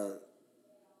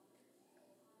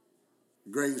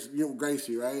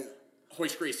Gracie, right?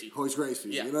 Royce Gracie.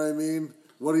 Yeah. You know what I mean?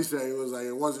 What he say? He was like,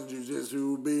 it wasn't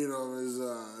jiu-jitsu, being on his,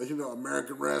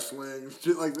 American wrestling.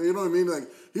 Shit like that. You know what I mean? Like,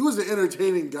 he was an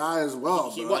entertaining guy as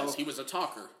well, He was. He was a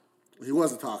talker. He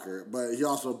was a talker, but he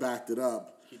also backed it up.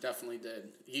 He definitely did.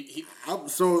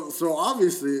 So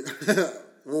obviously,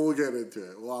 we'll get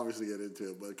into it. We'll obviously get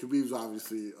into it. But Khabib's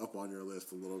obviously up on your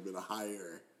list a little bit, a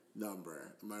higher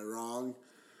number. Am I wrong?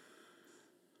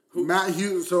 Who? Matt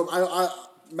Hughes. So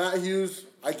Matt Hughes,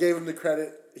 I gave him the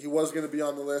credit. He was going to be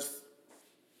on the list.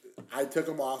 I took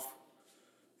him off.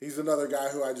 He's another guy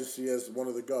who I just see as one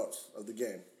of the GOATs of the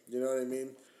game. You know what I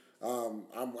mean?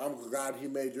 I'm glad he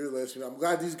made your list. You know, I'm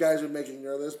glad these guys are making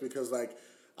your list because, like,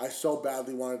 I so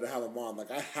badly wanted to have them on. Like,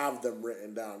 I have them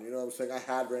written down. You know what I'm saying? I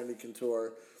had Randy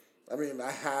Couture. I mean, I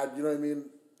had, you know what I mean?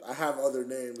 I have other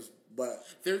names, but...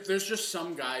 There's just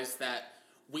some guys that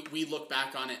we look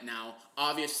back on it now.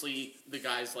 Obviously, the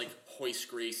guys like Royce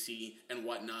Gracie and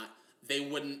whatnot, they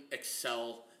wouldn't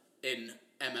excel in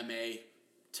MMA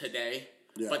today.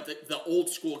 Yeah. But the old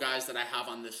school guys that I have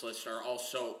on this list are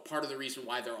also... Part of the reason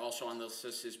why they're also on this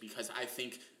list is because I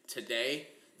think today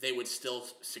they would still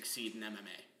succeed in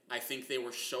MMA. I think they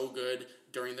were so good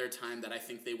during their time that I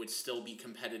think they would still be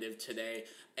competitive today.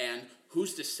 And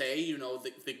who's to say, you know,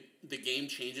 the game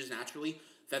changes naturally,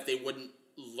 that they wouldn't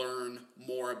learn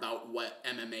more about what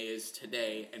MMA is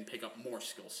today and pick up more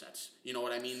skill sets. You know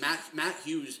what I mean? Matt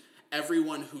Hughes,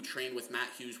 everyone who trained with Matt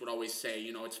Hughes would always say,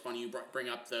 you know, it's funny you bring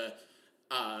up the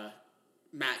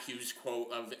Matt Hughes quote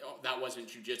of, that wasn't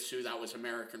jiu-jitsu, that was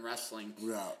American wrestling.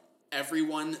 Yeah.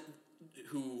 Everyone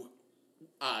who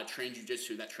trained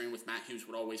jiu-jitsu, that trained with Matt Hughes,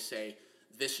 would always say,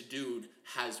 this dude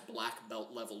has black belt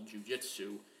level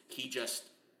jiu-jitsu. He just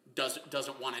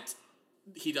doesn't want it.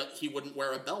 He wouldn't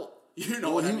wear a belt. You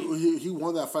know what I mean? He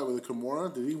won that fight with a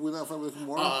Kimura. Did he win that fight with a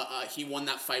Kimura? He won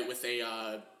that fight with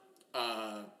a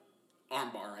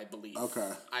armbar, I believe.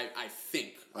 Okay. I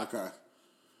think. Okay.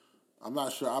 I'm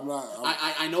not sure.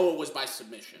 I know it was by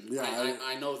submission. Yeah.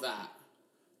 I know that.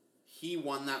 He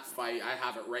won that fight. I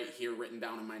have it right here written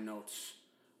down in my notes.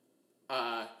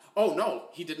 Oh, no.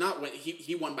 He did not win.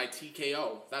 He won by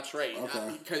TKO. That's right.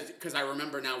 Okay. Because I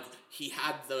remember now, he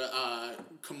had the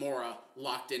Kimura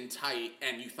locked in tight,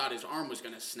 and you thought his arm was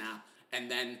going to snap. And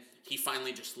then he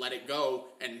finally just let it go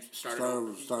and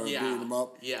started beating him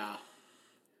up. Yeah.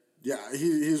 Yeah,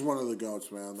 he's one of the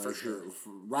GOATs, man. For sure.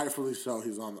 Rightfully so,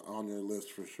 he's on your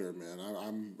list for sure, man.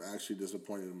 I'm actually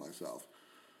disappointed in myself.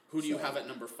 Who do you have at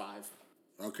number 5?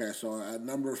 Okay, so at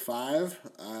number 5,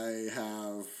 I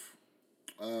have,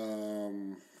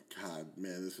 God,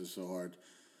 man, this is so hard.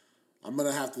 I'm going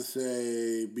to have to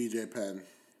say BJ Penn.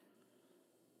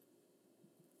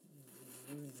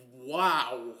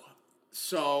 Wow.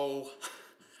 So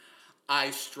I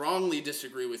strongly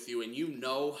disagree with you, and you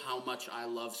know how much I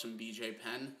love some BJ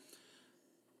Penn.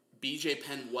 BJ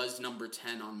Penn was number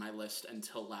 10 on my list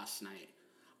until last night.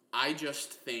 I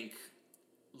just think,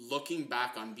 looking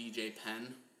back on BJ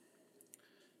Penn,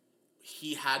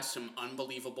 he had some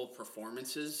unbelievable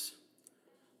performances,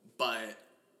 but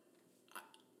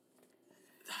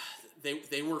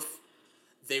they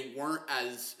weren't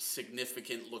as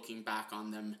significant looking back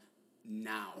on them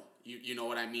now. You know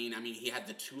what I mean? I mean, he had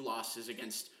the 2 losses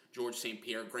against George St.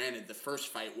 Pierre. Granted, the first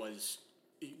fight was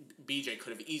BJ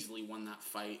could have easily won that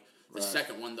fight. The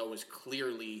second one, though, was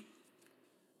clearly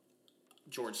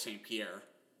George St. Pierre.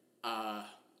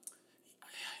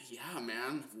 Yeah,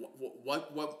 man.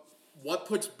 What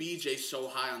puts BJ so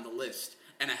high on the list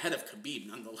and ahead of Khabib,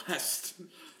 nonetheless?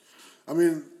 I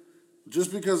mean,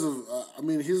 just because of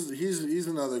he's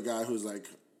another guy who's like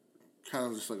kind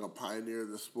of just like a pioneer of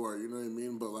the sport. You know what I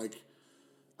mean? But like,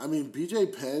 I mean,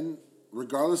 BJ Penn,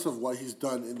 regardless of what he's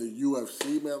done in the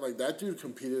UFC, man, like that dude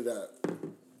competed at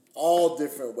all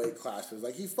different weight classes.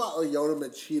 Like he fought Lyoto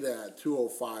Machida at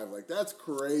 205. Like that's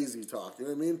crazy talk. You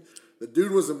know what I mean? The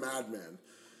dude was a madman.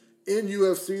 In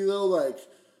UFC though, like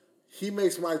he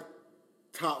makes my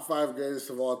top 5 greatest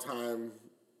of all time.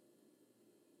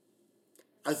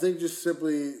 I think just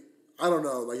simply, I don't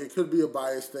know, like it could be a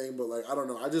biased thing, but like I don't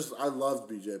know. I love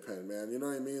BJ Penn, man. You know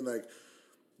what I mean? Like,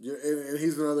 and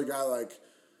he's another guy like.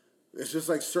 It's just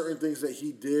like certain things that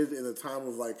he did in the time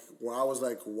of like when I was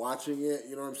like watching it.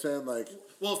 You know what I'm saying? Like,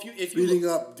 well, if you beating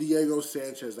up Diego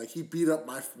Sanchez, like he beat up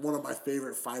one of my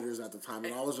favorite fighters at the time,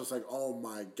 and I was just like, oh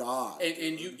my god.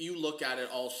 And you look at it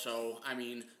also. I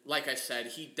mean, like I said,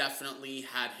 he definitely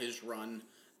had his run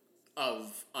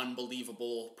of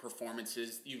unbelievable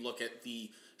performances. You look at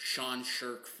the Sean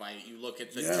Shirk fight. You look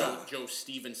at the Joe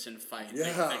Stevenson fight.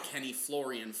 The Kenny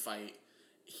Florian fight.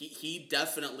 He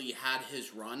definitely had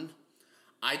his run.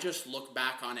 I just look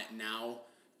back on it now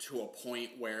to a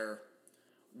point where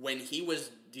when he was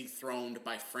dethroned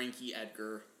by Frankie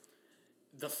Edgar,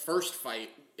 the first fight,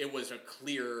 it was a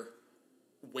clear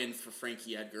win for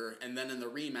Frankie Edgar. And then in the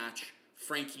rematch,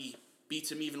 Frankie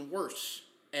beats him even worse.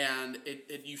 And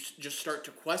you just start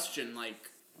to question, like,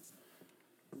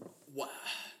 what?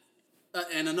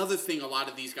 And another thing a lot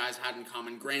of these guys had in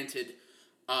common, granted,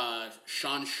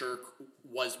 Sean Shirk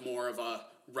was more of a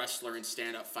wrestler and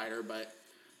stand-up fighter, but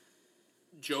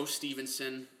Joe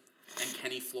Stevenson and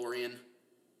Kenny Florian,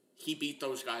 he beat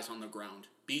those guys on the ground.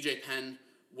 BJ Penn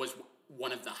was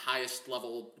one of the highest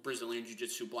level Brazilian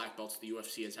Jiu-Jitsu black belts the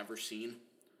UFC has ever seen.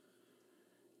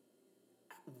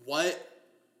 I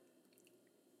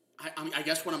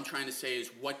guess what I'm trying to say is,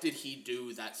 what did he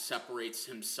do that separates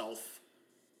himself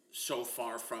so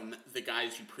far from the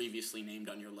guys you previously named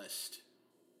on your list?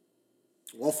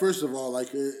 Well, first of all, like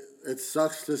it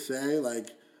sucks to say like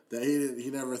that he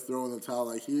never threw in the towel.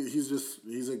 Like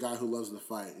he's a guy who loves to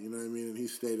fight. You know what I mean? And he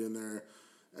stayed in there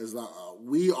as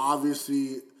we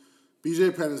obviously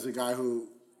BJ Penn is a guy who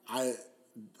I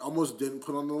almost didn't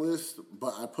put on the list,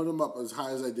 but I put him up as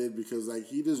high as I did because like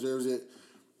he deserves it.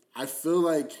 I feel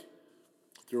like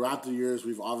throughout the years,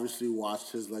 we've obviously watched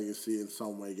his legacy in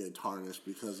some way get tarnished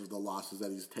because of the losses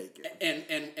that he's taken.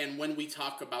 And when we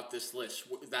talk about this list,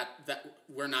 that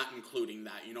we're not including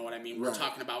that. You know what I mean? We're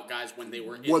talking about guys when they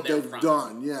were in what their they've prime.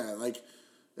 done. Yeah, like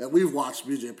and we've watched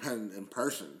BJ Penn in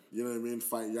person. You know what I mean?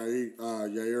 Fight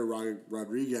Yair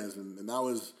Rodriguez, and that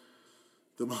was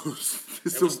the most.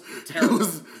 It was terrible.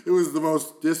 It was the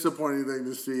most disappointing thing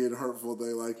to see and hurtful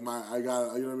thing. Like you know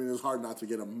what I mean? It was hard not to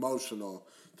get emotional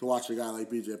to watch a guy like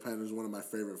BJ Penn, who's one of my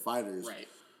favorite fighters. Right.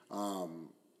 You know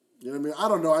what I mean? I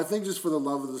don't know. I think just for the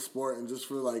love of the sport and just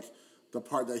for like the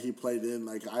part that he played in,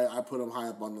 like I put him high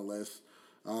up on the list.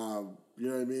 You know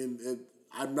what I mean?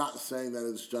 I'm not saying that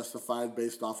it's justified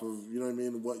based off of, you know what I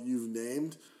mean, what you've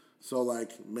named. So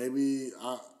like maybe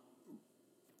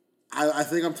I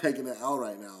think I'm taking an L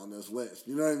right now on this list.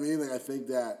 You know what I mean? Like I think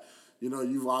that, you know,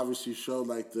 you've obviously showed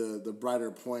like the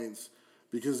brighter points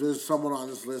because there's someone on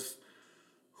this list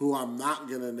who I'm not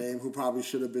going to name, who probably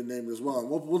should have been named as well. And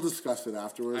we'll discuss it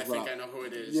afterwards. I think I know who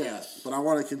it is, yeah, yes. But I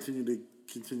want to continue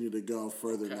to go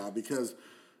further now because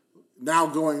now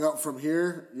going up from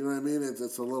here, you know what I mean?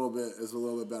 It's a little bit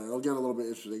better. It'll get a little bit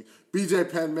interesting.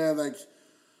 BJ Penn, man, like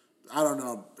I don't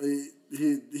know.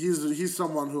 He's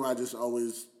someone who I just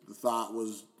always thought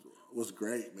was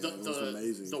great, man. It was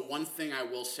amazing. The one thing I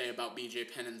will say about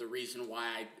BJ Penn and the reason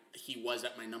why he was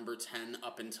at my number 10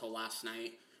 up until last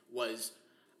night was,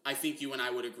 I think you and I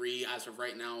would agree, as of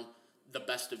right now, the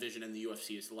best division in the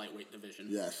UFC is the lightweight division.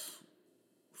 Yes,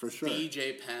 for sure.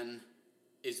 BJ Penn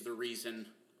is the reason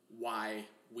why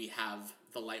we have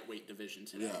the lightweight division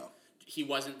today. Yeah. He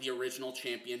wasn't the original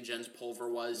champion, Jens Pulver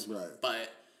was, right.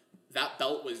 But that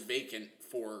belt was vacant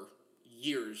for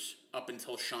years up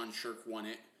until Sean Shirk won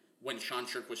it. When Sean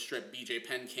Shirk was stripped, BJ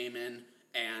Penn came in,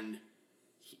 and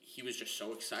he was just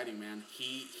so exciting, man.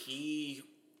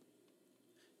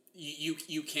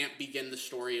 You can't begin the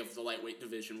story of the lightweight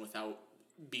division without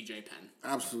BJ Penn.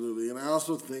 Absolutely, and I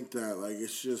also think that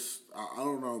it's just I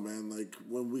don't know, man. Like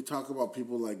when we talk about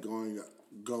people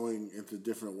going into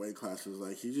different weight classes,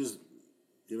 he just,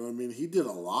 you know what I mean? He did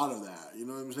a lot of that. You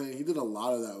know what I'm saying? He did a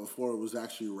lot of that before it was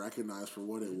actually recognized for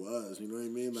what it was. You know what I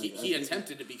mean? He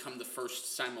attempted to become the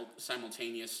first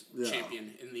simultaneous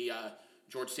champion in the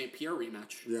George St. Pierre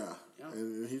rematch. Yeah,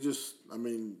 and he just,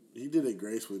 he did it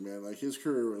gracefully, man. His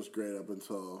career was great up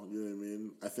until, you know what I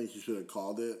mean? I think he should have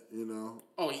called it, you know?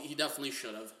 Oh, he definitely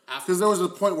should have. Because there was a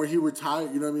point where he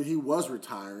retired, you know what I mean? He was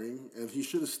retiring, and he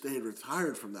should have stayed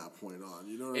retired from that point on,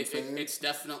 you know what I'm saying? It's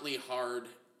definitely hard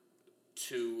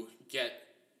to get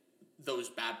those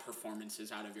bad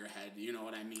performances out of your head, you know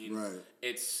what I mean? Right.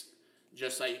 It's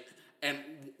just and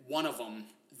one of them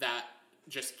that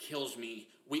just kills me.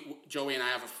 Joey and I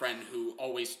have a friend who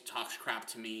always talks crap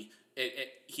to me.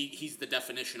 He's the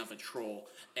definition of a troll,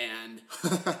 and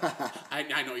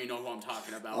I know you know who I'm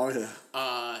talking about. Oh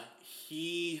yeah.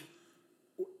 He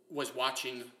was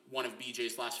watching one of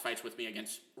BJ's last fights with me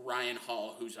against Ryan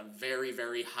Hall, who's a very,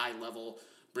 very high level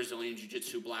Brazilian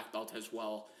Jiu-Jitsu black belt as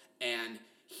well, and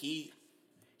he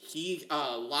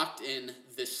locked in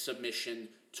this submission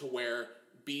to where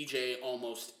BJ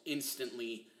almost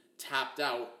instantly tapped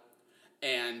out.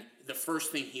 And the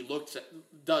first thing he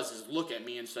does is look at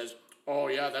me and says, "Oh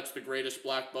yeah, that's the greatest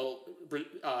black belt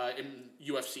in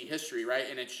UFC history, right?"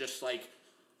 And it's just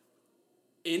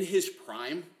in his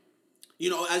prime, you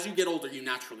know, as you get older, you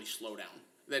naturally slow down.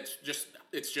 It's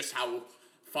just how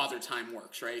Father Time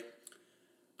works, right?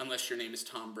 Unless your name is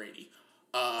Tom Brady.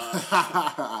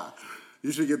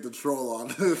 You should get the troll on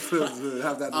to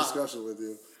have that discussion with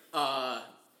you.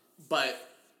 But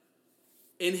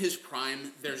in his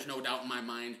prime, there's no doubt in my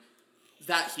mind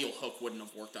that heel hook wouldn't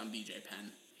have worked on BJ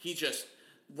Penn.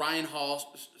 Ryan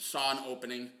Hall saw an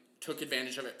opening, took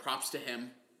advantage of it. Props to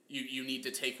him. You need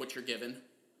to take what you're given.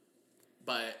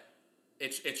 But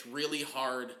it's really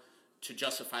hard to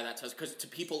justify that test, because to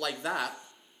people like that,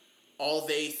 all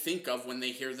they think of when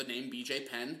they hear the name BJ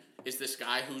Penn is this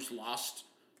guy who's lost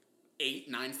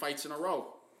 8-9 fights in a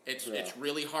row. It's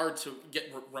really hard to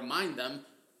remind them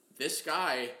this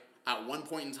guy at one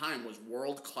point in time was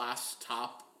world-class,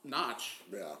 top-notch.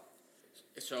 Yeah.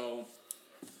 So,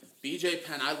 BJ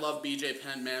Penn, I love BJ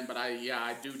Penn, man, but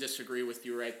I do disagree with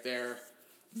you right there.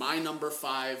 My number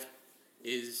 5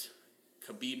 is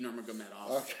Khabib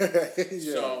Nurmagomedov. Okay,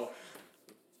 yeah. So,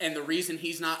 and the reason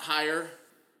he's not higher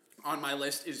on my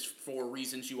list is for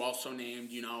reasons you also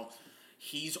named. You know,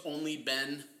 he's only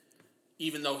been,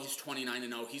 even though he's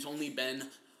 29-0, he's only been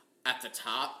at the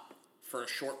top for a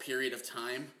short period of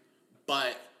time.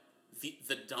 But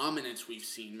the dominance we've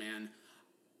seen, man,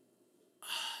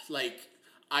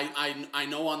 I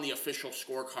know on the official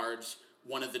scorecards,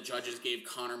 one of the judges gave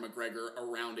Conor McGregor a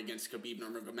round against Khabib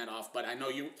Nurmagomedov, but I know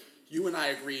you and I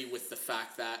agree with the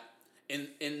fact that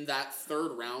in that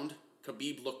third round,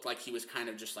 Khabib looked like he was kind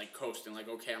of just coasting,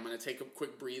 okay, I'm gonna take a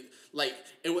quick breathe.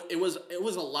 It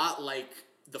was a lot like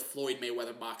the Floyd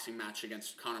Mayweather boxing match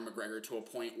against Conor McGregor, to a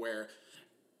point where,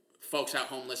 folks at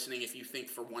home listening, if you think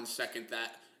for 1 second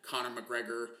that Conor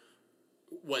McGregor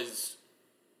was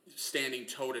standing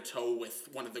toe-to-toe with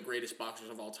one of the greatest boxers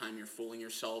of all time, you're fooling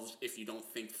yourselves if you don't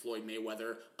think Floyd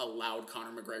Mayweather allowed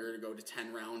Conor McGregor to go to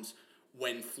 10 rounds.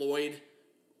 When Floyd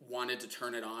wanted to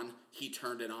turn it on, he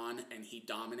turned it on, and he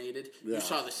dominated. Yeah. You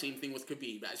saw the same thing with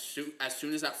Khabib. As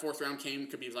soon as that fourth round came,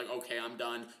 Khabib's like, okay, I'm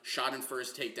done. Shot him for his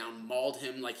takedown, mauled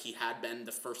him like he had been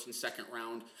the first and second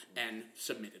round, and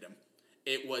submitted him.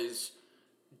 It was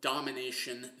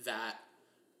domination that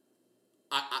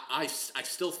I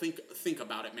still think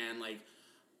about it, man.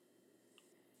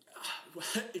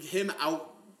 Him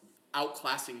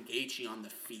outclassing Gaethje on the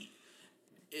feet.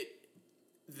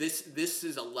 This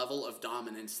is a level of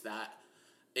dominance that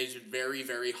is very,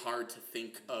 very hard to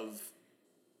think of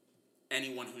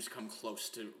anyone who's come close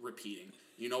to repeating.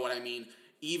 You know what I mean?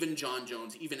 Even John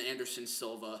Jones, even Anderson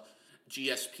Silva,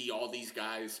 GSP, all these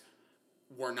guys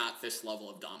were not this level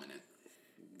of dominant.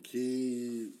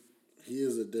 He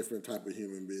is a different type of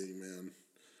human being, man.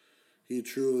 He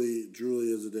truly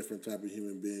is a different type of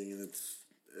human being, and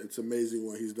it's amazing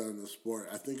what he's done in the sport.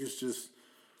 I think it's just,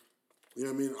 you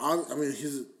know what I mean?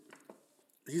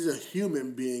 He's a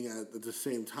human being at the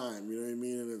same time, you know what I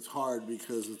mean? And it's hard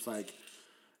because it's like,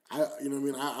 I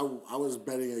was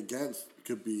betting against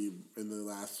Khabib in the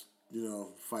last,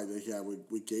 fight that he had with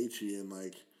Gaethje, and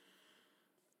like,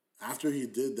 after he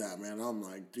did that, man, I'm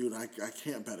like, dude, I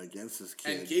can't bet against this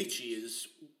kid. And Gaethje is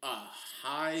a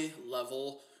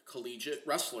high-level collegiate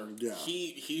wrestler. Yeah.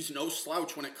 He's no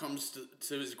slouch when it comes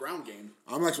to his ground game.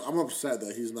 I'm upset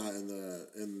that he's not in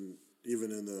the you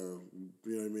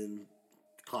know what I mean,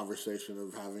 conversation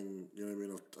of having, you know what I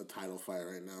mean, a title fight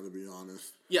right now, to be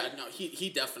honest. Yeah, no, he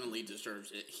definitely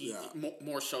deserves it.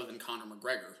 More so than Conor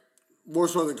McGregor. More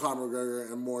so than Conor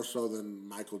McGregor, and more so than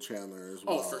Michael Chandler as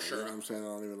well. Oh, for sure. You know what I'm saying? I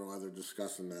don't even know why they're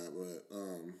discussing that, but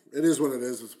it is what it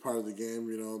is. It's part of the game,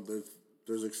 you know.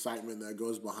 There's excitement that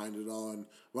goes behind it all, and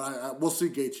we'll see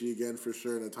Gaethje again for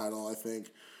sure in a title, I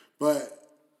think. But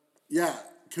yeah,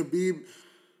 Khabib.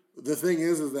 The thing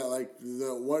is that like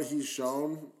what he's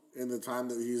shown in the time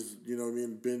that he's, you know what I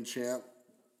mean, been champ.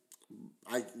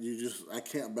 I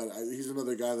can't bet. He's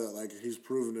another guy that like he's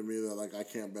proven to me that like I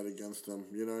can't bet against him.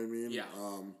 You know what I mean? Yeah.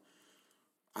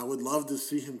 I would love to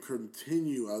see him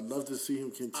continue. I'd love to see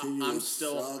him continue. It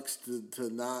still sucks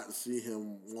to not see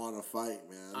him want to fight,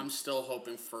 man. I'm still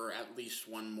hoping for at least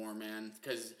one more, man.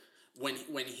 Because when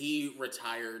he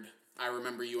retired, I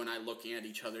remember you and I looking at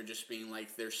each other just being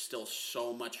like, there's still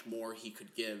so much more he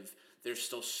could give. There's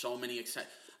still so many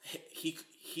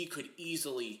he could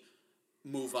easily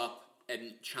move up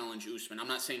and challenge Usman. I'm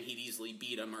not saying he'd easily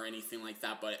beat him or anything like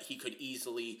that, but he could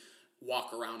easily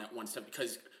walk around at 170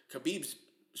 because Khabib's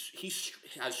he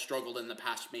has struggled in the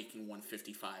past making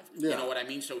 155. Yeah. You know what I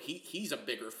mean? So he's a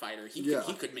bigger fighter. He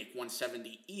could make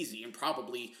 170 easy and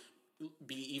probably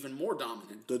be even more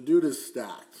dominant. The dude is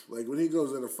stacked. Like when he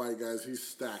goes in a fight, guys, he's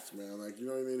stacked, man. Like, you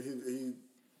know what I mean?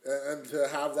 He and to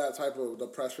have that type of the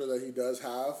pressure that he does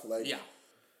have, like, yeah,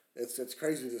 it's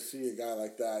crazy to see a guy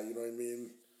like that. You know what I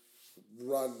mean?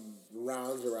 Run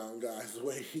rounds around guys the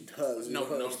way he does. You know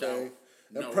what I'm saying?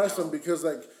 Impress him because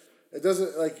like it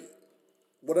doesn't like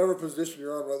whatever position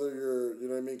you're on, whether you're, you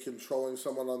know what I mean, controlling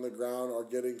someone on the ground or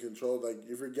getting controlled. Like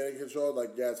if you're getting controlled,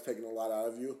 like yeah, it's taking a lot out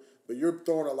of you, but you're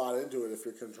throwing a lot into it if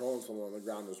you're controlling someone on the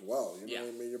ground as well. You know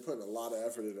what I mean? You're putting a lot of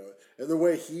effort into it, and the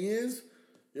way he is,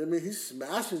 you know what I mean, he's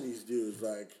smashing these dudes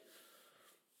like.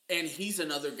 And he's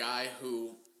another guy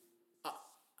who.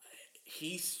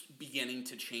 He's beginning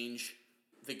to change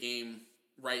the game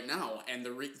right now. And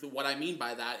what I mean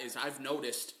by that is I've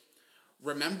noticed,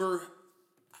 remember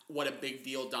what a big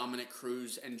deal Dominic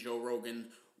Cruz and Joe Rogan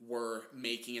were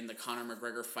making in the Conor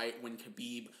McGregor fight when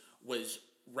Khabib was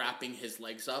wrapping his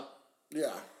legs up?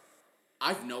 Yeah.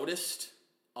 I've noticed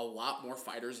a lot more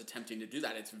fighters attempting to do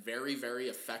that. It's very, very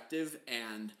effective,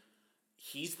 and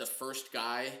he's the first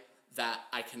guy that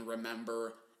I can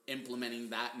remember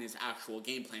implementing that in his actual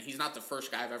game plan. He's not the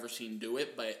first guy I've ever seen do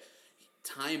it, but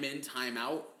time in, time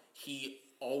out, he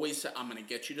always said, I'm going to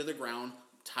get you to the ground,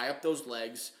 tie up those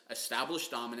legs, establish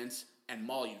dominance, and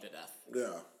maul you to death.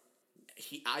 Yeah.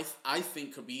 I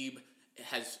think Khabib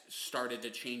has started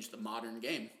to change the modern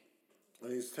game.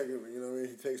 And he's taking, you know what I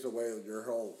mean? He takes away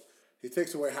he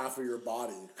takes away half of your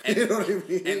body. And, you know what I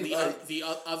mean? And the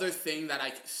other thing that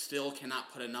I still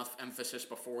cannot put enough emphasis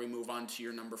before we move on to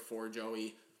your number 4,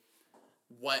 Joey,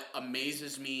 what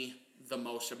amazes me the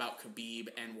most about Khabib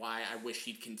and why I wish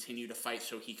he'd continue to fight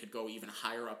so he could go even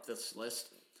higher up this list,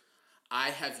 I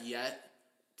have yet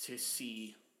to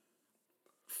see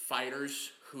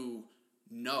fighters who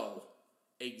know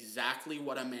exactly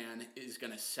what a man is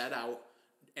going to set out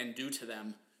and do to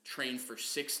them, train for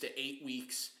 6 to 8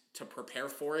 weeks to prepare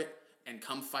for it, and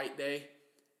come fight day,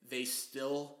 they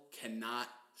still cannot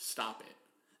stop it.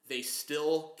 They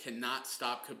still cannot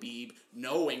stop Khabib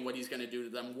knowing what he's going to do to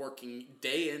them, working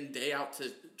day in, day out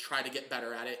to try to get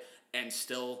better at it, and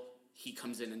still he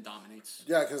comes in and dominates.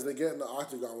 Yeah, because they get in the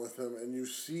octagon with him, and you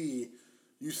see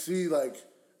like,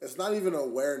 it's not even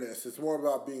awareness. It's more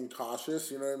about being cautious,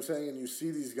 you know what I'm saying? And you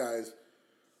see these guys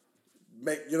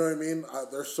you know what I mean?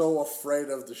 They're so afraid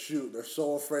of the shoot. They're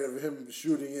so afraid of him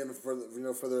shooting in for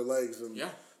their legs, and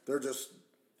they're just,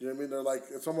 you know what I mean? They're like,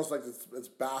 it's almost like it's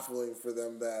baffling for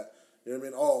them that, you know what I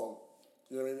mean? Oh,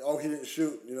 you know what I mean? Oh, he didn't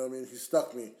shoot. You know what I mean? He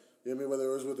stuck me. You know what I mean?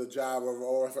 Whether it was with a jab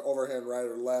or overhand right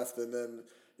or left, and then,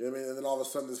 you know what I mean? And then all of a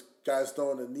sudden this guy's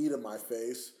throwing a knee to my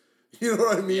face. You know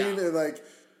what I mean? Yeah. And like,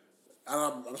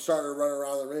 and I'm starting to run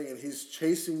around the ring, and he's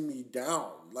chasing me down.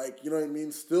 Like, you know what I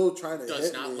mean? Still trying to hit me.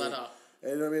 Does not let up.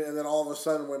 And you know what I mean? And then all of a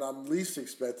sudden, when I'm least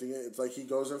expecting it, it's like he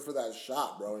goes in for that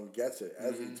shot, bro, and gets it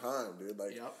every time, dude.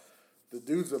 Like, the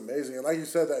dude's amazing. And like you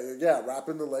said,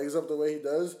 wrapping the legs up the way he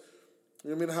does.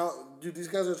 You know what I mean? How, dude, these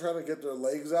guys are trying to get their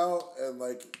legs out, and,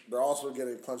 like, they're also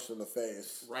getting punched in the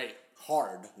face. Right.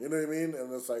 Hard. You know what I mean?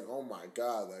 And it's like, oh my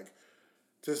God. Like,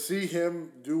 to see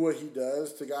him do what he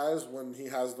does to guys when he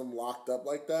has them locked up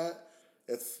like that,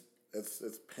 it's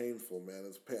painful, man.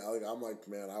 It's pain. I'm like,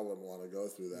 man, I wouldn't want to go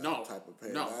through that type of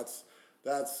pain. No.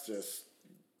 That's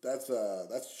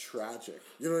tragic.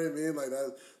 You know what I mean? Like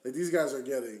that. Like these guys are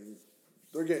getting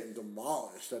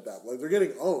demolished at that. Like they're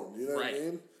getting owned. You know what I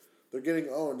mean? They're getting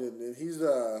owned, and he's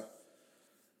I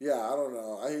don't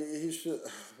know. He should.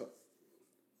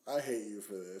 I hate you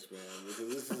for this, man,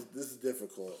 because this is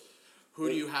difficult. Who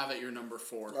do you have at your number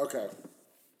 4? Okay.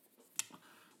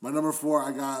 My number 4,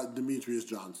 I got Demetrius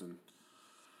Johnson.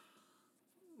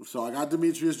 So I got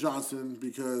Demetrius Johnson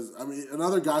because, I mean,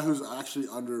 another guy who's actually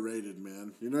underrated,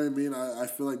 man. You know what I mean? I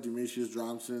feel like Demetrius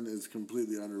Johnson is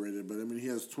completely underrated. But, I mean, he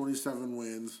has 27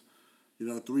 wins,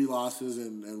 3 losses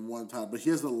and 1 title. But he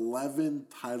has 11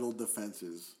 title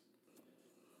defenses.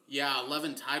 Yeah,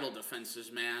 11 title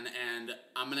defenses, man. And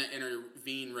I'm going to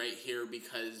intervene right here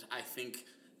because I think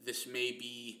this may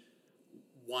be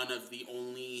one of the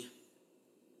only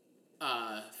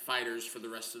fighters for the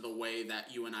rest of the way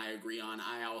that you and I agree on.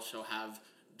 I also have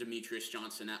Demetrius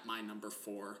Johnson at my number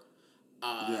 4.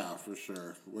 Yeah, for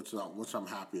sure. Which I'm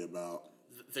happy about.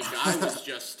 The guy was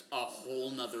just a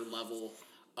whole nother level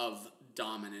of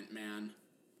dominant, man.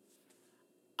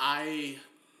 I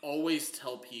always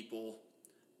tell people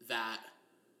that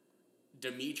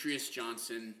Demetrius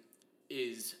Johnson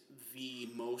is the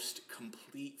most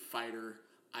complete fighter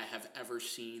I have ever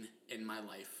seen in my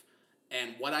life.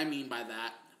 And what I mean by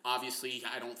that, obviously,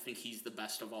 I don't think he's the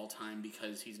best of all time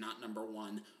because he's not number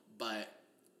 1, but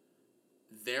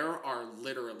there are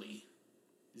literally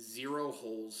 0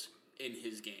 holes in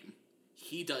his game.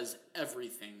 He does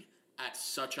everything at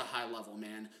such a high level,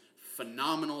 man.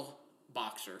 Phenomenal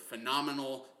boxer,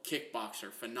 phenomenal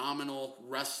kickboxer, phenomenal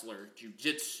wrestler,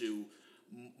 jiu-jitsu,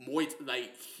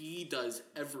 like he does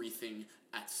everything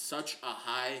at such a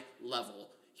high level.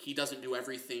 He doesn't do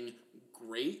everything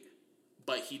great,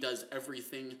 but he does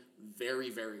everything very,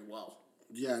 very well.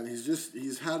 Yeah, and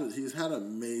he's had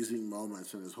amazing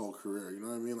moments in his whole career. You know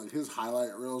what I mean? Like his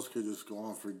highlight reels could just go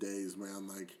on for days, man.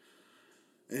 Like,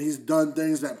 and he's done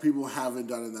things that people haven't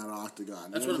done in that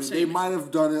octagon. That's what I'm I mean? saying. They might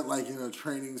have done it like in a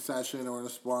training session or in a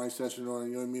sparring session or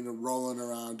rolling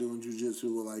around doing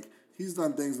jiu-jitsu. But like he's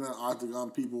done things in that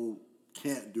octagon people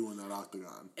can't do in that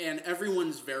octagon. And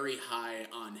everyone's very high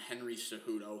on Henry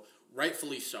Cejudo,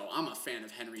 rightfully so. I'm a fan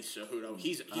of Henry Cejudo.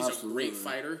 He's a great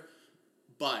fighter,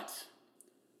 but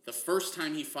the first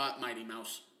time he fought Mighty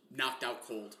Mouse, knocked out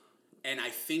cold. And I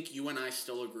think you and I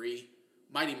still agree,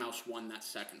 Mighty Mouse won that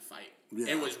second fight.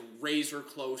 Yeah. It was razor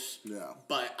close,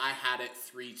 but I had it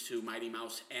 3-2 Mighty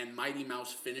Mouse, and Mighty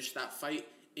Mouse finished that fight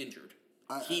injured.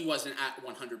 He wasn't at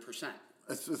 100%.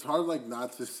 It's hard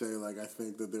not to say I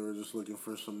think that they were just looking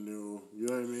for some new, you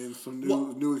know what I mean, some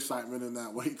new excitement in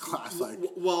that weight class.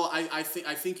 Well, I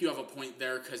think you have a point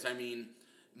there because I mean,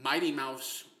 Mighty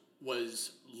Mouse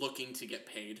was looking to get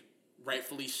paid,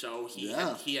 rightfully so. He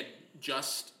had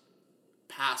just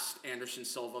passed Anderson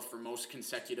Silva for most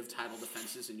consecutive title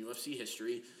defenses in UFC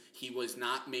history. He was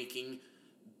not making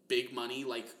big money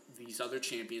like these other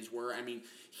champions were. I mean,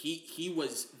 he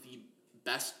was the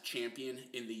best champion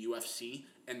in the UFC,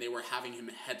 and they were having him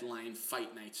headline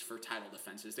fight nights for title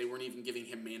defenses. They weren't even giving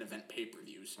him main event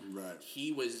pay-per-views. Right.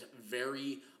 He was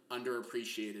very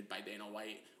underappreciated by Dana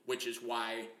White, which is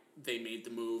why they made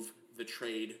the move, the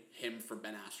trade, him for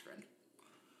Ben Askren.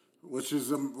 Which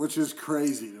is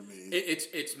crazy to me.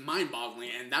 It's mind-boggling,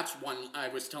 and that's one I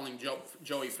was telling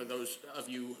Joey, for those of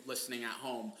you listening at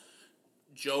home.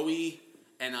 Joey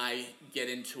and I get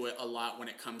into it a lot when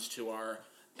it comes to our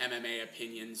MMA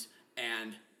opinions,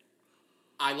 and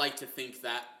I like to think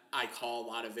that I call a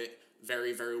lot of it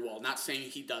very, very well. Not saying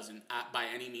he doesn't by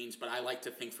any means, but I like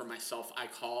to think for myself I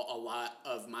call a lot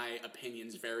of my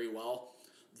opinions very well.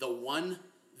 The one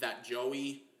that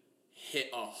Joey hit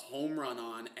a home run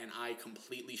on and I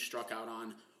completely struck out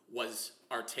on was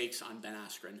our takes on Ben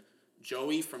Askren.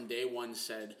 Joey from day one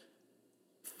said,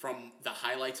 from the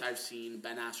highlights I've seen,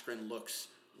 Ben Askren looks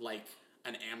like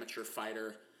an amateur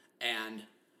fighter, and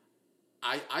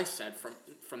I said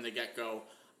from the get-go,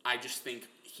 I just think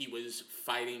he was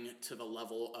fighting to the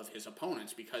level of his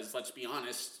opponents because, let's be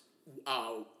honest,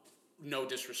 no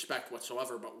disrespect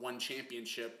whatsoever, but one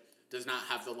championship does not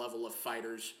have the level of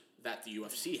fighters that the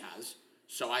UFC has.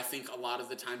 So I think a lot of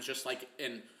the times, just like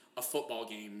in a football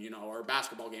game, or a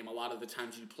basketball game, a lot of the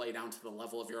times you play down to the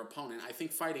level of your opponent. I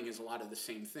think fighting is a lot of the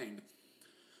same thing.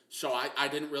 So I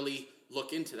didn't really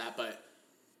look into that, but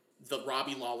the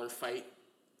Robbie Lawler fight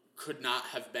could not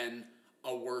have been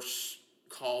a worse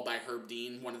call by Herb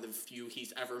Dean, one of the few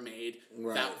he's ever made.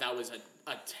 Right. That was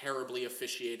a terribly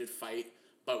officiated fight,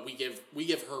 but we give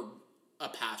Herb a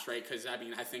pass, right? Because I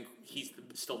think he's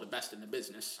still the best in the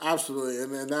business. Absolutely,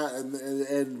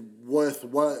 and with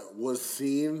what was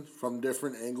seen from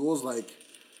different angles, like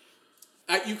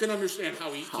you can understand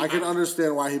how I can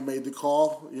understand why he made the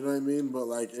call. You know what I mean? But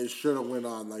like, it should have went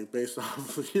on like based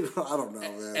off. I don't know,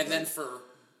 man. And then for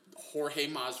Jorge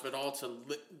Masvidal to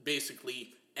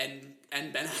basically end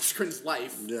Ben Askren's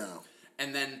life. Yeah.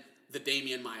 And then the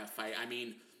Damian Maia fight.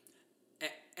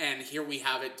 And here we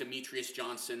have it. Demetrius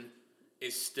Johnson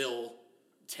is still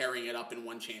tearing it up in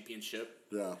one championship.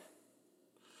 Yeah.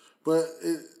 But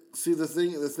the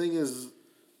thing is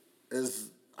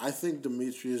I think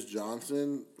Demetrius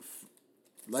Johnson,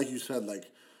 like you said,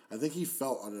 like I think he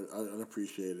felt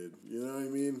unappreciated. You know what I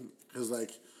mean? Because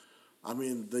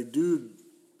the dude.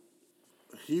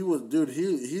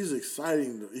 He's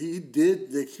exciting. He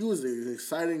was an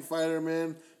exciting fighter,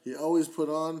 man. He always put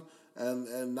on,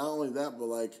 and not only that, but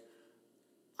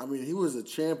he was a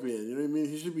champion. You know what I mean?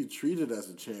 He should be treated as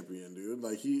a champion, dude.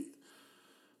 Like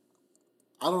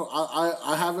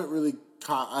I haven't really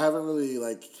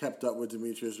kept up with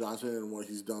Demetrius Johnson and what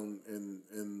he's done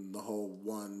in the whole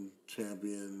one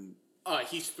champion.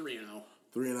 He's 3-0.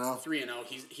 3-0. 3-0.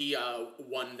 He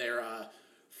won their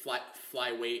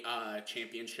flyweight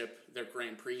championship, their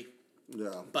Grand Prix.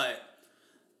 Yeah. But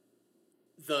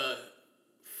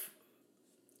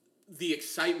the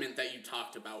excitement that you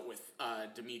talked about with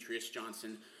Demetrius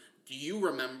Johnson, do you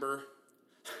remember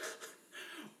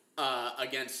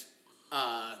against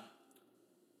I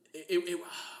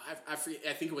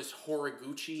think it was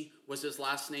Horiguchi was his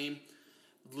last name.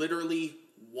 Literally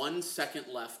 1 second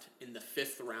left in the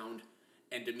 5th round,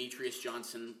 and Demetrius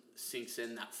Johnson sinks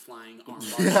in that flying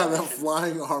armbar. Yeah, that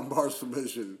flying armbar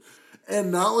submission.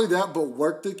 And not only that, but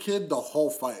worked the kid the whole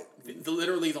fight.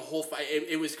 Literally the whole fight.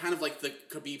 It was kind of like the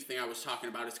Khabib thing I was talking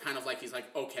about. It's kind of like he's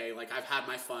like, okay, like I've had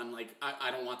my fun. Like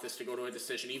I don't want this to go to a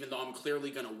decision, even though I'm clearly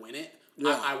going to win it.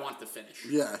 Yeah. I want the finish.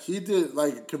 Yeah, he did.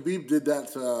 Like Khabib did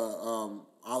that to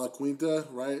Ala Quinta,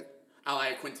 right?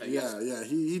 Ala Quinta, yes. Yeah.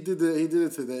 He did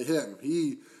it to him.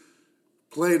 He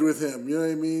played with him. You know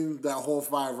what I mean? That whole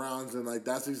 5 rounds, and like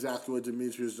that's exactly what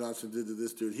Demetrius Johnson did to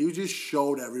this dude. He just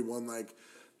showed everyone like,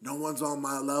 no one's on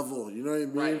my level. You know what I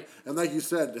mean? Right. And like you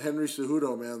said, Henry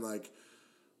Cejudo, man, like,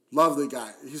 love the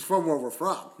guy. He's from where we're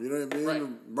from. You know what I mean?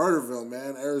 Right. Murderville,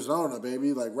 man, Arizona,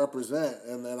 baby, like represent.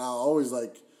 And then I'll always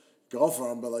like go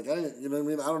for him, but like you know what I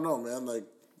mean? I don't know, man. Like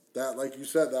that, like you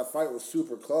said, that fight was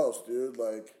super close, dude.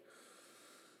 Like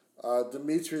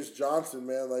Demetrius Johnson,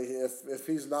 man, like if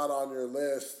he's not on your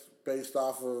list based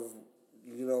off of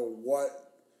what.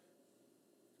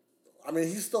 I mean,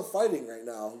 he's still fighting right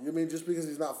now. You mean just because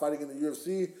he's not fighting in the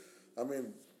UFC? I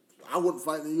mean, I wouldn't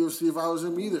fight in the UFC if I was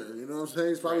him either. You know what I'm saying?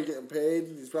 He's probably getting paid.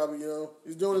 He's probably,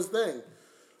 he's doing his thing.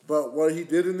 But what he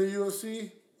did in the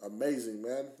UFC, amazing,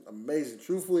 man. Amazing.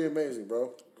 Truthfully amazing,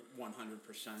 bro.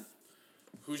 100%.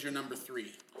 Who's your number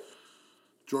 3?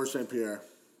 George St. Pierre.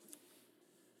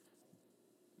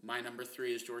 My number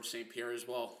 3 is George St. Pierre as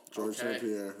well. George St.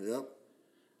 Pierre, yep.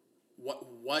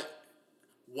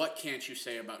 What can't you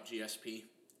say about GSP?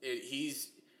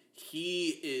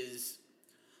 He is,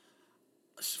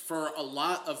 for a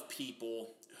lot of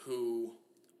people who,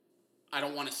 I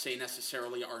don't want to say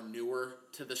necessarily are newer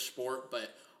to the sport, but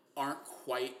aren't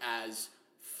quite as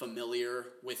familiar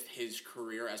with his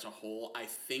career as a whole, I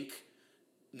think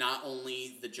not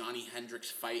only the Johnny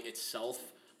Hendricks fight itself,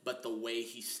 but the way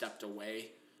he stepped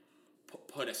away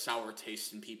put a sour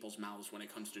taste in people's mouths when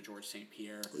it comes to George St.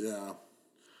 Pierre. Yeah.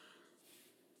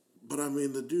 But I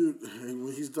mean, the dude,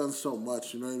 he's done so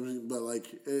much, you know what I mean? But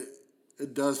like,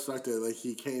 it does suck that like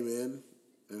he came in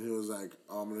and he was like,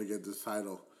 "Oh, I'm gonna get this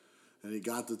title," and he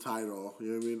got the title.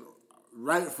 You know what I mean?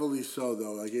 Rightfully so,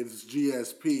 though. Like it's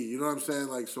GSP. You know what I'm saying?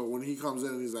 Like so, when he comes in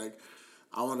and he's like,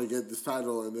 "I want to get this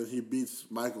title," and then he beats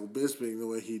Michael Bisping the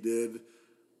way he did,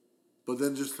 but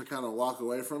then just to kind of walk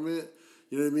away from it,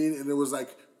 you know what I mean? And it was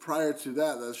like prior to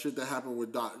that shit that happened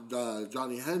with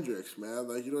Johnny Hendricks, man.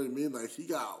 Like you know what I mean? Like he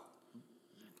got.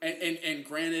 And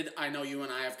granted, I know you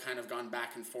and I have kind of gone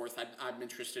back and forth. I'm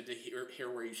interested to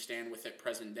hear where you stand with it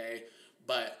present day.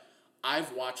 But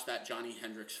I've watched that Johnny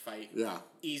Hendricks fight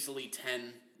easily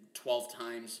 10, 12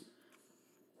 times.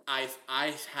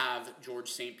 I have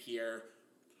George St. Pierre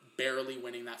barely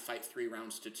winning that fight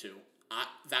 3-2.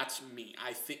 That's me.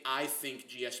 I think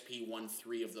GSP won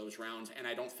 3 of those rounds, and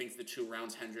I don't think the 2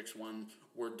 rounds Hendricks won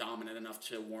were dominant enough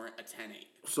to warrant a 10-8.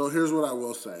 So here's what I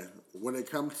will say: when it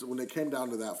came down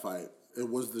to that fight, it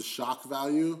was the shock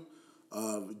value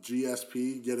of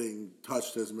GSP getting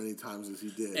touched as many times as he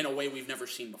did in a way we've never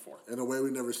seen before. And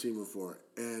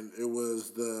it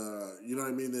was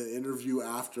the interview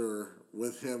after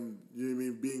with him,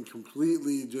 being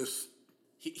completely just.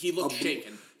 He looked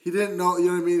shaken. He didn't know, He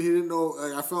didn't know.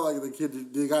 Like, I felt like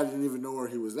the guy didn't even know where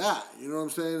he was at. You know what I'm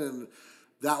saying? And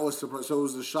that was surprising. So it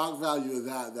was the shock value of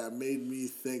that made me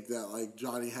think that like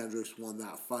Johnny Hendricks won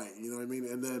that fight. You know what I mean?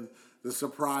 And then the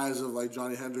surprise of like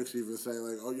Johnny Hendricks even saying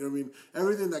like, oh, you know what I mean?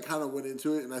 Everything that kind of went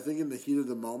into it. And I think in the heat of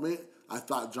the moment, I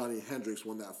thought Johnny Hendricks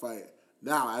won that fight.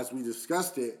 Now, as we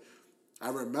discussed it, I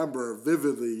remember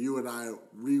vividly you and I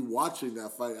rewatching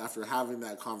that fight after having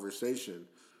that conversation.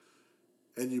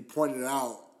 And you pointed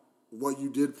out what you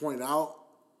did point out.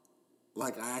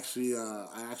 Like I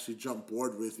actually jumped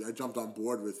on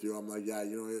board with you. I'm like, yeah,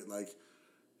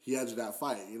 he edged that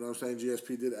fight. You know what I'm saying?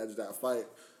 GSP did edge that fight.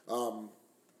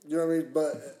 You know what I mean?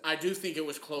 But I do think it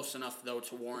was close enough though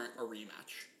to warrant a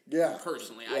rematch. Yeah.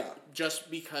 Personally, yeah. Just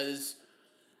because,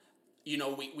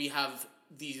 we have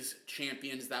these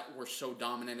champions that were so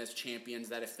dominant as champions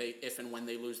that if and when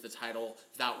they lose the title,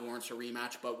 that warrants a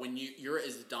rematch. But when you're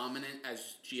as dominant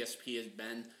as GSP has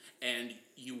been, and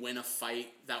you win a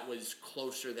fight that was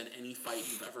closer than any fight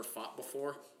you've ever fought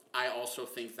before, I also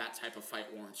think that type of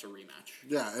fight warrants a rematch.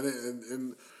 Yeah,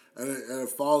 and it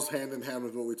falls hand in hand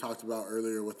with what we talked about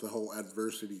earlier with the whole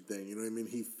adversity thing. You know what I mean?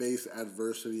 He faced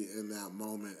adversity in that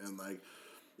moment, and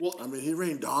he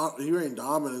rained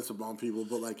dominance upon people,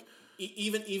 but like.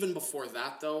 Even before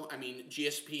that, though,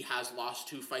 GSP has lost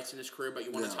 2 fights in his career, but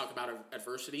you want to talk about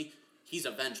adversity, he's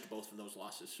avenged both of those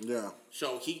losses. Yeah.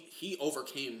 So he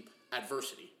overcame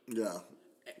adversity. Yeah.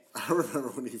 I remember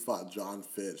when he fought John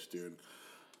Fitch, dude.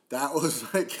 That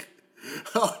was like...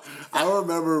 I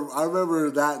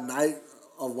remember that night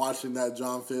of watching that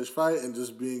John Fitch fight and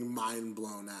just being mind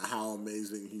blown at how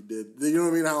amazing he did. You know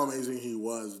what I mean? How amazing he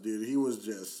was, dude. He was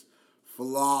just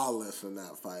flawless in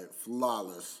that fight.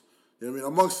 Flawless. You know what I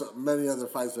mean? Amongst many other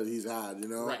fights that he's had,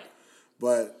 Right.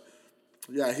 But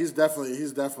yeah, he's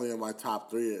definitely in my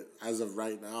top 3 as of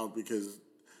right now because,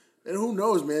 and who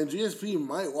knows, man? GSP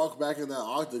might walk back in that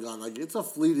octagon. Like it's a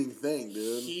fleeting thing,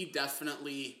 dude. He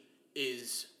definitely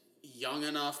is young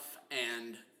enough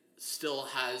and still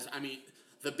has.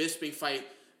 The Bisping fight.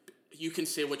 You can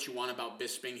say what you want about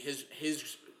Bisping. His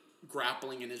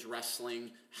grappling and his wrestling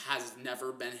has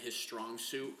never been his strong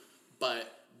suit,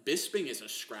 but Bisping is a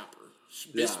scrapper.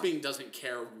 Bisping doesn't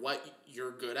care what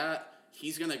you're good at.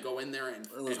 He's going to go in there and...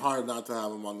 It was hard not to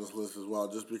have him on this list as well,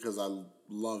 just because I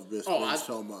love Bisping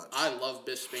so much. I love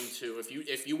Bisping, too.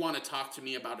 If you want to talk to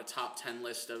me about a top 10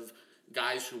 list of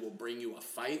guys who will bring you a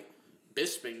fight,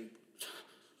 Bisping,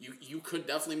 you could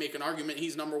definitely make an argument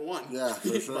he's number 1. Yeah,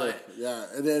 for sure. Yeah,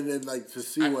 and then to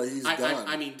see what he's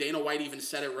done. Dana White even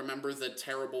said it. Remember the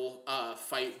terrible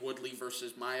fight, Woodley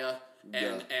versus Maia?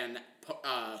 And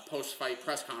post-fight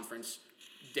press conference,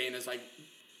 Dana's like,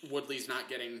 Woodley's not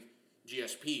getting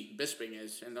GSP, Bisping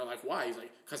is. And they're like, why? He's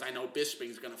like, because I know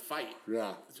Bisping's going to fight.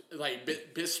 Yeah. Like,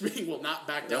 Bisping will not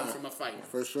back down from a fight.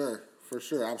 For sure,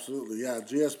 absolutely. Yeah,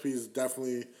 GSP is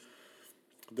definitely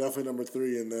number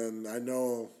 3. And then I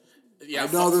know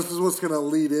this is what's going to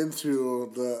lead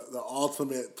into the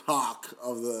ultimate talk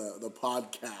of the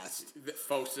podcast.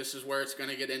 Folks, this is where it's going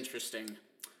to get interesting.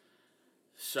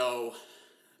 So,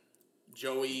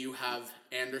 Joey, you have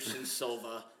Anderson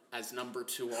Silva as number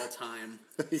 2 all time.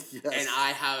 Yes. And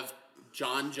I have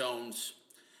John Jones.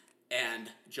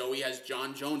 And Joey has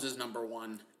John Jones as number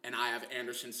 1. And I have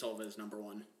Anderson Silva as number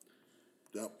 1.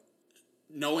 Yep.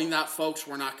 Knowing that, folks,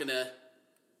 we're not going to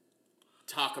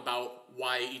talk about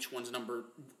why each one's number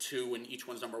 2 and each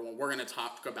one's number 1. We're going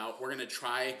to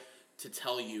try to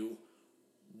tell you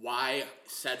why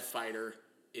said fighter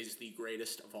is the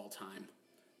greatest of all time.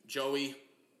 Joey,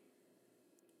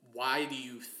 why do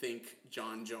you think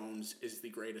John Jones is the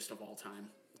greatest of all time?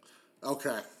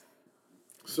 Okay.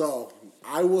 So,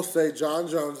 I will say John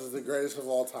Jones is the greatest of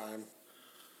all time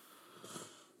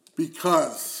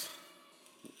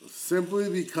simply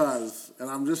because, and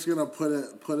I'm just going to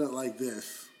put it like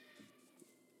this.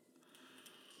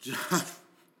 John,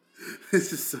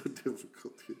 this is so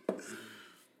difficult, dude.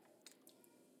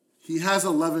 He has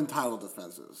 11 title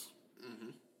defenses.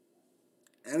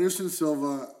 Anderson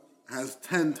Silva has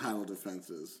 10 title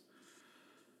defenses.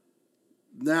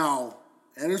 Now,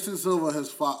 Anderson Silva has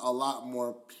fought a lot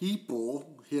more people.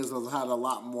 He has had a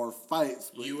lot more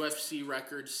fights. UFC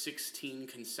record, 16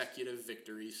 consecutive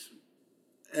victories.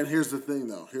 And here's the thing,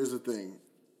 though.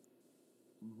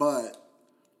 But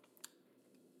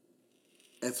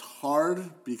it's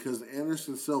hard because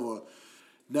Anderson Silva.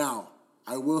 Now,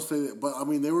 I will say that, but I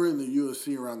mean, they were in the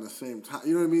UFC around the same time.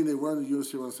 You know what I mean? They were in the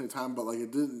UFC around the same time, but like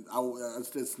it didn't.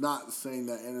 It's not saying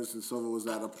that Anderson Silva was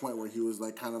at a point where he was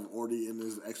like kind of already in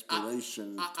his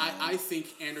expiration. I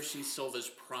think Anderson Silva's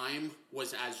prime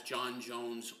was as John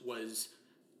Jones was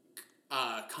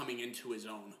coming into his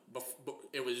own.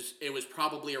 It was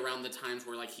probably around the times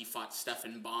where like he fought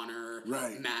Stephan Bonner,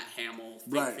 right. Matt Hamill,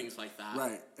 things like that.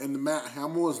 Right, and the Matt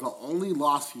Hamill is the only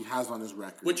loss he has on his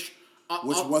record, which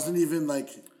wasn't even like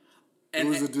it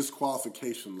was a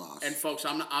disqualification loss. And folks,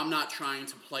 I'm not trying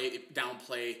to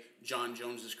downplay John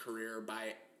Jones's career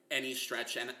by any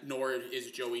stretch, and nor is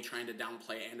Joey trying to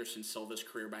downplay Anderson Silva's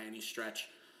career by any stretch.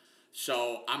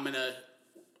 So I'm gonna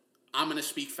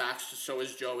speak facts. So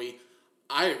is Joey.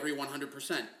 I agree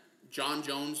 100%. John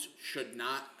Jones should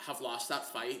not have lost that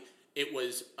fight. It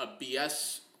was a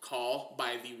BS call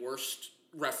by the worst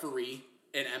referee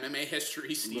in MMA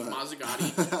history, Steve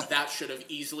Mazzagatti. That should have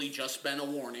easily just been a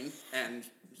warning and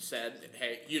said,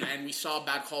 hey, and we saw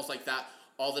bad calls like that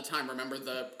all the time. Remember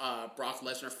the Brock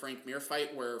Lesnar-Frank Mir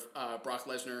fight where Brock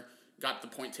Lesnar got the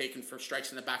point taken for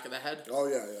strikes in the back of the head? Oh,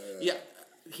 yeah. Yeah,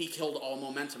 he killed all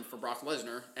momentum for Brock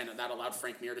Lesnar, and that allowed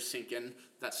Frank Mir to sink in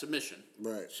that submission.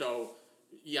 Right. So,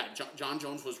 yeah, John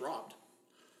Jones was robbed.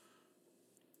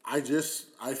 I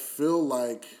feel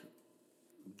like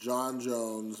John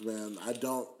Jones, man,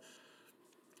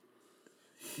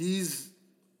 he's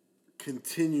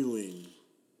continuing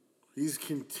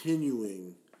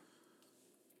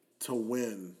to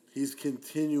win. He's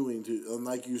continuing to, and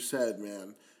like you said,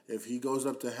 man, if he goes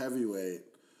up to heavyweight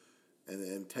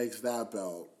and takes that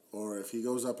belt, or if he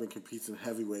goes up and competes in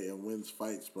heavyweight and wins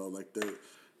fights, bro, like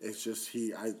it's just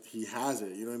he has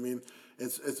it. You know what I mean?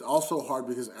 It's also hard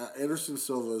because Anderson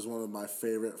Silva is one of my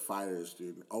favorite fighters,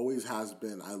 dude. Always has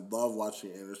been. I love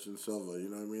watching Anderson Silva. You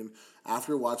know what I mean?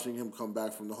 After watching him come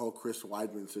back from the whole Chris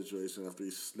Weidman situation after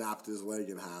he snapped his leg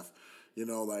in half, you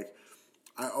know, like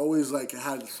I always like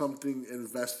had something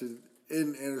invested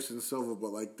in Anderson Silva,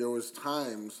 but like there was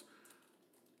times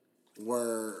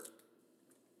where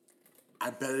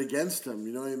I bet against him.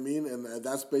 You know what I mean? And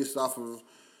that's based off of.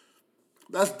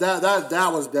 That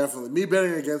was definitely me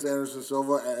betting against Anderson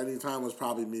Silva at any time was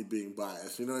probably me being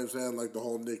biased. You know what I'm saying? Like the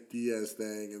whole Nick Diaz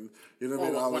thing, and you know what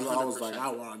I mean. I was like, I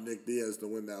wanted Nick Diaz to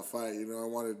win that fight. You know, I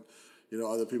wanted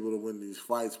other people to win these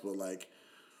fights, but like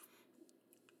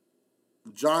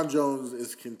John Jones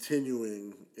is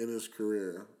continuing in his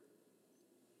career,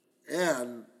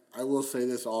 and I will say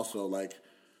this also, like,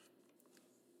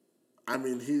 I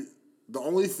mean the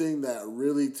only thing that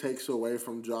really takes away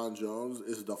from John Jones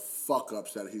is the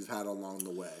fuck-ups that he's had along the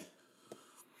way.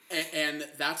 And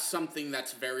that's something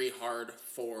that's very hard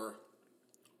for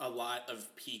a lot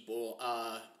of people.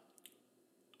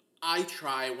 I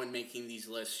try when making these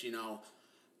lists, to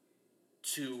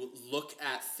look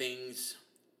at things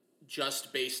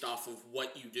just based off of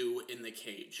what you do in the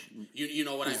cage. You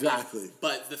know what I mean? Exactly.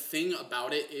 But the thing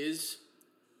about it is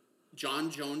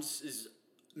John Jones's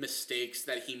mistakes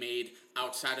that he made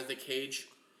outside of the cage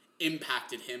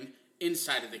impacted him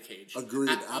inside of the cage.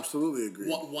 Agreed. Absolutely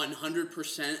agreed.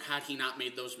 100% had he not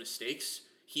made those mistakes,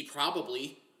 he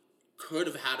probably could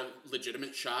have had a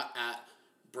legitimate shot at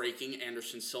breaking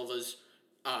Anderson Silva's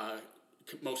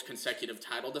most consecutive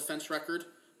title defense record.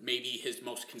 Maybe his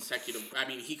most consecutive. I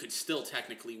mean, he could still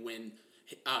technically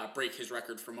break his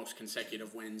record for most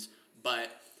consecutive wins,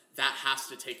 but that has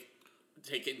to take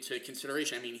into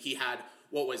consideration. I mean, he had,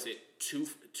 what was it, two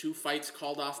fights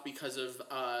called off because of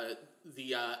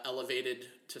the elevated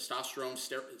testosterone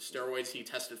steroids. He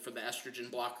tested for the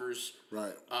estrogen blockers.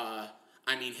 Right. I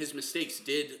mean, his mistakes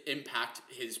did impact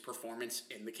his performance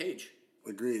in the cage.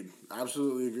 Agreed.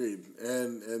 Absolutely agreed.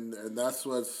 And that's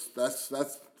what's that's.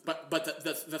 But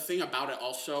the thing about it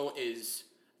also is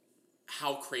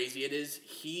how crazy it is.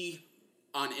 He,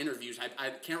 on interviews,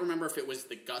 I can't remember if it was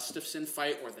the Gustafsson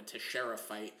fight or the Teixeira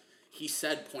fight, he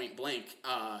said point blank,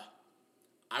 I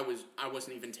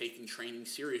wasn't even taking training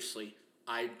seriously.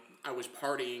 I was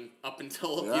partying up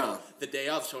until the day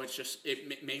of. So it's just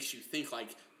it makes you think,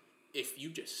 like, if you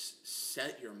just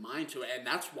set your mind to it, and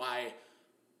that's why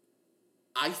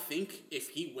I think if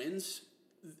he wins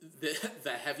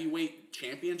the heavyweight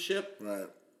championship, right,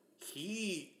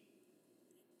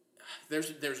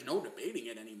 there's no debating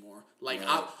it anymore. Like,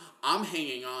 right. I'm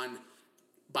hanging on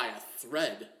by a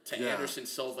thread to Anderson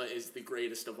Silva is the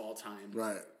greatest of all time.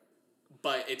 Right.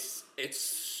 but it's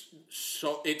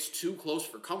too close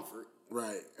for comfort.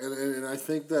 Right, and I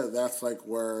think that's like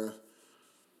where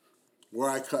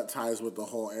I cut ties with the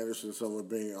whole Anderson Silva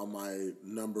being on my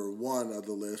number one of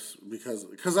the list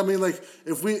because I mean like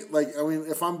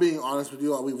if I'm being honest with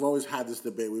you, we've always had this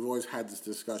debate, we've always had this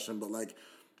discussion, but like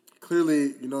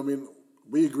clearly, you know what I mean,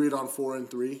 we agreed on 4 and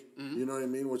 3, you know what I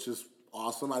mean, which is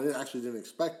awesome. I didn't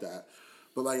expect that,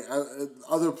 but like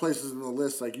other places in the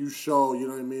list, like you show, you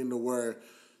know what I mean, to where,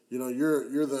 you know,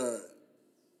 you're the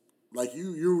like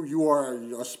you are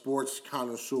a sports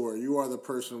connoisseur. You are the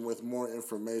person with more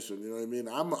information. You know what I mean?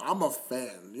 I'm a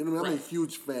fan. You know what I mean? I'm a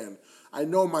huge fan. I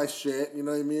know my shit. You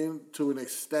know what I mean? To an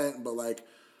extent, but like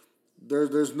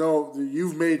there's no.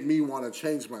 You've made me want to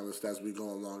change my list as we go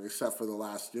along, except for the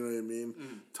last. You know what I mean?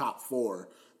 Top 4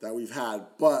 that we've had.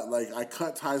 But like I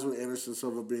cut ties with Anderson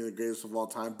Silva being the greatest of all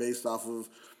time based off of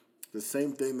the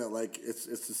same thing that like it's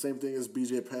the same thing as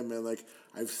BJ Penn, man. Like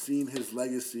I've seen his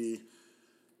legacy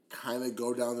kind of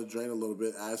go down the drain a little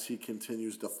bit as he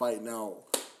continues to fight. Now,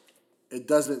 it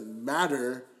doesn't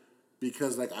matter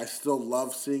because like I still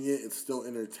love seeing it. It's still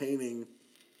entertaining.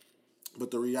 But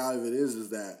the reality of it is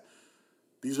that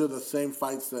these are the same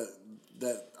fights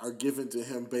that are given to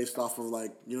him based off of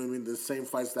like, you know what I mean, the same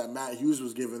fights that Matt Hughes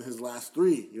was given his last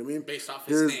 3. You know what I mean? Based off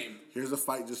his name. Here's a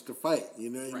fight just to fight. You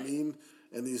know what I mean?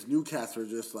 And these new cats are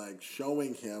just like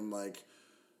showing him like,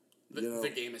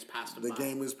 the game is past him. The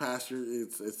game is past you.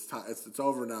 It's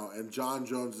over now. And John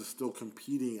Jones is still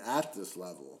competing at this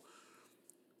level.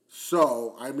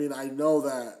 So, I mean, I know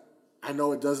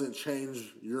it doesn't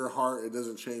change your heart. It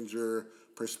doesn't change your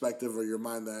perspective or your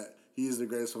mind that he is the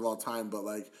greatest of all time. But,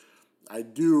 like, I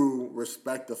do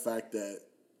respect the fact that,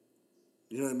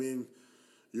 you know what I mean,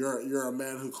 you're a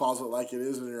man who calls it like it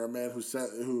is, and you're a man who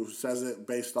says it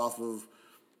based off of,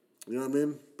 you know what I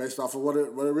mean, based off of what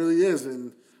it really is.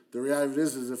 And the reality of it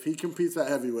is if he competes at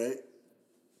heavyweight,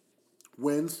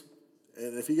 wins,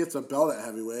 and if he gets a belt at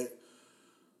heavyweight,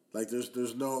 like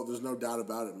there's no doubt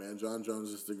about it, man. John Jones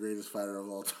is the greatest fighter of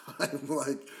all time.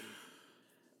 Like,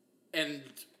 and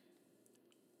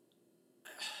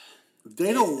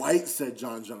Dana White said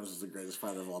John Jones is the greatest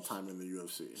fighter of all time in the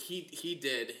UFC. He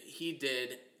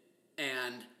did,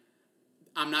 and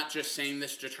I'm not just saying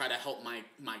this to try to help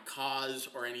my cause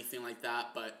or anything like that,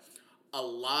 but a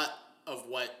lot of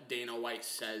what Dana White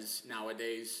says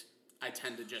nowadays, I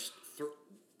tend to just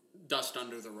dust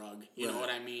under the rug. You know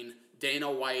what I mean?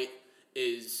 Dana White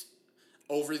is,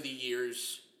 over the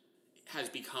years, has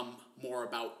become more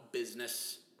about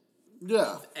business.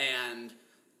 Yeah. And,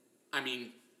 I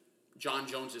mean, John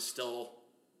Jones is still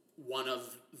one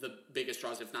of the biggest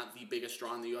draws, if not the biggest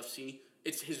draw in the UFC.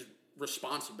 It's his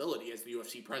responsibility as the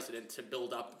UFC president to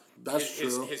build up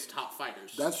his top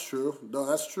fighters. That's true. No,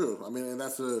 that's true. I mean, and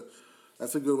that's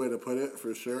a good way to put it,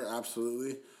 for sure.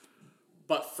 Absolutely.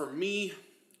 But for me,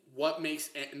 what makes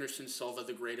Anderson Silva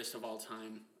the greatest of all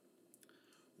time,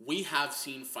 we have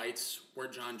seen fights where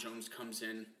John Jones comes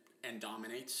in and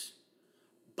dominates,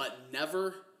 but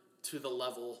never to the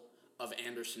level of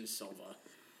Anderson Silva.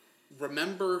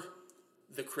 Remember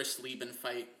the Chris Lieben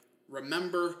fight?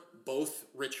 Remember both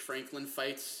Rich Franklin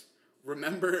fights?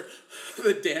 Remember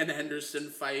the Dan Henderson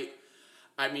fight?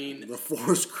 I mean, the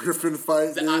Forrest Griffin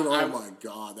fight, dude. Oh my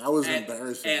God, that was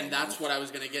embarrassing. And that's what I was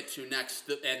going to get to next.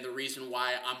 And the reason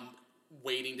why I'm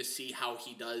waiting to see how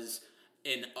he does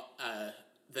in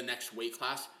the next weight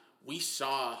class. We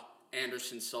saw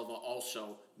Anderson Silva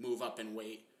also move up in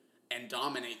weight and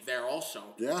dominate there also.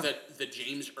 Yeah. The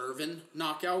James Irvin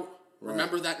knockout. Right.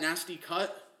 Remember that nasty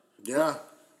cut? Yeah.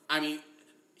 I mean,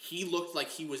 he looked like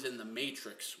he was in the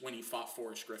Matrix when he fought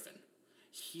Forrest Griffin.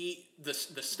 The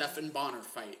Stephan Bonner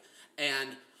fight.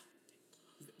 And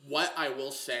what I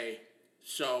will say,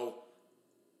 so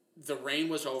the reign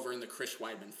was over in the Chris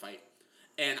Weidman fight.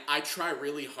 And I try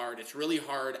really hard. It's really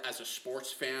hard as a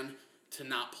sports fan to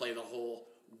not play the whole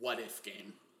what if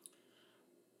game.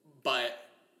 But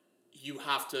you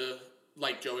have to,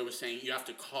 like Joey was saying, you have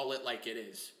to call it like it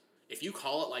is. If you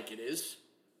call it like it is,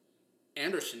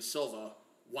 Anderson Silva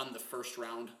won the first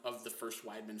round of the first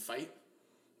Weidman fight.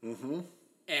 Mm-hmm.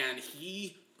 And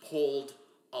he pulled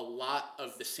a lot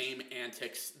of the same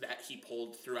antics that he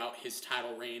pulled throughout his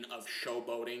title reign of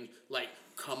showboating, like,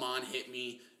 come on, hit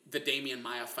me. The Damian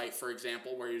Maia fight, for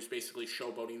example, where he was basically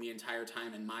showboating the entire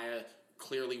time, and Maia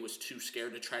clearly was too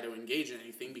scared to try to engage in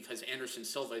anything because Anderson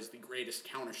Silva is the greatest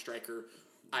counter striker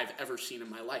I've ever seen in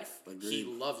my life. Agreed. He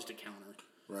loves to counter.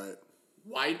 Right.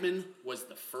 Weidman was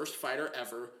the first fighter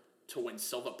ever to, when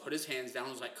Silva put his hands down,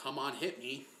 was like, come on, hit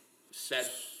me, said,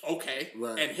 okay,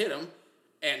 right, and hit him,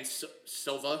 and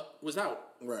Silva was out.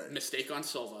 Right. Mistake on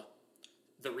Silva.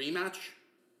 The rematch,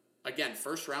 again,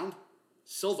 first round,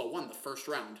 Silva won the first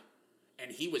round.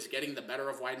 And he was getting the better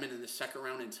of Weidman in the second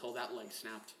round until that leg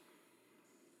snapped.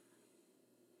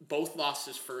 Both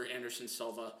losses for Anderson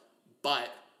Silva, but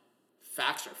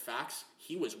facts are facts.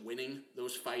 He was winning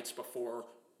those fights before,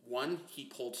 one, he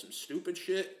pulled some stupid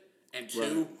shit, and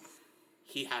two,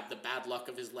 he had the bad luck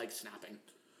of his leg snapping.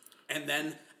 And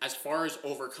then, as far as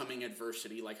overcoming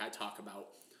adversity, like I talk about,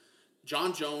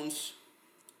 Jon Jones,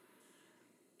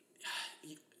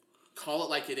 call it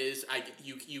like it is.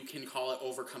 You can call it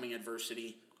overcoming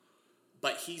adversity,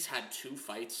 but he's had 2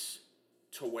 fights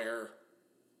to where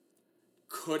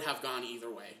could have gone either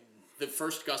way. The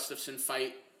first Gustafsson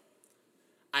fight,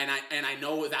 and I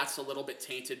know that's a little bit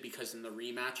tainted because in the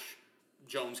rematch,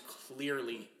 Jones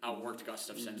clearly outworked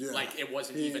Gustafsson. Yeah. Like, it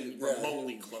wasn't even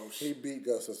remotely close. He beat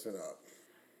Gustafsson up.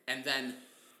 And then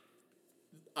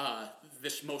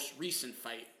this most recent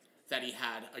fight that he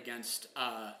had against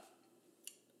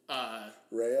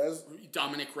Reyes?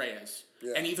 Dominic Reyes.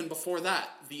 Yeah. And even before that,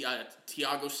 the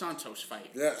Thiago Santos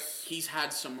fight. Yes. He's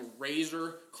had some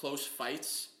razor close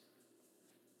fights.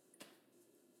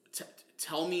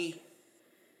 Tell me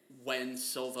when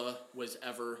Silva was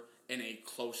ever in a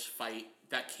close fight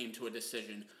that came to a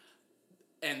decision.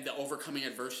 And the overcoming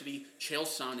adversity, Chael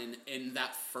Sonnen in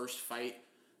that first fight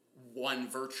won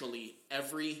virtually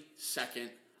every second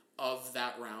of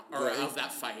that round or of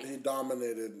that fight. He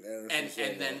dominated Anderson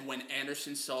Silva. And then when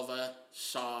Anderson Silva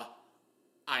saw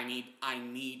I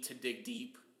need to dig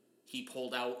deep, he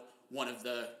pulled out one of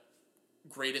the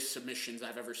greatest submissions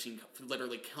I've ever seen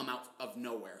literally come out of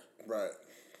nowhere. Right.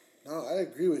 No, I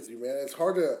agree with you, man. It's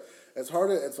hard. That's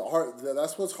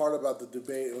what's hard about the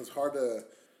debate. It's hard to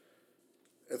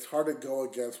go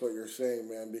against what you're saying,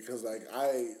 man, because like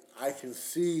I can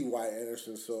see why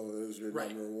Anderson Silva is your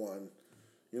number one.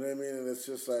 You know what I mean? And it's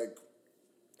just like,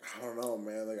 I don't know,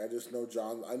 man. Like, I just know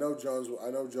I know Jones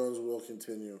will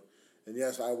continue. And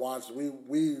yes, we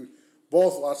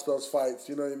both watched those fights,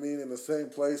 you know what I mean, in the same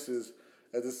places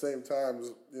at the same time,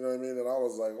 you know what I mean? And I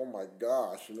was like, oh my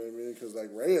gosh, you know what I mean? Because like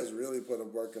Reyes really put a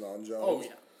working on Jones. Oh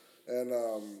yeah. And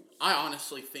I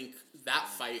honestly think that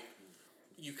fight,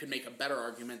 you could make a better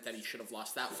argument that he should have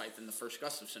lost that fight than the first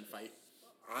Gustafsson fight.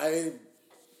 I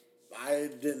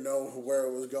didn't know where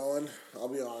it was going. I'll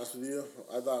be honest with you.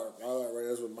 I thought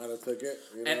Reyes might have took it.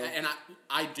 You know? And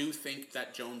I do think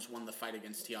that Jones won the fight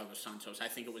against Thiago Santos. I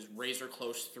think it was razor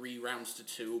close, 3 rounds to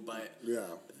 2, but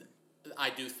yeah,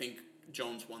 I do think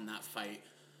Jones won that fight.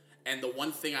 And the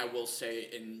one thing I will say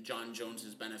in Jon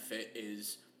Jones's benefit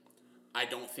is I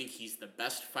don't think he's the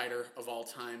best fighter of all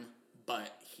time,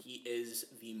 but he is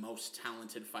the most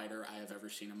talented fighter I have ever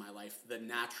seen in my life. The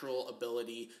natural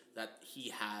ability that he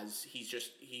has,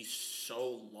 he's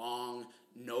so long,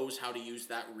 knows how to use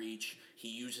that reach. He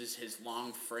uses his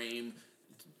long frame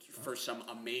for some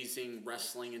amazing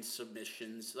wrestling and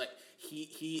submissions. Like,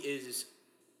 his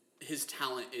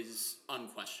talent is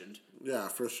unquestioned. Yeah,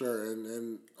 for sure.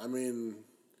 And I mean,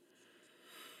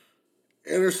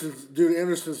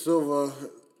 Anderson Silva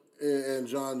and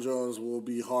Jon Jones will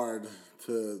be hard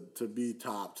to be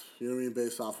topped. You know what I mean?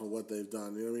 Based off of what they've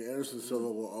done. You know what I mean? Anderson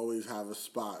Silva will always have a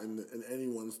spot in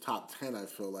anyone's top 10, I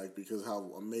feel like, because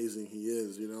how amazing he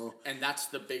is, you know? And that's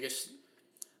the biggest,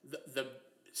 the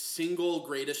single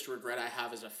greatest regret I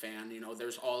have as a fan. You know,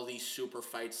 there's all these super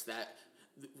fights that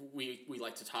we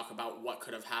like to talk about what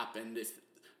could have happened if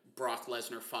Brock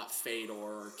Lesnar fought Fate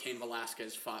or Cain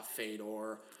Velasquez fought Fate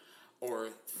or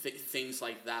things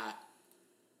like that.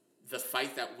 The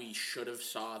fight that we should have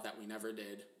saw that we never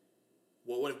did,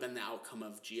 what would have been the outcome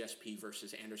of GSP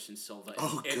versus Anderson Silva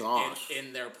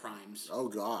in their primes? Oh,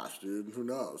 gosh, dude. Who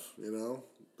knows? You know?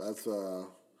 That's,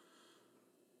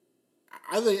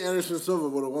 I think Anderson Silva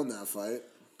would have won that fight.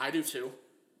 I do too.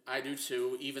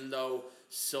 Even though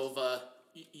Silva,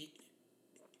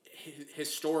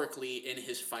 historically in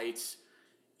his fights,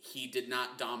 he did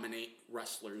not dominate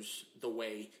wrestlers the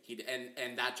way he did.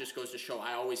 And that just goes to show,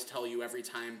 I always tell you every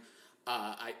time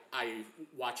I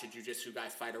watch a jiu-jitsu guy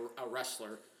fight a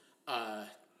wrestler,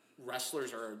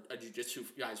 wrestlers are a jiu-jitsu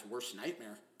guy's worst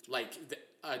nightmare. Like,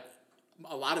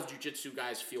 a lot of jiu-jitsu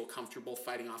guys feel comfortable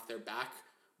fighting off their back,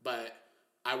 but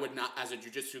I would not, as a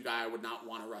jiu-jitsu guy, I would not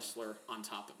want a wrestler on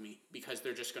top of me because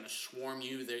they're just going to swarm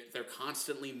you. They're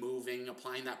constantly moving,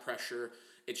 applying that pressure.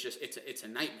 It's just, it's a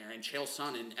nightmare. And Chael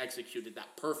Sonnen executed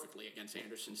that perfectly against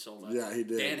Anderson Silva. Yeah, he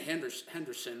did. Dan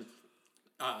Henderson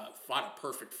fought a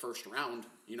perfect first round.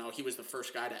 You know, he was the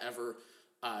first guy to ever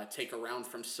take a round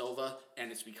from Silva,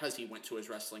 and it's because he went to his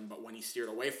wrestling. But when he steered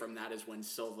away from that is when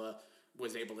Silva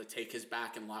was able to take his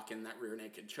back and lock in that rear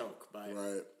naked choke. But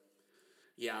right.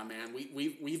 Yeah, man,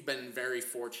 we've been very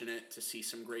fortunate to see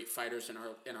some great fighters in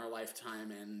our lifetime,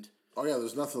 and Oh yeah,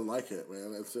 there's nothing like it,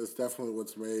 man. It's definitely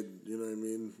what's made, you know what I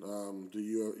mean,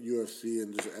 the UFC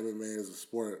and just MMA as a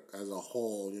sport as a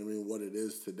whole, you know what I mean, what it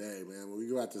is today, man. We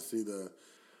got to see the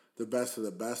best of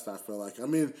the best, I feel like. I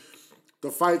mean, the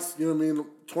fights, you know what I mean,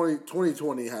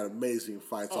 2020 had amazing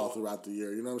fights all throughout the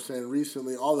year. You know what I'm saying?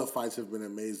 Recently, all the fights have been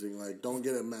amazing. Like, don't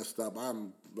get it messed up.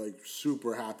 I'm, like,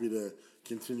 super happy to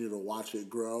continue to watch it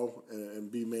grow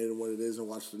and be made in what it is and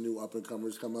watch the new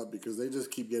up-and-comers come up because they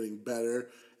just keep getting better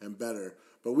and better.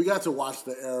 But we got to watch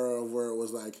the era of where it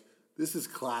was like, this is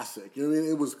classic. You know what I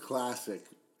mean? It was classic,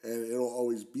 and it'll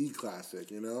always be classic,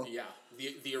 you know? yeah,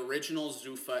 the original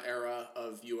Zuffa era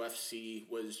of UFC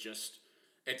was just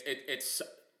it's.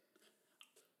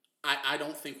 I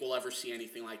don't think we'll ever see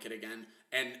anything like it again,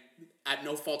 and at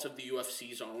no fault of the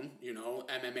UFC's own, you know,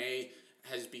 MMA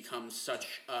has become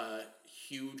such a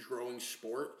huge growing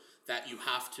sport that you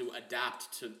have to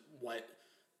adapt to what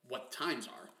times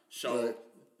are. So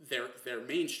Right. they're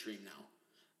mainstream now.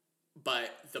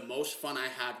 But the most fun I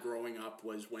had growing up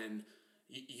was when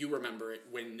you remember it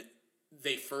when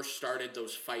they first started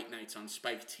those fight nights on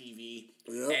Spike TV,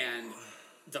 Yep. and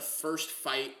the first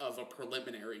fight of the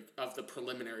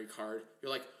preliminary card,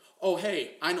 you're like, oh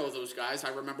hey, I know those guys. I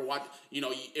remember what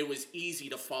it was easy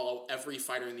to follow every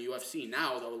fighter in the UFC.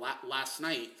 Now though, last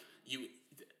night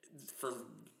for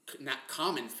not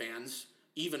common fans,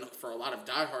 even for a lot of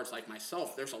diehards like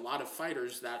myself, there's a lot of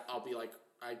fighters that I'll be like,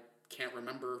 I can't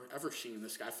remember ever seeing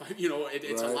this guy fight.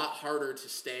 It's Right. a lot harder to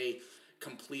stay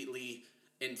completely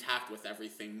intact with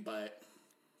everything, but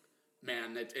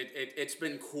man, it's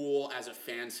been cool as a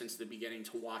fan since the beginning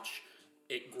to watch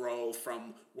it grow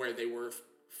from where they were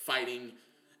fighting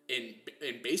in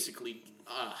basically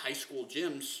high school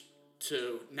gyms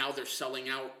to now they're selling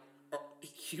out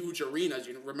huge arenas.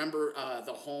 You know, remember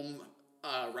the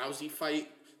Rousey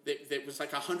fight? That was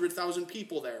like 100,000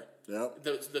 people there. Yep.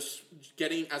 The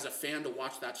getting as a fan to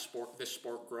watch this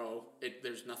sport grow,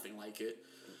 there's nothing like it.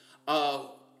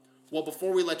 Well,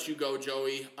 before we let you go,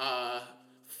 Joey,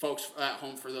 folks at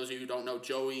home, for those of you who don't know,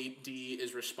 Joey Dee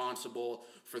is responsible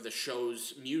for the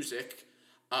show's music.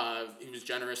 He was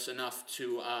generous enough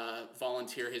to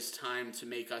volunteer his time to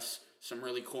make us some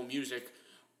really cool music.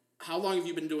 How long have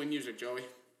you been doing music, Joey?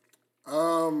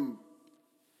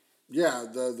 Yeah,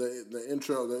 the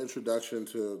introduction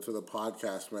to the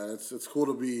podcast, man. It's cool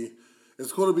to be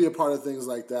a part of things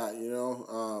like that, you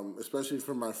know. Especially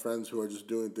for my friends who are just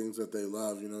doing things that they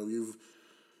love. You know,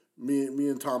 me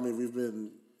and Tommy, we've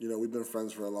been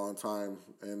friends for a long time,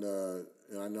 and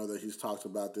I know that he's talked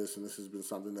about this, and this has been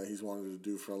something that he's wanted to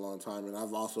do for a long time. And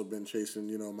I've also been chasing,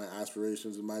 you know, my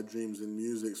aspirations and my dreams in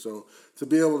music. So to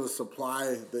be able to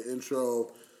supply the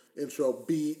intro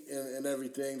beat and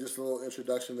everything, just a little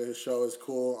introduction to his show is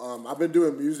cool. I've been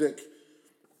doing music.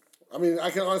 I mean, I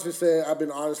can honestly say I've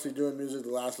been honestly doing music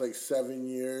the last like 7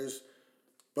 years.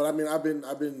 But I mean, I've been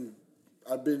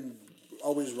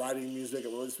always writing music.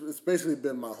 It's basically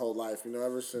been my whole life, you know,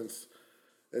 ever since.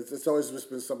 It's always just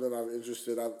been something I'm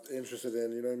interested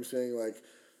in. You know what I'm saying? Like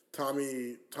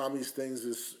Tommy's things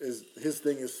is his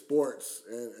thing is sports,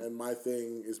 and my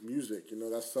thing is music. You know,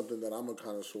 that's something that I'm a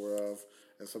connoisseur of,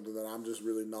 and something that I'm just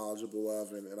really knowledgeable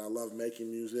of, and I love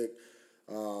making music.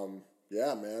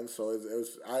 Yeah, man. So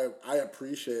I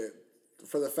appreciate it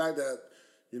for the fact that,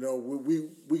 you know,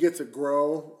 we get to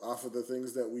grow off of the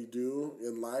things that we do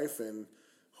in life, and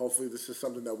hopefully this is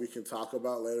something that we can talk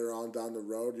about later on down the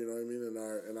road, you know what I mean,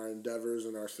 in our endeavors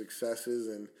and our successes.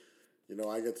 And, you know,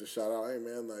 I get to shout out, hey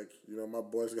man, like, you know, my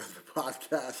boys got the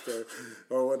podcast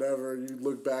or whatever. You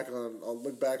I'll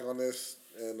look back on this,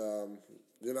 and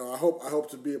you know, I hope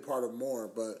to be a part of more.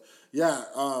 But yeah,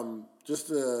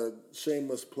 just a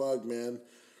shameless plug, man.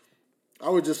 I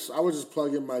would just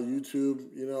plug in my YouTube.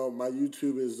 You know, my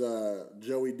YouTube is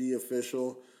Joey Dee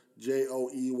Official,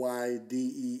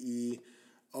 JoeyDeeOfficial.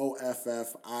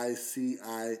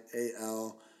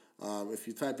 If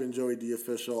you type in Joey Dee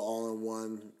Official all in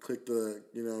one, click the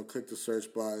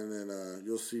search button, and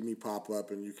you'll see me pop up,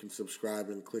 and you can subscribe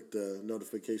and click the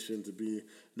notification to be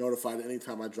notified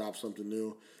anytime I drop something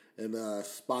new. And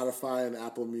Spotify and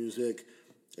Apple Music,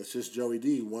 it's just Joey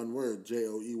Dee, one word,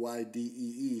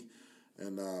 JoeyDeE.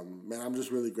 And man, I'm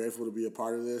just really grateful to be a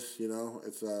part of this. You know,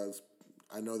 it's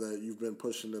I know that you've been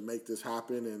pushing to make this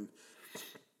happen, and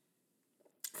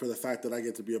for the fact that I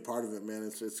get to be a part of it, man,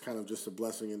 it's kind of just a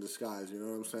blessing in disguise. You know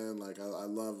what I'm saying? Like I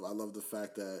love the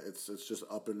fact that it's just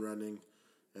up and running,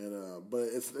 and but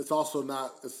it's also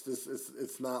not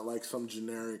it's not like some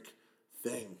generic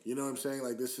thing. You know what I'm saying?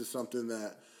 Like this is something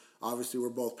that obviously we're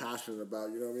both passionate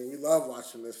about. You know what I mean? We love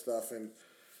watching this stuff, and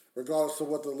regardless of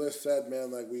what the list said,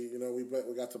 man, like we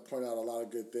got to point out a lot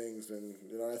of good things, and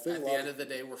I think at the end of the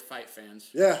day, we're fight fans.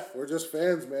 Yeah, we're just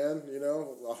fans, man.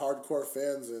 Hardcore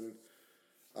fans, and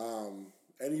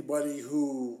anybody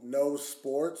who knows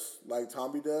sports like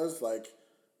Tommy does,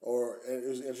 or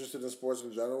is interested in sports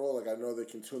in general, I know they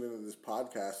can tune into this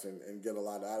podcast and get a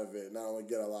lot out of it. Not only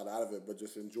get a lot out of it, but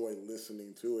just enjoy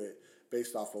listening to it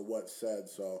based off of what's said.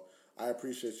 So I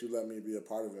appreciate you letting me be a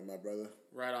part of it, my brother.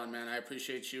 Right on, man. I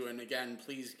appreciate you. And again,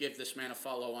 please give this man a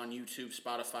follow on YouTube,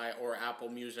 Spotify, or Apple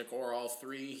Music, or all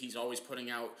three. He's always putting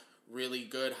out really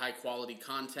good, high-quality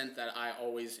content that I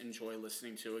always enjoy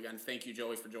listening to. Again, thank you,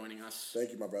 Joey, for joining us.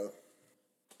 Thank you, my brother.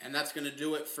 And that's going to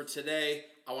do it for today.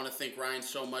 I want to thank Ryan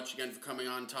so much again for coming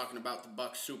on, talking about the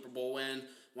Bucs Super Bowl win.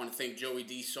 I want to thank Joey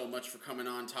Dee so much for coming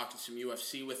on, talking some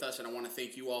UFC with us. And I want to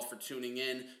thank you all for tuning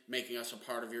in, making us a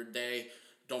part of your day.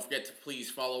 Don't forget to please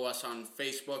follow us on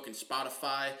Facebook and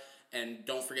Spotify. And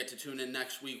don't forget to tune in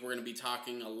next week. We're going to be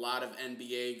talking a lot of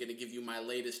NBA, going to give you my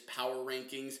latest power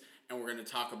rankings. And we're going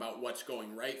to talk about what's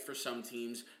going right for some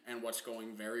teams and what's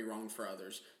going very wrong for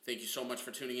others. Thank you so much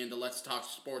for tuning in to Let's Talk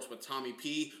Sports with Tommy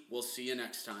P. We'll see you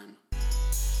next time.